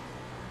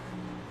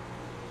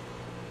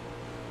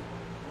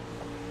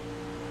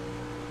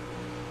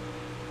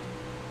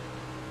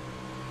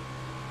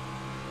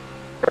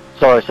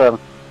 Sorry, 7.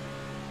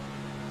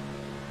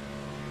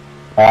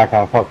 I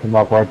kind of fucked him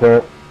up right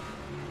there.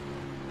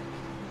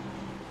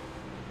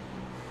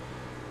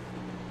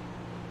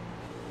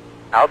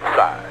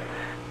 Outside.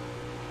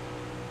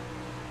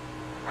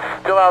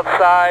 Still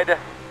outside.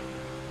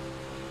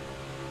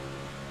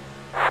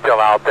 Still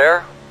out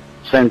there.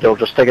 Same deal,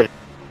 just take it.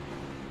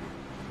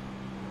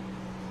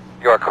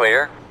 You're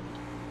clear.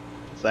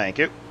 Thank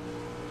you.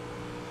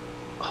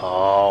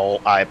 Oh,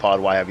 iPod,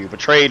 why have you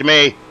betrayed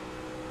me?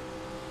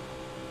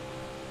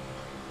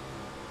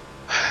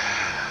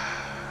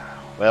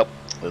 Well,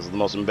 this is the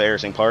most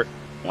embarrassing part.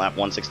 Lap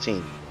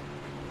 116.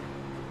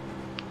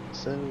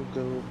 So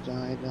go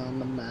fly down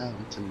the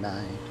mountain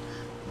tonight.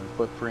 No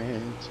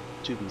footprint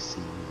to be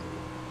seen.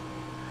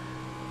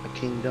 A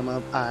kingdom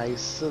of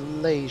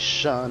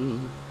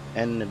isolation.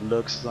 And it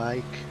looks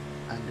like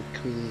I'm the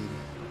queen.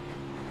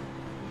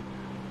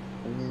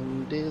 The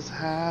wind is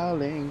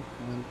howling.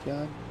 I've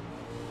got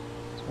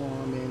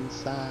warm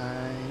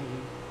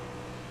inside.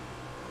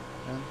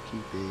 I'll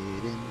keep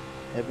it in.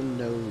 Heaven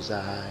knows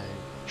I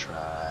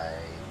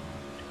tried.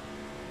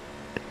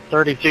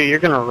 32, you're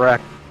gonna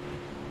wreck.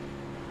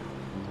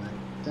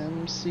 Let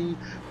them see,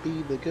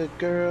 be the good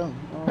girl.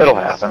 It'll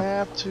Always happen.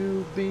 have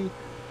to be.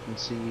 And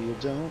see you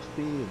don't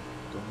feel.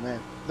 Don't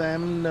let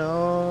them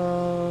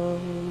know.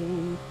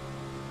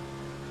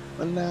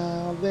 But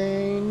now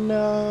they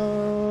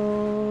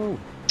know.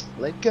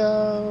 Let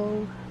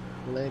go.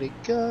 Let it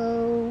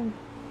go.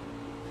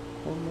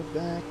 Hold me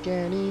back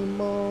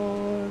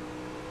anymore.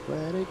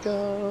 Let it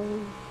go.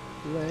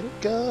 Let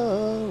it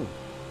go.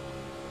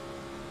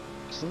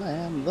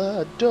 Slam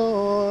the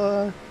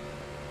door.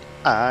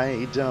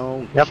 I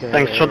don't Yep, care.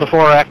 thanks for the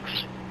 4X.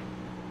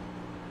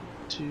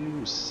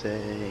 To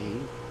say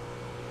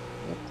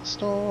let the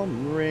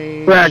storm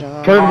rage Brad,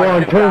 on. turn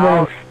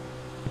one.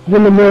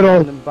 In the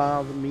middle. Doesn't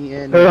bother me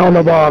They're on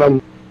the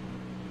bottom.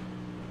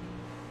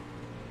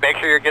 Make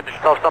sure you're getting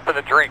yourself something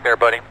to drink there,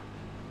 buddy.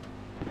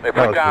 They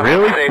That put was down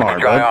really safety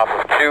smart, dry bud.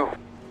 off 2.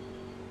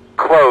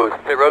 Closed.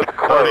 They wrote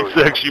closed.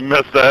 26, you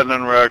missed that and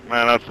then wrecked,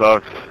 man. That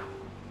sucks.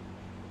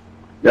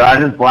 Yeah, I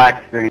just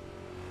black screen.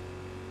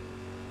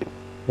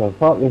 The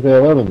fuck is the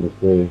 11 to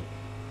see?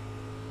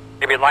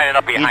 You'd be lining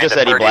up behind He just the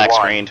said he 31. black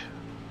screened.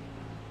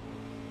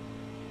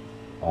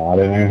 Oh, I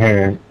didn't even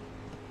hear him.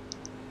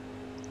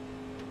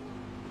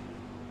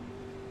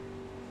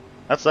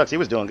 That sucks. He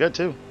was doing good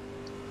too.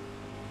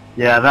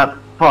 Yeah, that's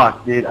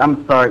fuck, dude.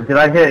 I'm sorry. Did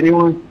I hit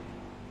anyone?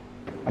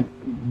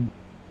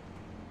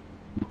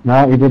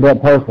 No, you did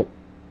that perfect.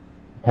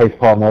 Pace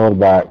called middle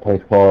back,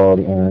 pace called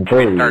and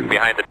Starting 30.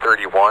 behind the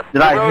 31.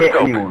 Did The I road's hit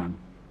open. anyone?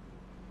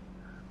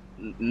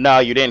 No,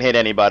 you didn't hit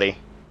anybody.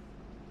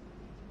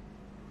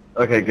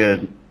 Okay,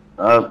 good.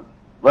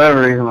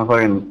 Whatever reason my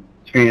fucking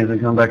screen isn't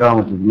coming back on,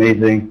 which is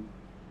amazing.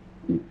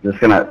 Just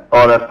gonna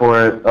all that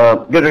for it.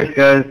 Good race,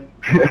 guys.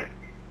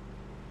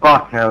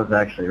 Fuck, I was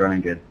actually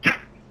running good.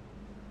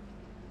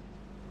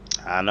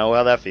 I know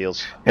how that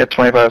feels. Yeah,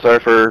 25, sorry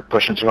for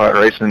pushing too hard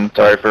racing.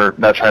 Sorry for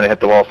not trying to hit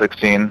the wall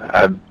 16.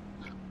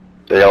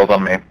 They yelled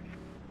on me.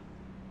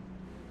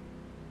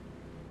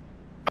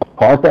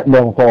 Park that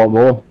devil for it,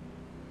 boy.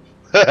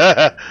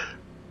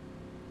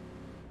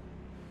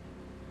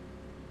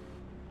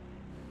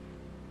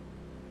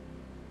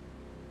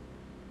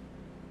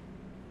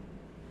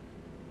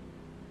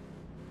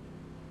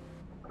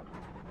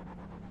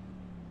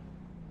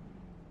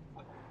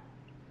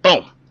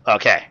 Boom.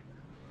 Okay.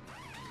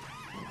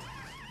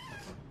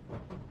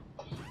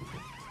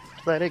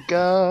 Let it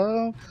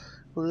go.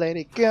 Let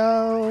it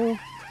go.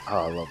 Oh,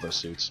 I love those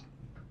suits.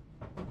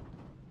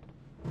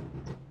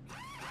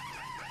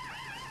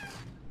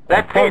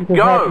 Let's it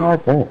go.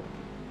 Like that.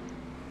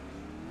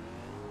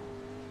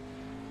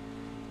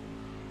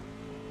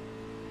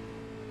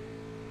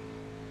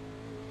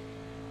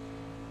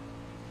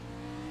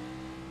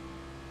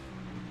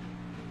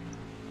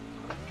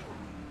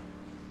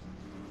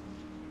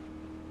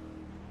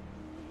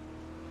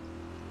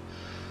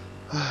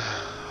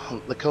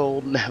 The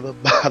cold never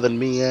bothered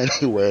me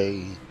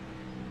anyway.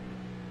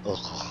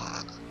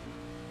 Ugh.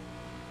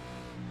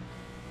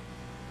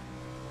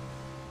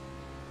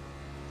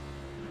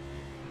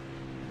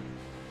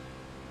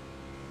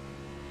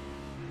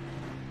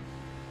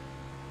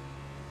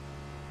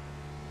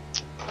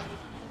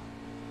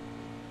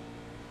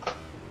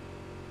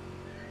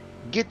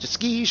 Get your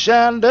skis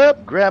shined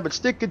up, grab a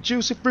stick of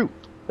juicy fruit.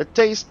 The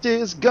taste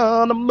is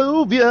gonna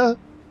move ya.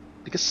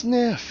 Take a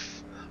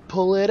sniff,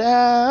 pull it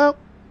out.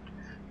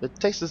 The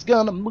taste is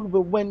gonna move it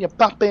when you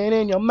pop it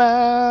in your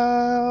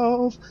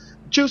mouth.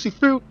 Juicy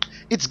fruit,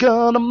 it's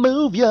gonna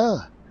move ya.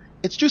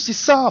 It's juicy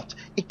soft,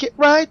 it get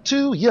right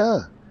to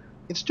ya.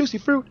 It's juicy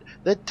fruit,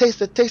 the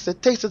taste,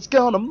 it's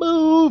gonna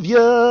move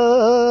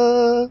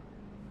ya.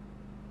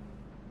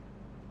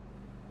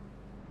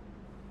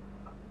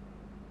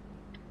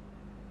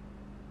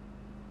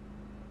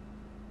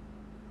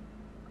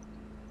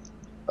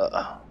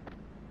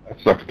 That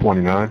sucks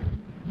 29.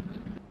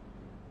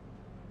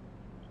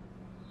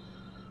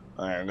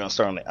 Alright, we're gonna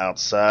start on the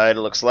outside, it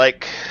looks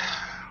like.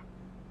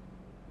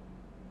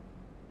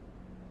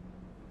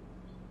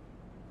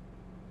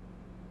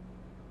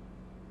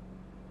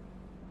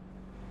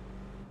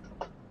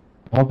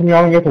 How come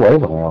y'all didn't get the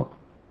label out?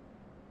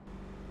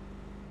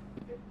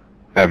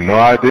 I have no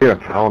idea.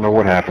 I don't know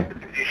what happened.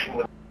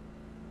 You're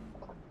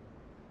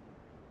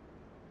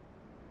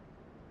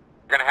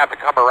going to have to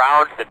come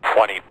around to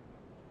 20.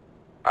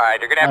 Alright,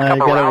 you're going to have to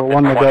come around to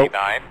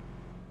 29.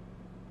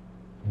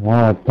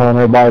 Yeah, telling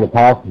everybody to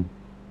pass them.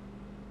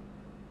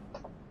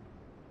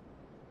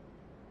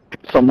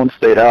 Someone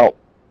stayed out.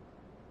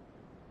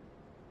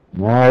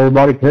 No,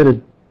 everybody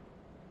pitted.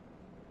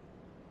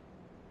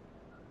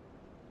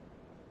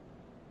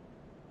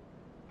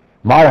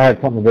 Might have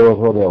had something to do with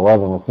where the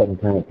 11 was sitting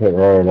in the pit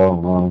road, I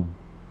don't know.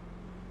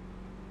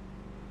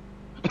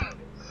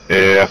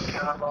 Yeah.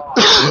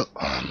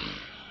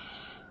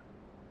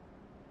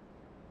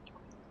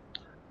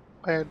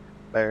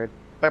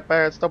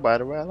 Bird's the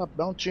word. Well,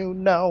 don't you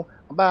know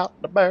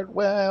about the bird?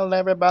 Well,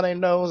 everybody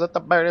knows that the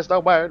bird is the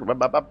word. Bird's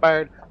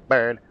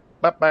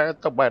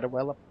the word.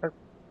 Well, a bird.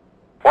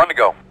 1 to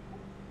go.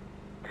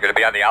 You're going to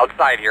be on the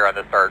outside here on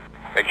the start.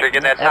 Make sure you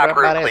get that top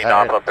roof cleaned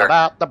off up there.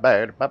 About the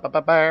bird.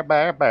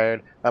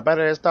 Bird. A bird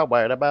is the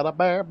word. About a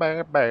bird.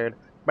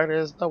 Bird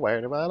is the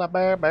word. Well, a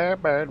bird.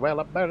 Well,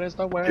 a bird is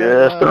the word.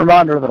 Just a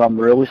reminder that I'm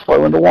really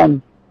slow into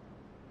 1.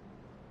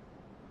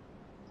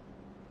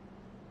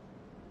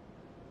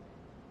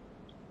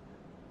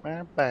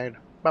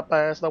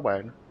 Bird's the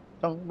word.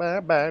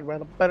 Bird.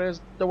 Well, a bird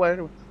is the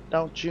word.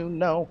 Don't you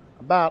know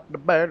about the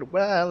bird?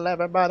 Well,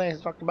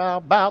 everybody's talking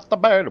about the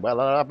bird. Well,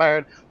 a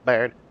bird.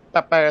 Bird's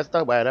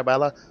the word.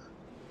 Well, a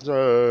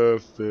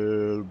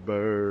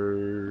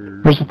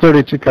bird. Where's the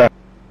 32 car?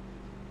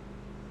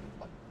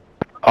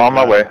 On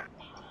my way.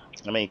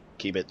 Let me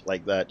keep it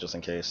like that just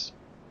in case.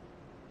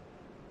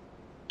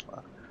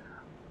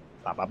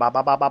 Can't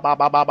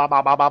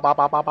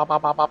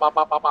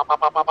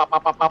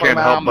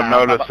help but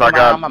notice I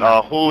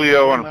got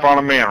Julio in front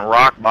of me and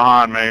Rock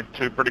behind me.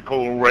 2 pretty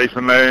cool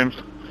racing names.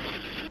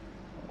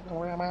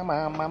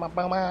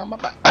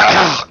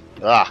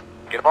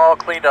 Get them all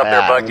cleaned up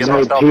there, bud. Get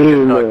yourself a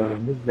good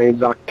tug. His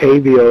name's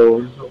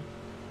Octavio.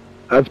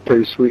 That's a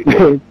pretty sweet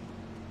name.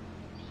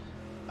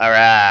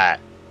 Alright.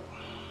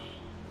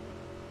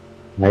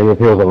 Maybe if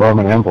he was a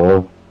Roman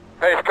emperor.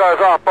 Pace cars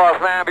off, boss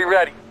man. Be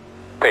ready.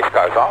 Pace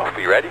cars off.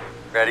 Be ready.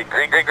 Ready.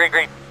 Green.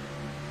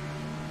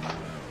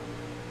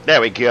 There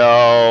we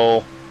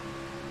go.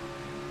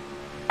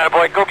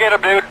 Attaboy, go get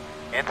him, dude.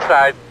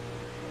 Inside.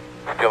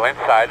 Still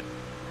inside.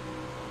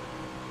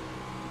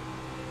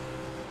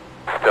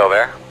 Still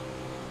there.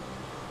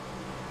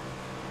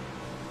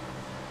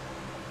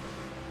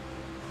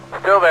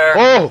 Still there.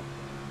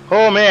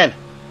 Oh man.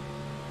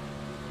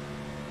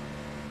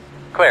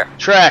 Clear.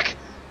 Track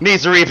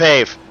needs to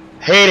repave.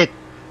 Hate it.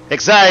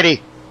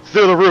 Anxiety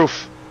through the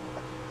roof.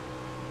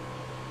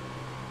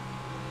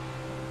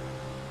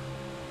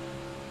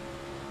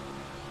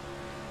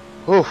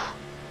 Ooh.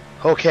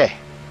 Okay.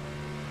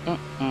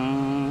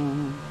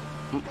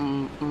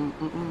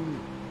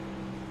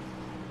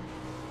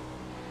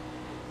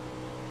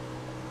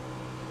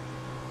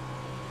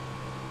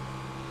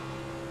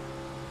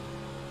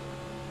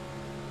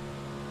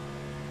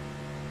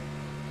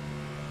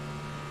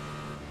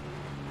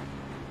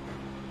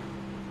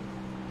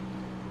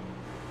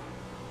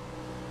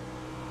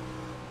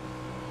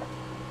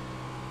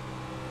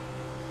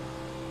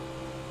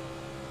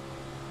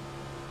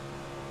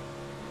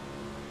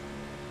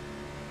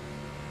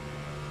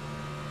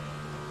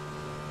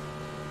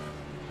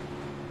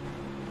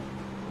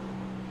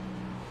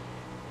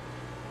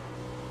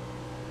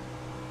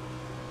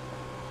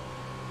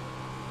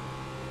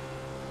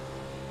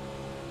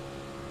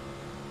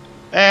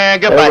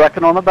 And goodbye. They're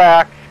wrecking on the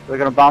back. They're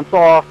going to bounce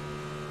off.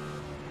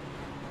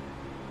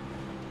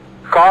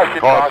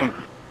 Caution.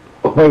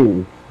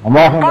 Hey, I'm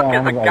walking Fuck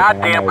down. is a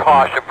goddamn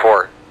caution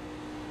for?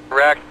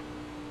 Wreck.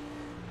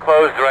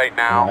 Closed right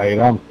now. Hey,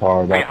 I'm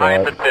sorry about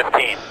Behind that. the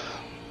 15.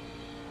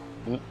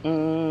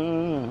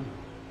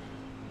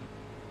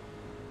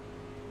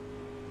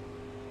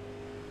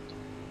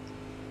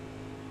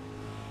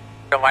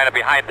 Line up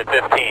behind the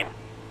 15.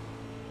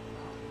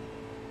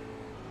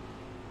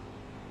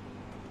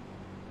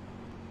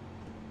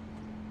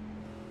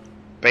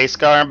 Base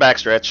car and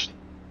backstretch.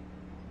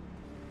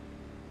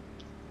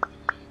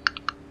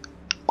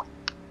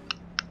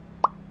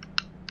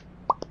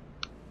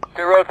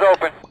 Two roads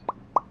open.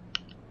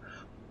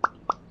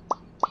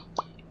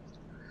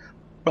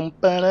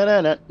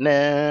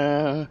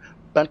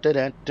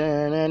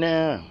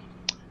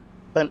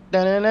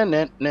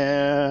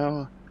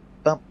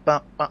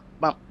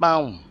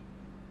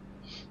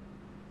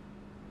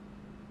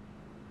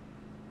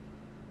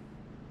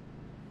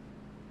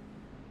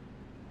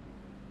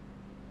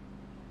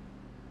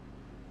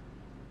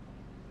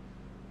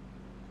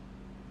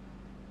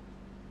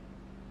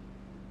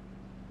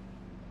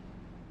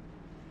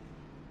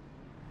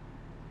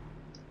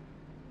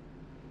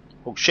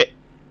 Oh shit.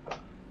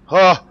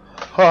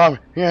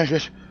 Yeah,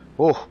 just,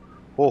 could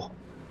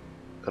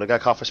have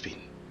got caught for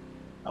speeding.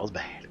 That was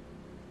bad.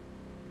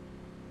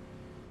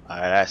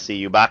 Alright, I see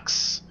you,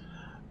 box.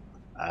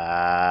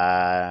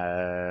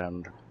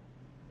 And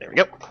there we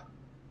go.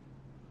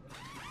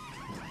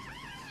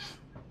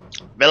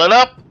 Fill it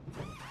up.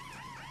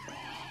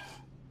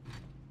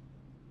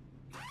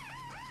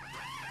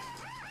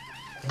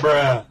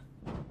 Bruh.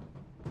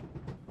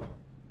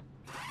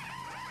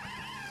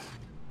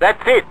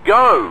 That's it,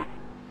 go!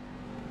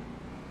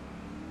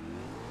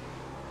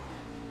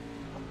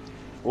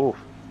 Ooh.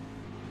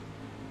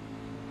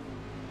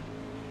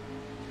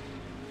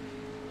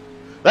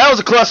 That was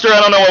a cluster. I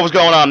don't know what was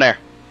going on there.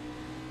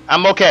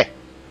 I'm okay.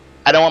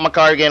 I don't want my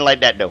car getting like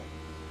that though.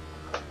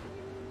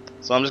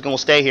 So I'm just gonna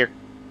stay here.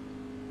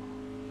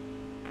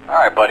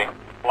 Alright, buddy.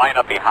 Line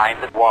up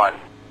behind the one.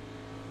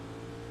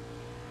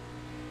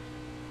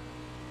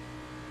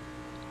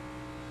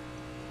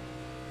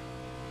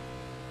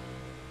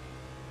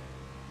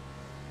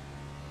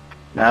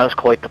 That was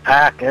quite the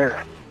pack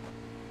there.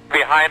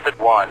 Behind the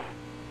one.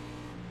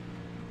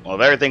 Well,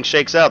 if everything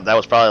shakes out, that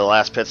was probably the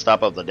last pit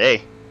stop of the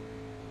day.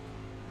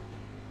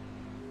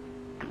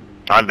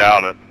 I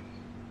doubt it.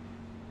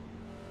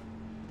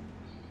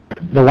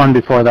 The one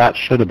before that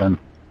should have been.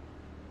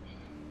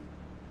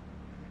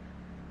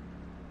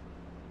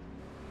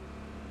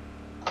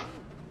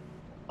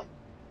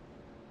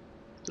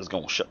 Just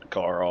gonna shut the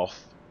car off.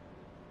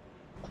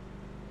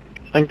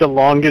 I think the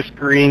longest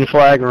green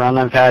flag run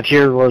I've had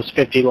here was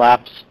 50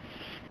 laps.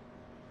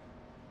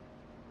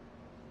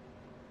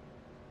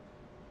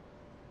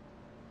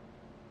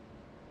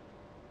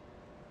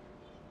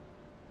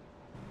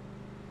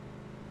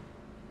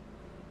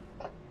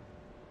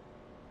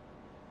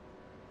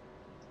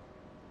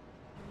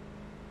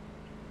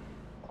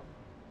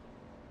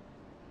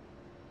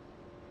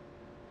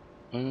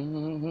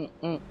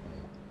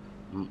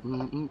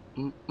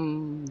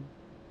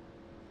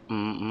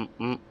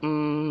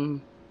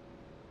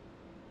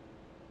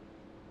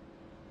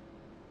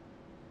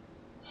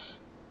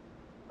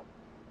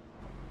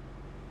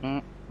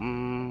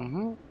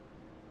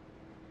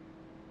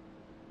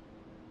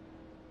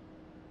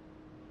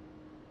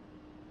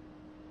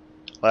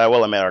 Well, I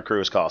will admit our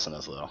crew is costing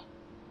us though.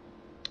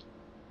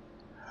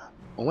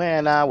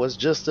 When I was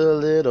just a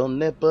little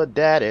nipper,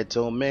 daddy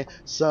told me,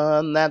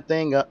 son, that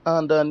thing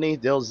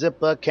underneath your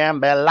zipper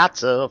can be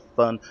lots of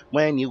fun.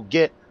 When you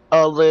get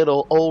a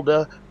little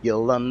older,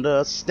 you'll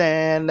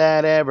understand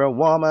that every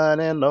woman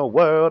in the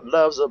world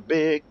loves a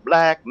big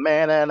black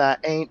man. And I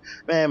ain't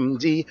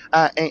MD,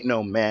 I ain't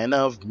no man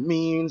of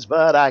means,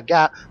 but I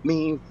got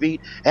mean feet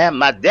and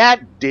my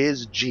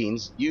daddy's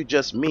jeans. You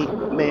just meet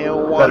me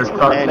once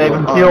and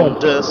you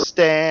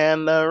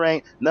understand there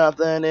ain't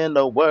nothing in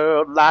the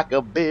world like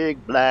a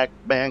big black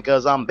man.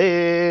 Cause I'm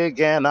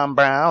big and I'm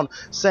brown,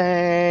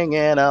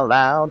 singing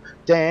aloud,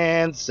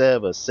 dance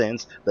ever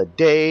since the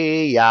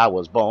day I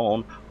was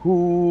born.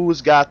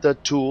 Who's got the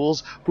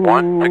tools?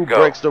 Who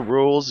breaks the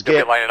rules?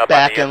 Get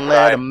back and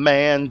let a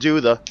man do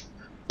the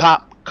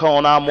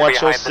popcorn. I'm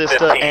what your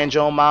sister and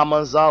your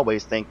mama's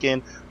always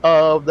thinking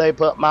of. They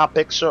put my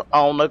picture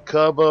on the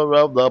cover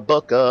of the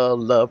book of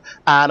love.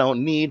 I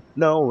don't need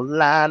no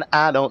line.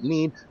 I don't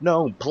need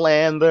no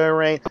plan.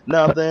 There ain't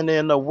nothing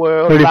in the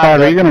world 35,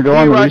 like are you going to go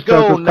on the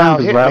restart this time?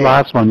 Because that me.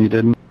 last one you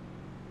didn't.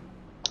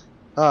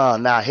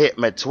 Now hit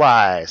me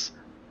twice.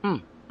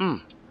 Woo.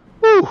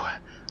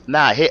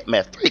 Now hit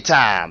me 3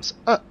 times.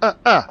 Or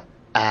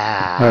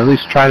at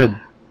least try to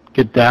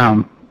get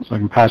down so I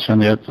can pass you on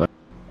the outside.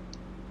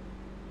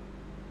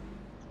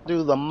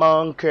 Do the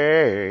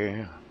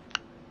monkey.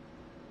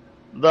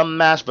 The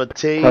mashed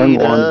potatoes. Turn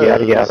one,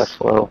 yada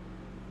slow.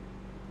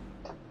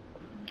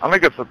 I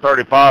think it's a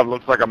 35.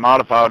 Looks like a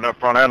modified in that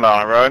front end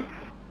on it,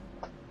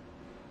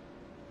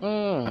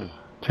 right?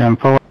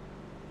 Tempo.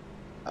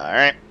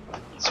 Alright.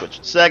 Switch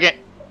to second.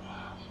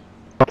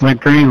 Went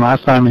green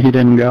last time and he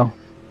didn't go.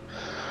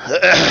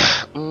 Get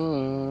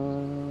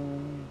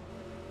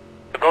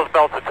those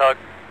belts a tug.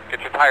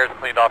 Get your tires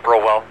cleaned off real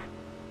well.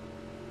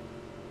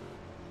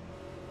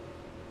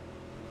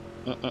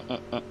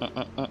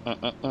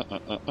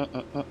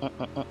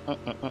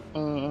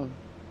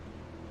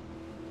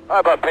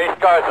 Alright, but pace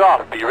cars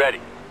off. Be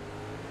ready.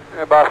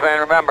 Yeah, boss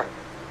man, remember,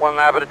 1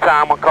 lap at a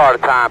time, 1 car at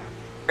a time.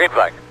 Green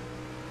flag.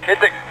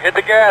 Hit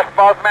the gas,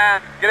 boss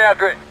man. Get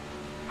after it.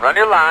 Run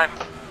your line.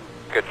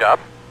 Good job.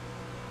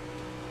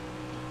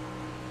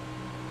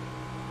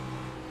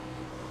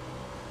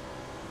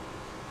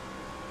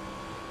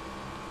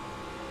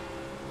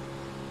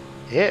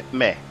 Hit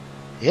me.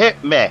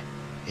 Hit me.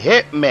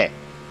 Hit me.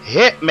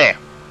 Hit me.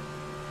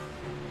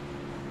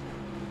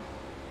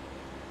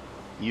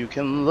 You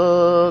can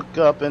look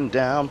up and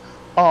down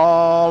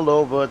all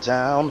over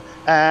town.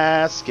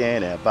 Ask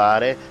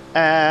anybody.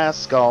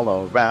 Ask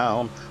all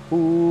around.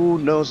 Who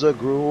knows the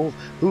groove?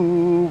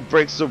 Who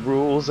breaks the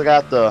rules? I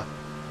got the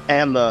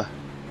and the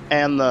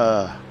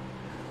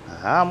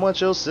I'm what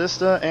your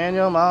sister and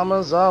your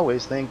mama's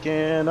always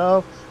thinking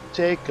of.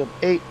 Take up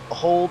 8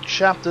 whole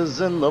chapters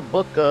in the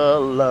book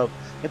of love.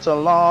 It's a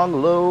long,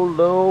 low,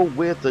 low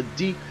with a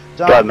deep,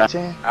 dark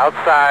tan.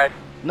 Outside.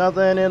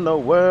 Nothing in the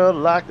world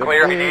like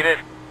Clear, a he big... needed.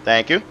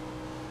 Thank you.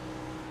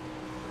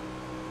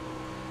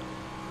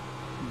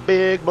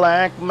 Big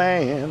black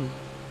man.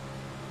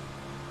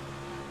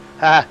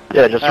 Ha.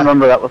 Yeah, just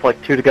remember that was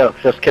like 2 to go.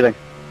 Just kidding.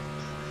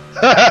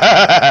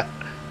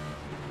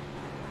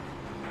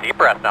 Deep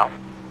breath now.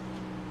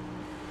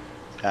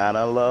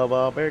 Gotta love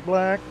a big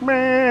black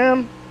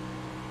man.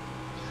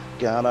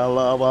 Gotta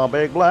love a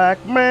big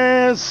black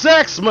man.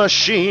 Sex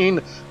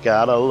machine.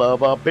 Gotta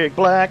love a big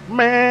black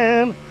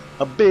man.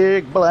 A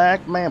big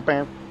black man.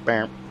 Bam,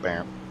 bam,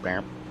 bam,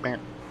 bam, bam.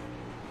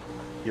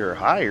 You're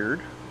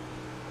hired.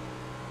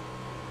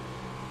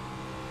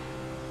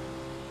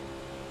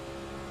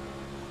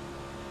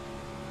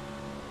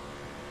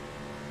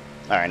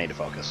 Alright, I need to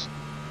focus.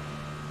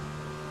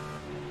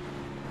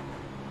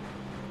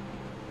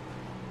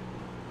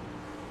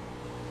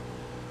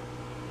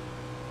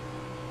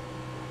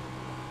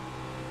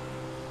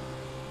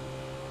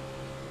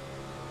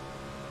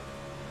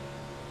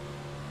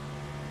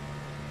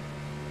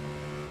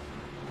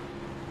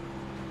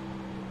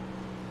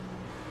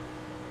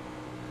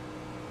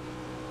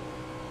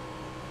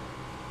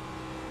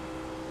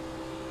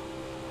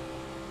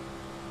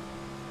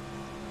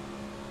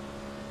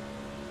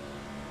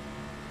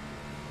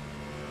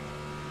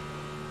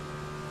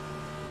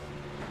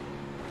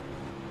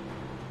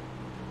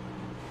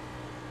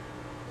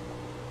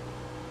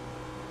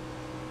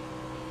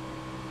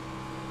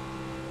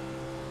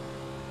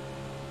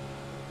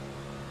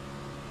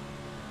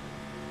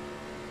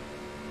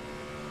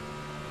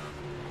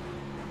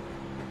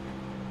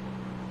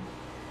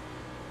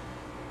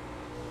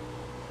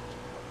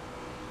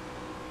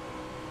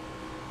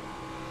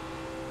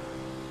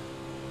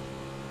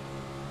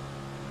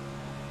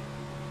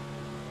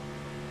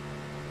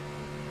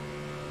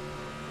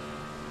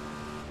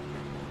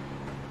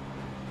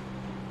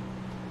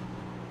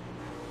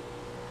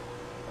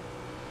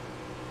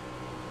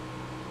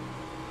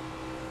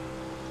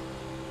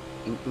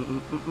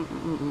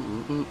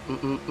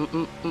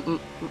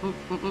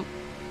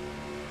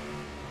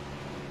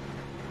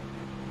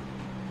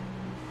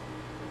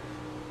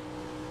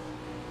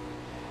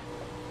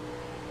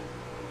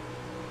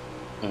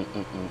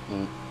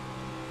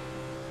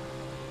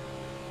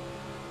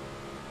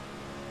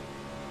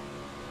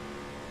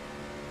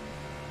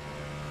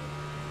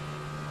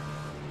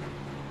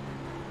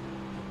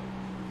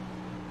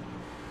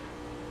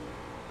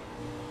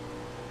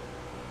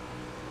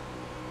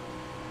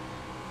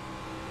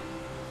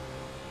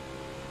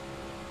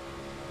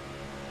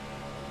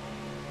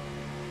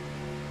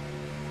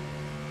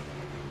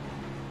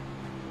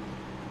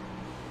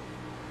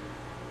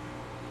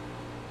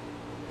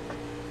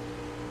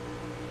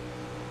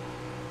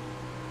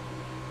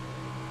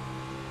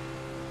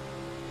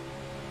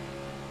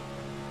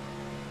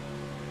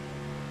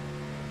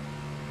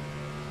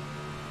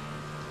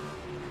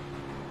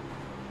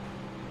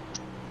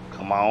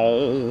 Come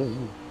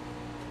on.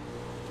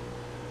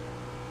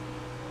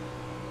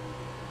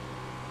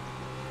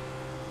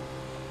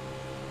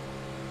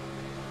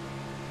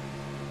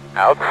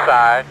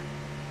 Outside.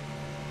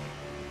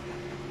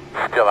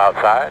 Still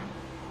outside.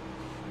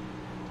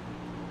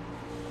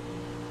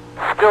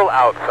 Still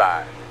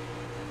outside.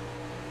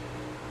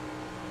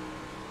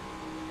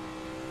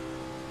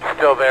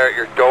 Still there at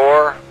your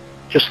door.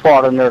 Just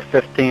fought in there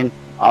 15.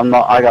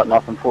 I got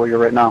nothing for you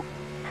right now.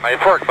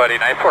 Nice work, buddy.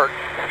 Nice work.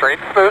 Straight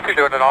and smooth. You're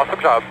doing an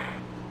awesome job.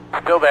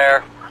 Still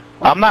there.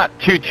 I'm not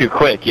too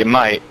quick. You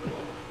might.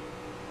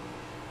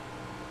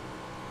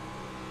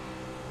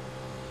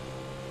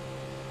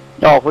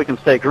 Oh, if we can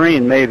stay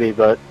green, maybe,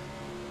 but...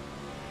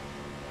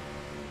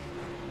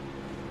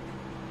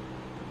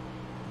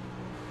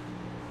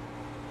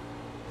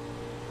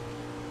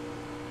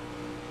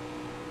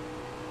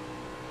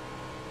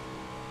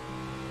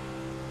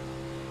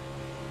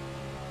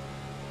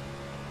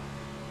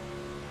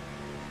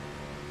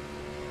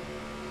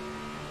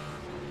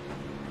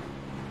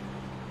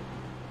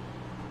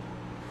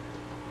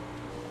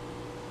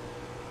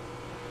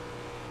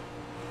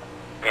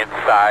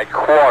 Inside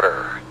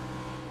quarter.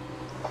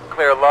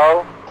 Clear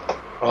low.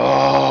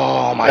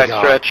 Oh my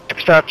God.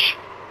 Stretch.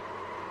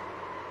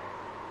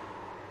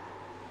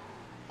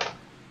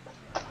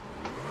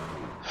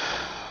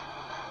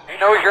 He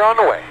knows you're on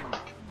the way.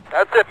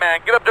 That's it,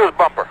 man. Get up to his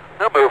bumper.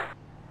 He'll move.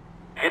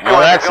 He's Well,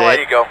 that's gonna let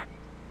it. you go.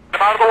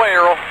 Come out of the way,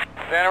 Earl.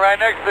 Standing right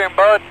next to him,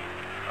 bud.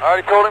 I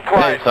already told him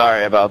twice. Hey,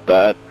 sorry about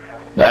that.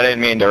 I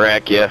didn't mean to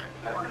wreck you.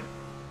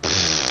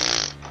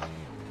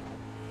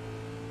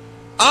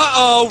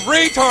 Uh-oh,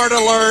 retard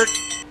alert!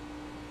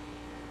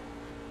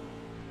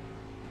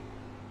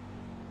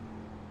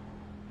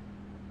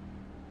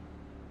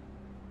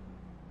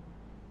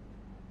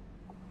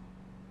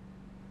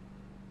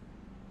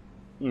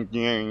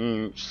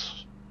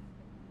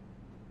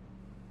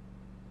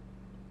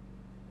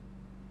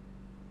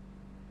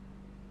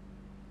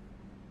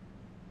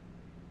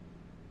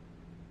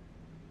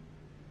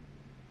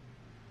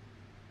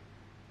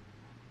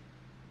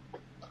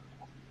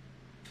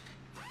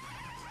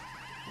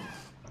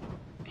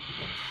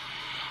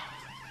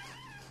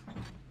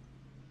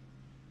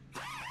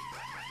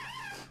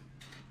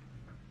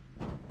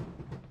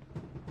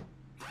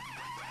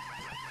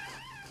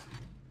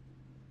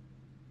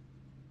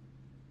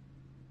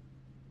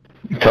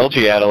 Told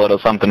you had a little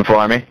something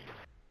for me.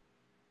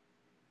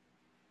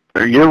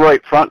 Your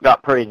right front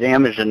got pretty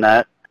damaged in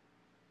that.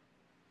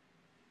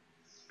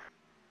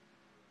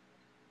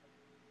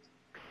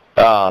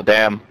 Oh,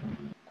 damn.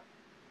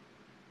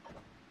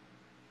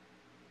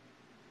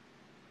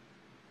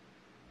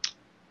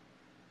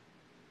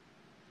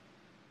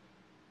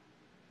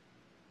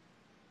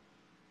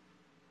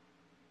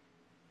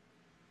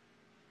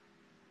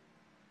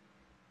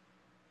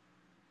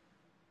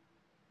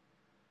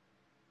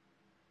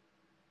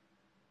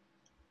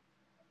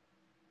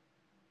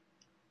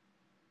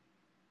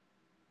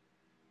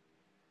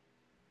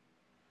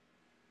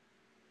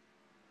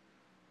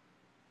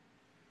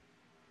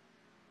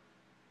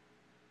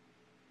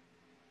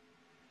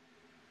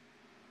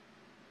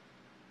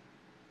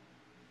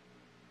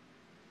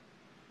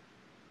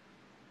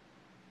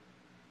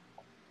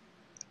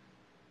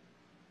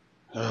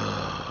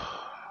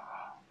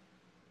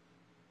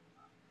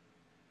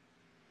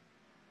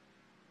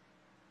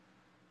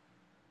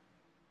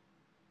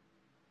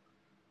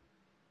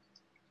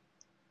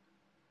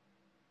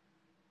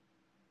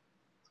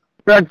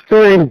 Back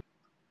three.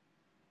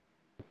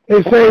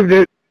 They saved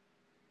it.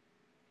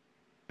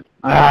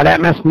 Ah,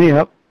 that messed me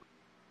up.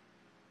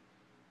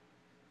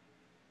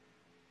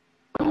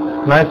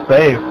 Nice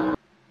save.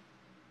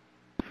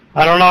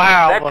 I don't know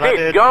how, That's but I it,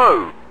 did.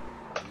 go!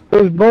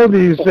 Those both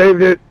of you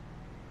saved it.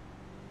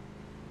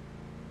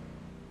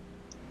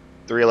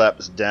 3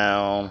 laps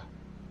down.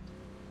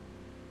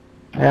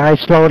 Yeah, I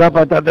slowed up.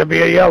 I thought there'd be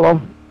a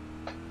yellow.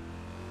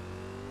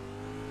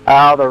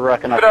 Oh, they're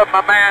wrecking Get up. up,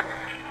 my man.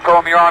 Tell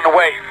him you're on the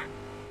way.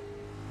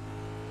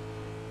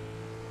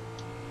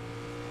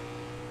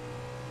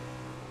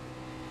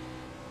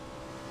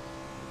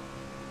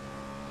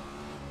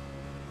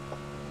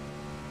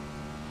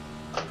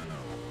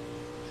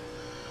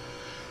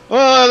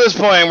 Well, at this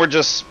point, we're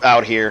just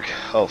out here.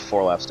 Oh,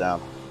 4 laps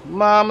down.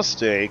 My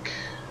mistake.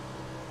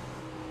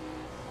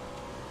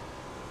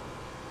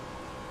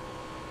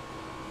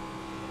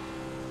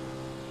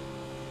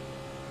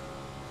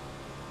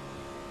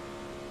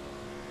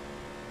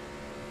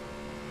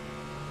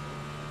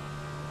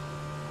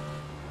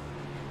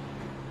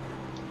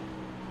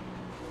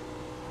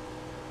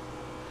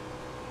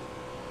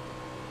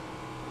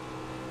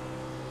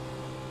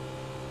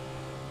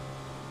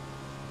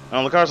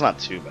 Oh, the car's not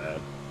too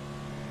bad.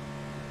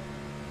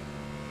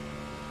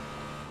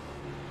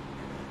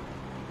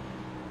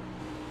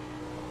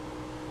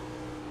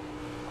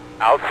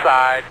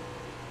 Outside.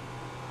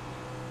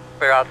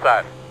 Clear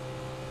outside.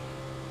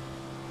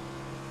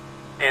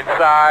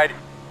 Inside.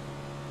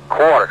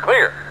 Quarter.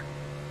 Clear.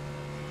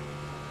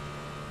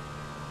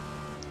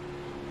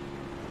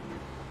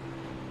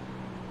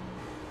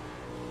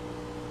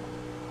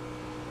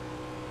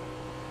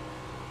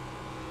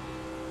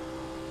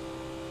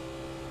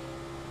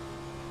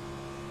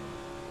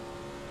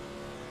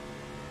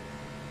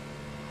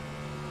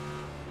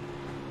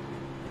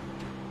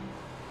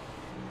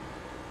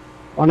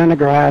 One in the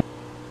garage.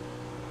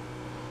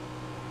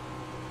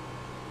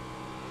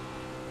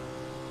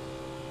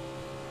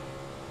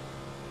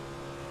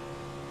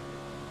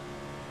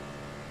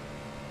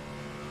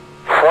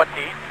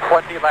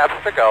 Twenty laps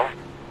to go.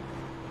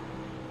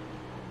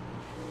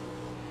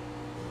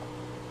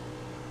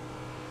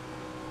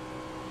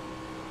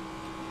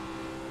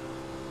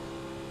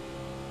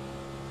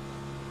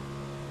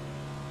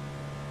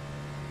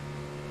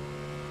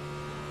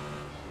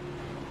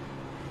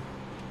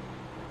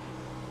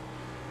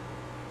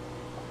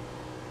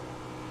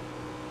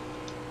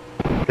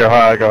 Go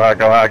high, go high,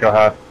 go high, go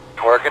high.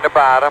 Working the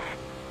bottom.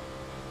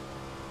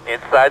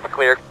 Inside's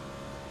clear.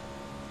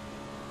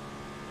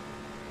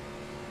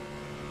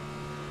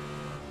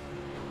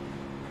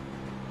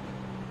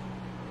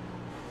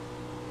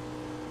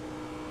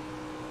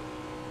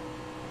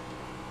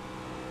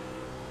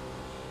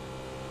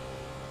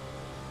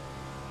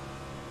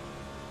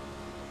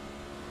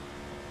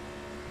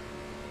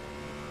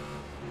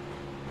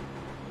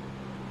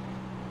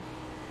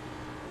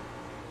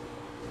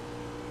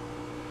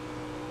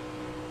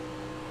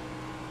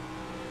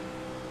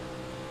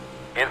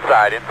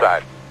 Inside,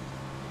 inside.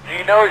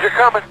 He knows you're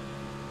coming.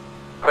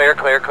 Clear,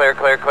 clear, clear,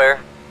 clear, clear.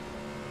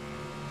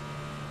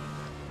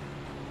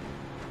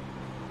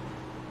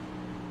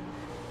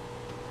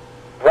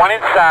 One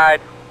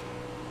inside.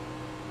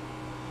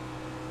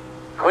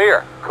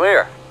 Clear,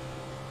 clear.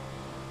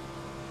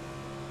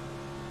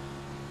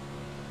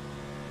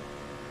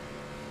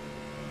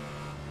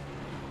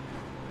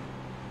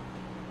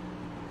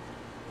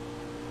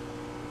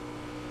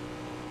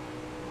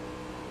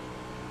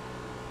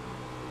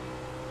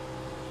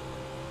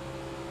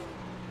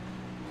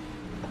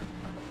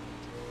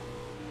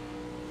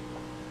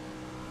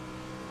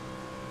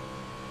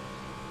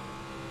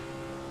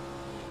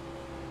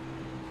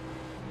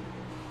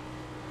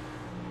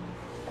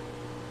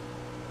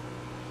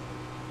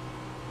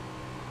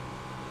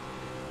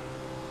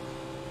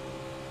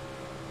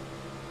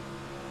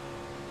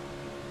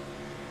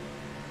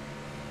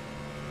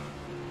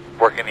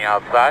 working the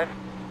outside.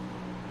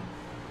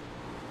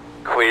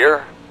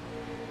 Clear.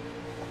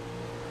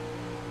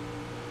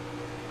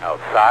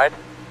 Outside.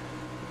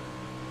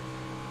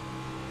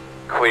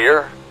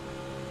 Clear.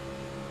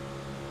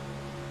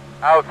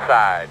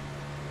 Outside.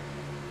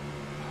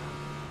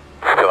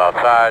 Still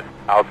outside.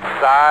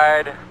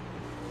 Outside.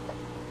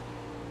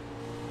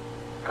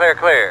 Clear,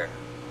 clear.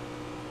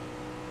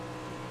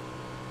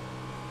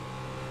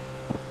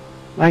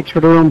 Thanks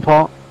for the room,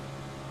 Paul.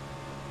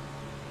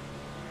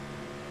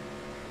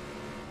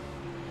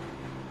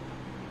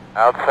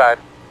 Outside.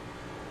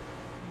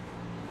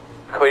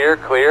 Clear,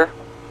 clear.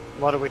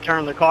 What, did we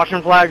turn the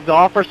caution flags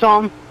off or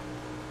something?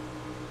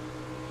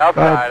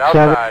 Outside,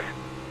 outside.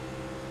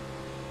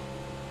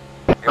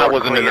 I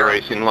wasn't in the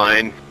racing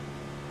line.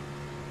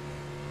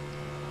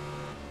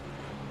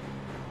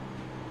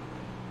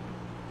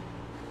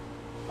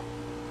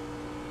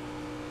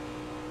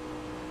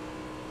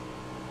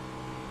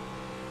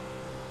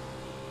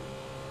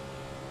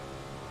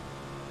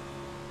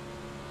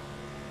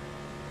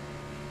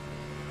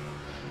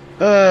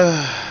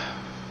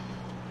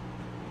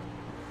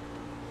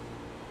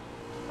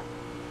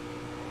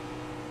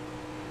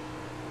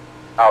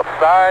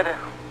 Outside.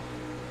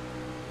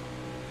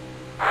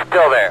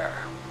 Still there.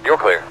 You're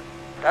clear.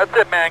 That's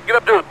it, man. Get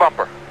up to his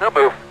bumper. No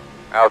move.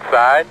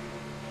 Outside.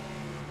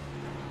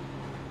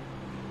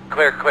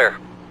 Clear, clear.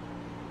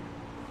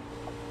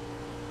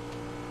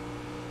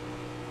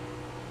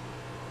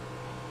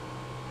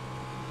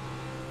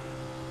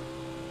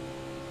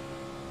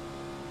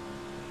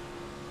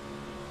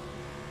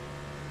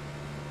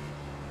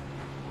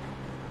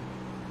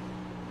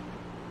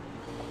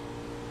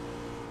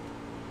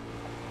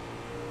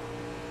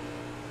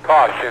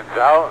 Caution's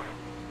out.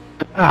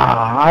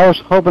 I was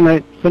hoping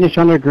they'd finish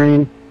under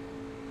green.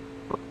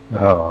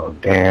 Oh,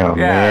 damn,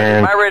 Yeah,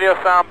 man. does my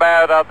radio sound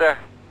bad out there?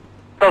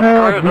 Those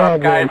screws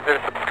up, guys.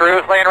 There's some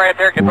screws laying right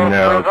there. Get those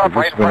screws up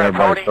right in front of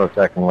Tony. Starts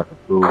acting like a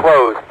fool.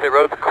 Closed. The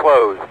road's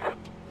closed.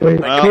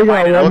 Well,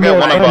 we'll get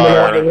one of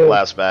our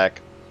last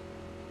back.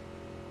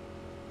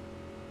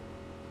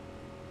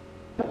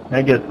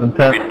 That gets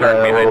intense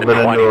a little bit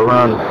into a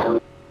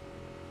run.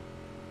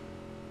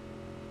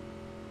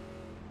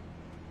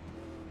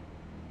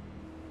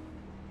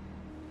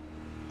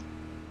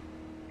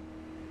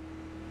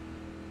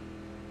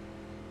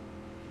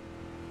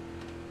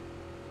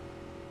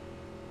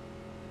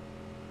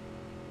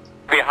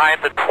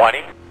 Behind the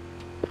 20.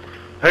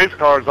 Pace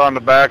car's on the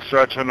back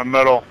stretch in the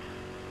middle.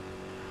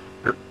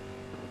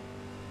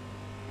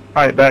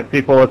 Alright, back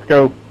people, let's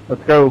go.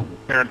 Let's go.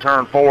 Here in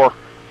turn 4.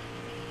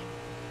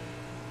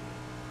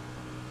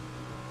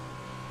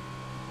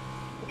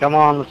 Come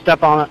on, let's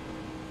step on it.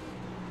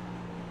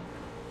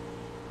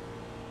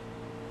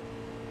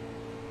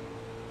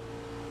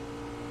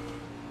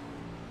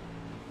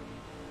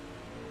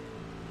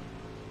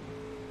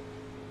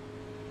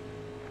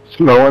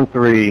 Slow on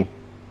 3.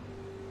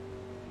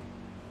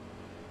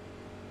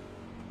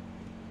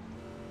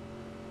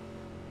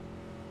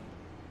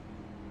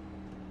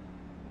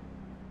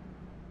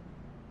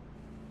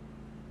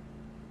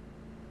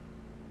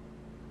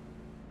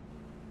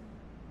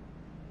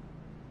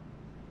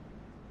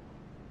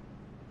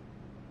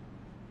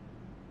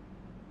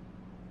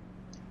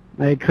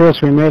 Hey,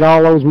 Chris, we made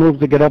all those moves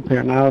to get up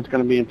here. Now it's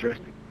going to be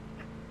interesting.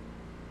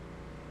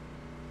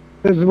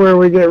 This is where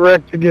we get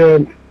wrecked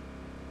again.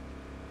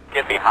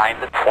 Get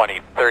behind the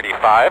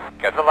 2035.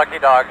 Got the lucky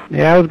dog.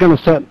 Yeah, I was going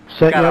to set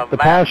you up to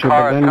pass you,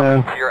 but then,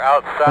 To your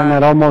outside. then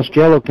that almost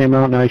yellow came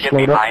out and I Get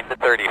slowed up. behind the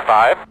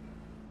 35.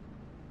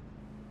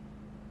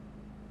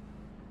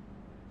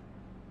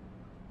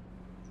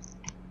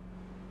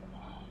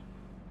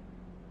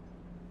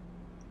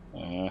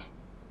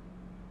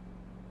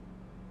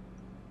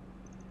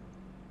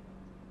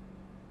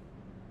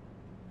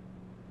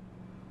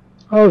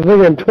 I was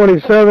thinking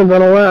 27th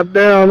on a lap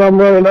down. I'm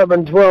running up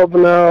in 12th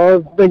now. I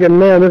was thinking,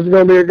 man, this is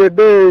going to be a good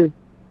day.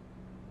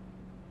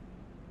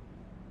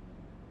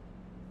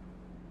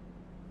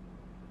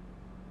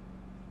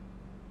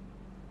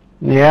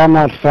 Yeah, I'm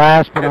not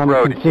fast, but Pit I'm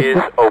road consistent.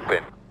 is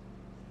open.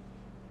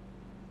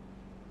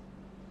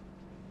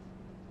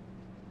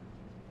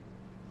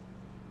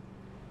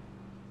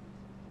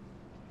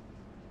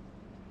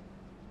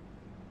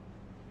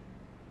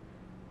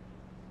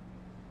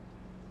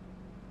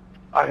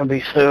 I can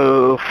be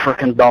so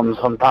frickin' dumb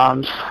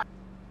sometimes.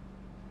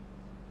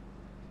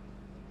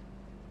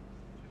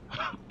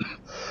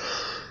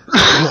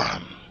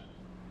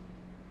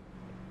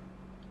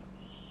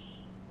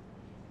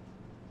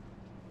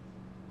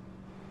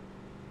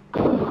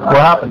 What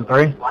happened,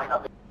 3?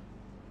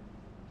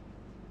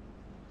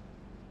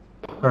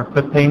 Or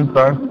 15,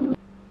 sorry.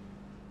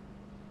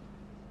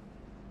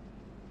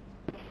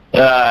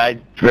 I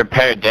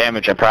repaired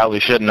damage I probably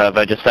shouldn't have.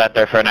 I just sat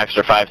there for an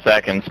extra 5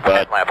 seconds,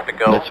 but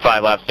there's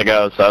 5 laps to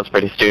go, so that was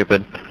pretty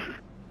stupid.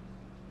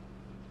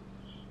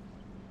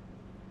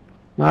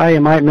 Ah,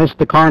 you might miss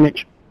the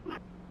carnage.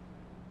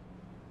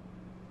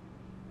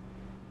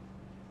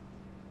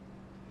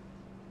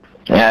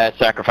 Yeah, I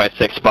sacrificed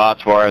 6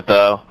 spots for it,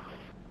 though.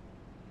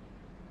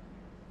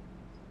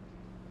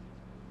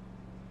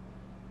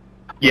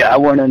 Yeah, I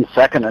went in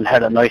second and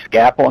had a nice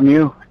gap on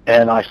you,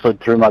 and I slid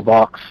through my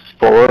box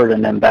forward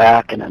and then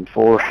back and then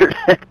forward.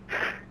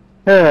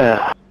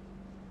 Yeah.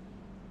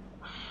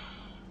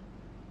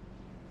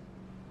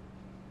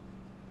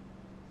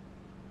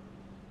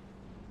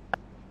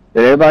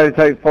 Did everybody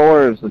take 4,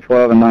 or is the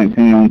 12 and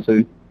 19 on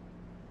 2?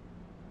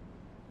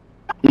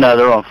 No,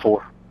 they're on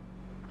 4.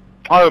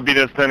 I would be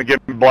just then to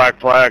get black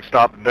flag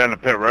stopping down the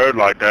pit road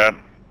like that.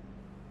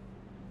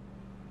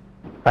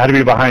 I had to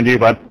be behind you,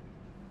 bud.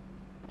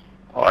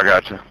 Oh, I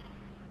got you.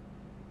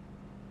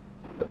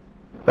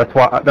 That's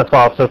why I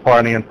was so far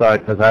on the inside,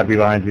 because I had to be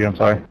behind you. I'm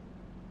sorry.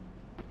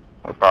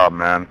 No problem,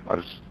 man.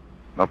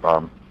 No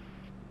problem.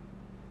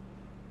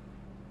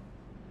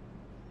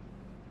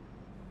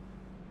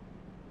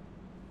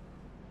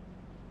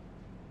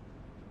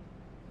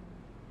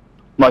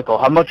 Michael,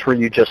 how much were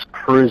you just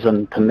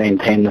cruising to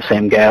maintain the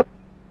same gap?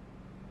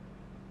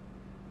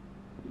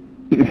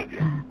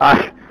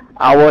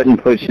 I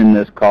wasn't pushing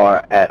this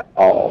car at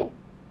all.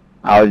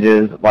 I was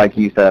just, like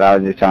you said, I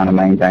was just trying to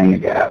maintain the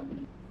gap.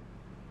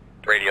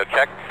 Radio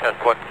check.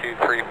 Test 1, 2,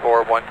 3,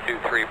 4, 1, 2,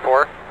 3,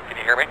 4. Can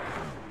you hear me?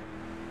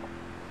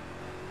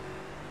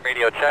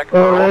 Radio check.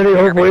 Alrighty,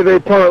 hopefully they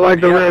part like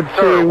the Red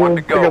Sea. We'll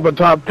pick up a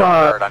top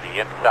 5. On the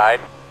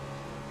inside.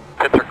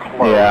 Pits are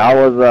closed. Yeah, I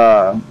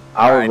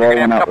was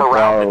rolling up the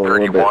throttle a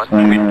little bit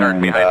sooner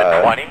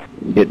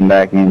and getting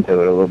back into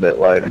it a little bit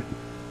later.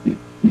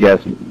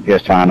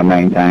 Just trying to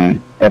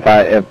maintain. If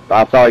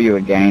I saw you were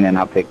gaining,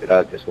 I picked it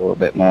up just a little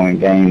bit more and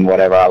gained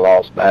whatever I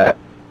lost back.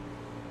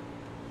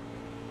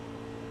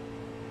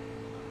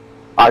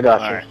 I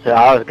got you. So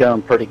I was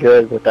going pretty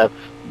good, but that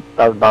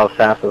was about as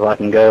fast as I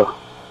can go.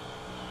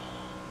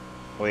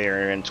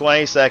 We're in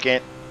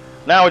 22nd.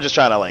 Now we're just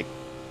trying to, like...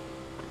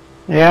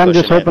 Yeah, I'm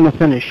just hoping to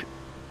finish.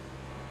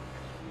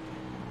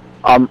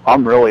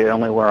 I'm really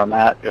only where I'm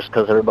at just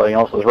because everybody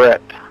else is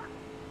wrecked.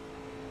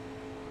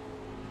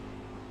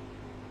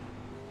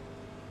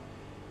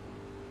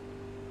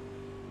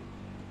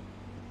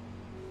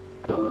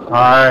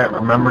 Alright,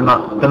 remember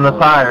not to spin the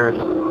tires.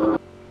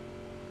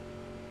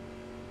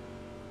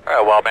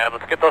 Alright, well, man,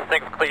 let's get those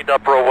things cleaned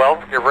up real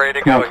well. You're ready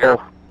to go here.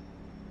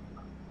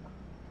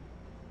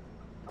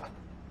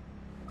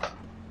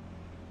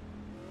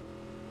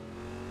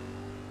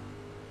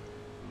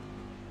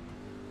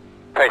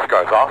 Pace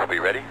car's off. Be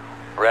ready.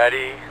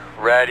 Ready.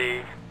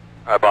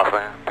 Alright, boss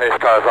man. Pace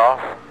car's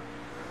off.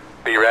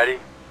 Be ready.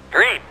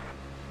 Green.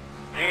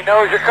 G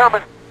knows you're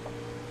coming.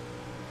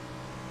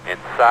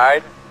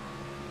 Inside.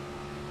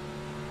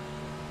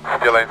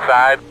 Still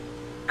inside.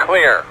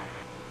 Clear.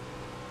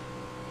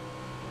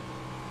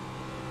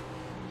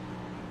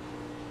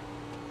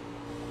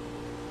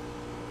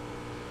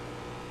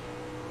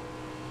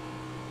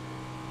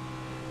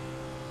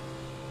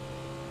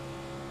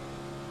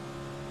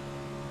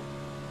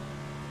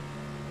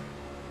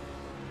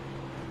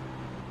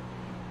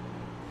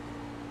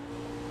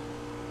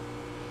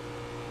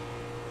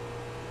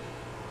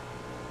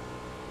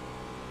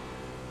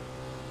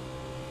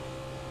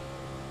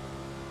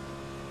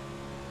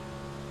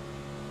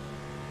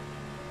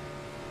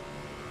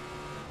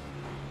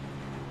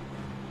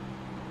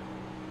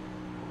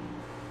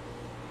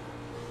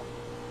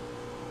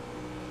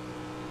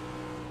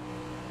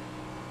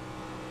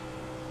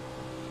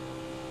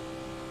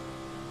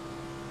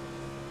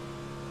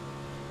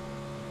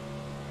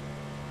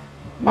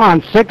 Come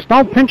on, 6,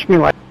 don't pinch me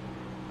like...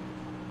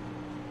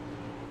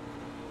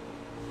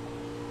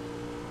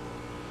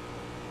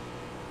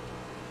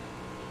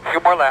 A few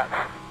more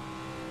laps.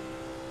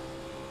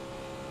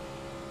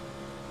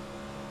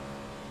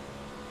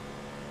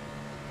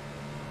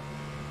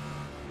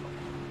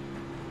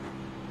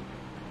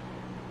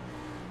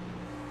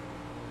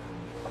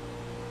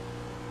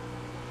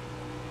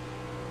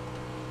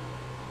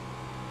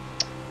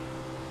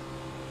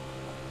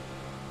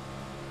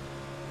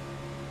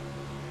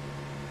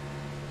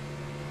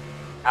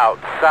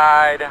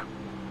 Outside.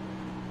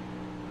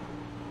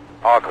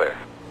 All clear.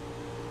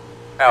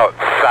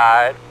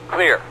 Outside.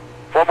 Clear.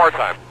 One more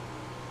time.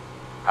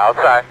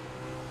 Outside.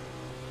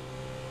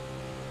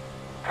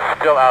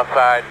 Still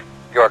outside.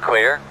 You're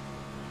clear.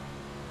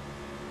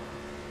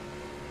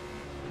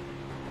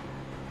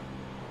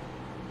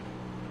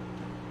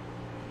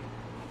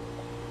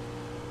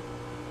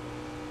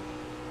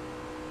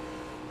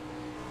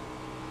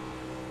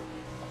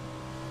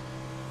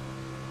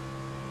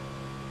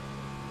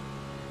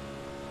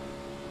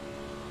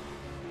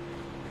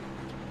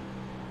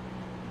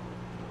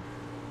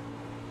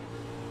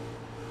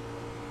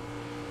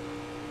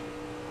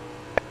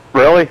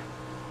 Really?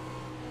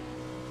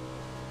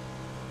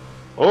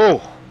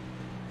 Oh.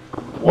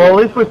 Well,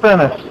 at least we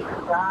finished.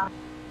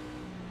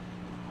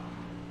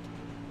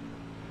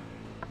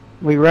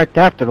 We wrecked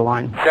after the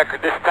line. Checker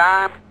this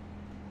time.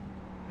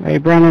 Hey,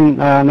 Brennan,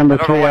 number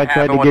 3, I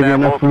tried to give you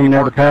enough room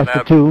there to pass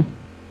the 2.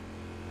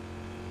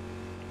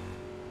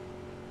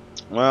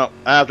 Well,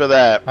 after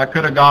that... I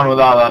could have gone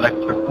without that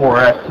extra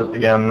 4S at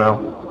the end,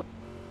 though.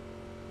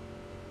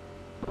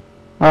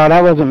 Oh,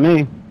 that wasn't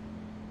me.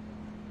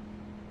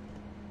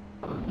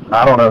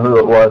 I don't know who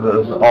it was. It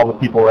was all the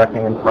people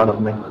wrecking in front of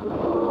me.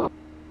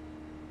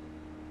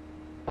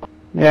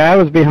 Yeah, I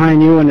was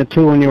behind you and the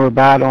two when you were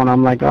battling.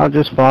 I'm like, I'll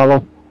just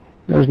follow.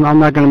 I'm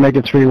not going to make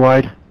it 3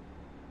 wide.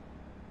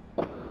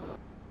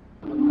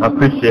 I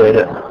appreciate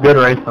it. Good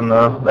racing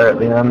though, there at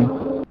the end.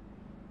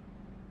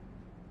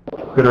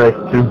 Good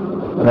race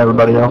too, and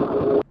everybody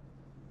else.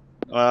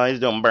 He's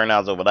doing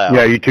burnouts over there.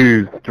 Yeah, you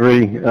 2,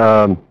 3.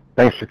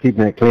 Thanks for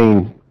keeping it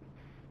clean.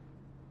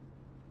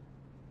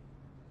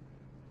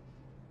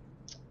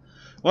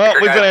 Well,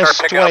 we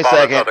finished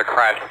 22nd.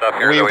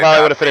 We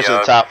probably would have finished in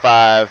the top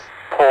 5.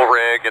 Pull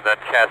rig and then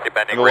chassis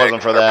bending if it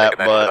wasn't for that,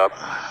 but...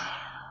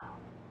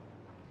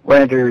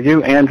 Landry, are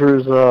you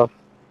Andrew's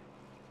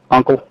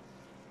uncle?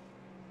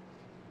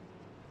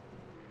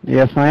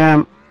 Yes, I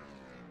am.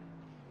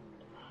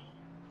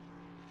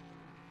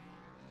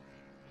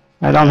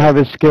 I don't have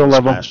his skill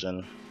level.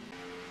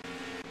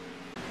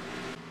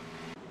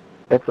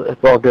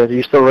 It's all good.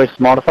 You still race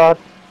modified?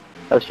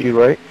 That's you,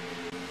 right?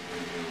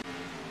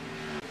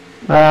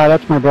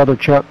 That's my brother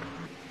Chuck.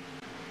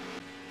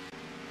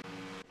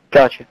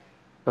 Gotcha.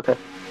 Okay.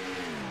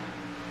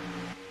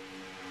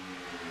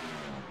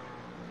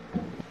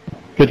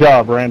 Good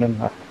job, Brandon.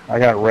 I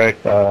got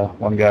wrecked,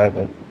 one guy,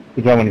 but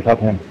good job when you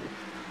helped him.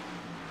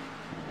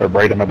 Or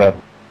Braden, my bad.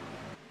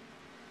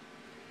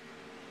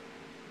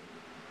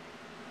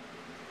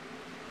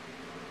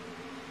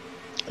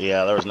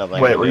 Yeah, there was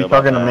nothing. Wait, were you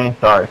talking to me?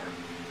 Sorry.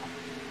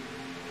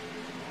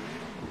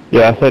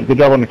 Yeah, I said good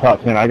job on the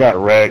top 10. I got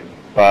wrecked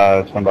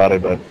by somebody,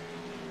 but...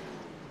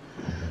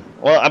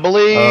 Well, I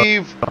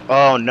believe...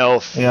 oh,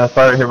 no. Yeah,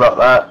 sorry to hear about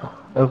that.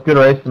 It was good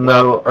racing,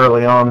 though,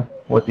 early on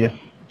with you.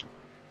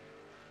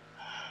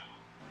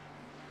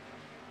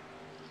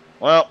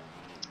 Well,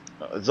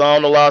 it's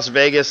on to Las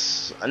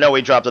Vegas. I know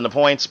we dropped in the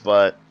points,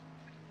 but...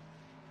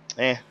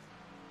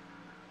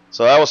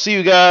 So I will see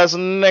you guys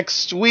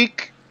next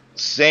week.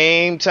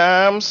 Same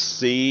time,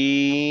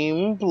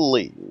 same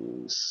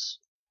place.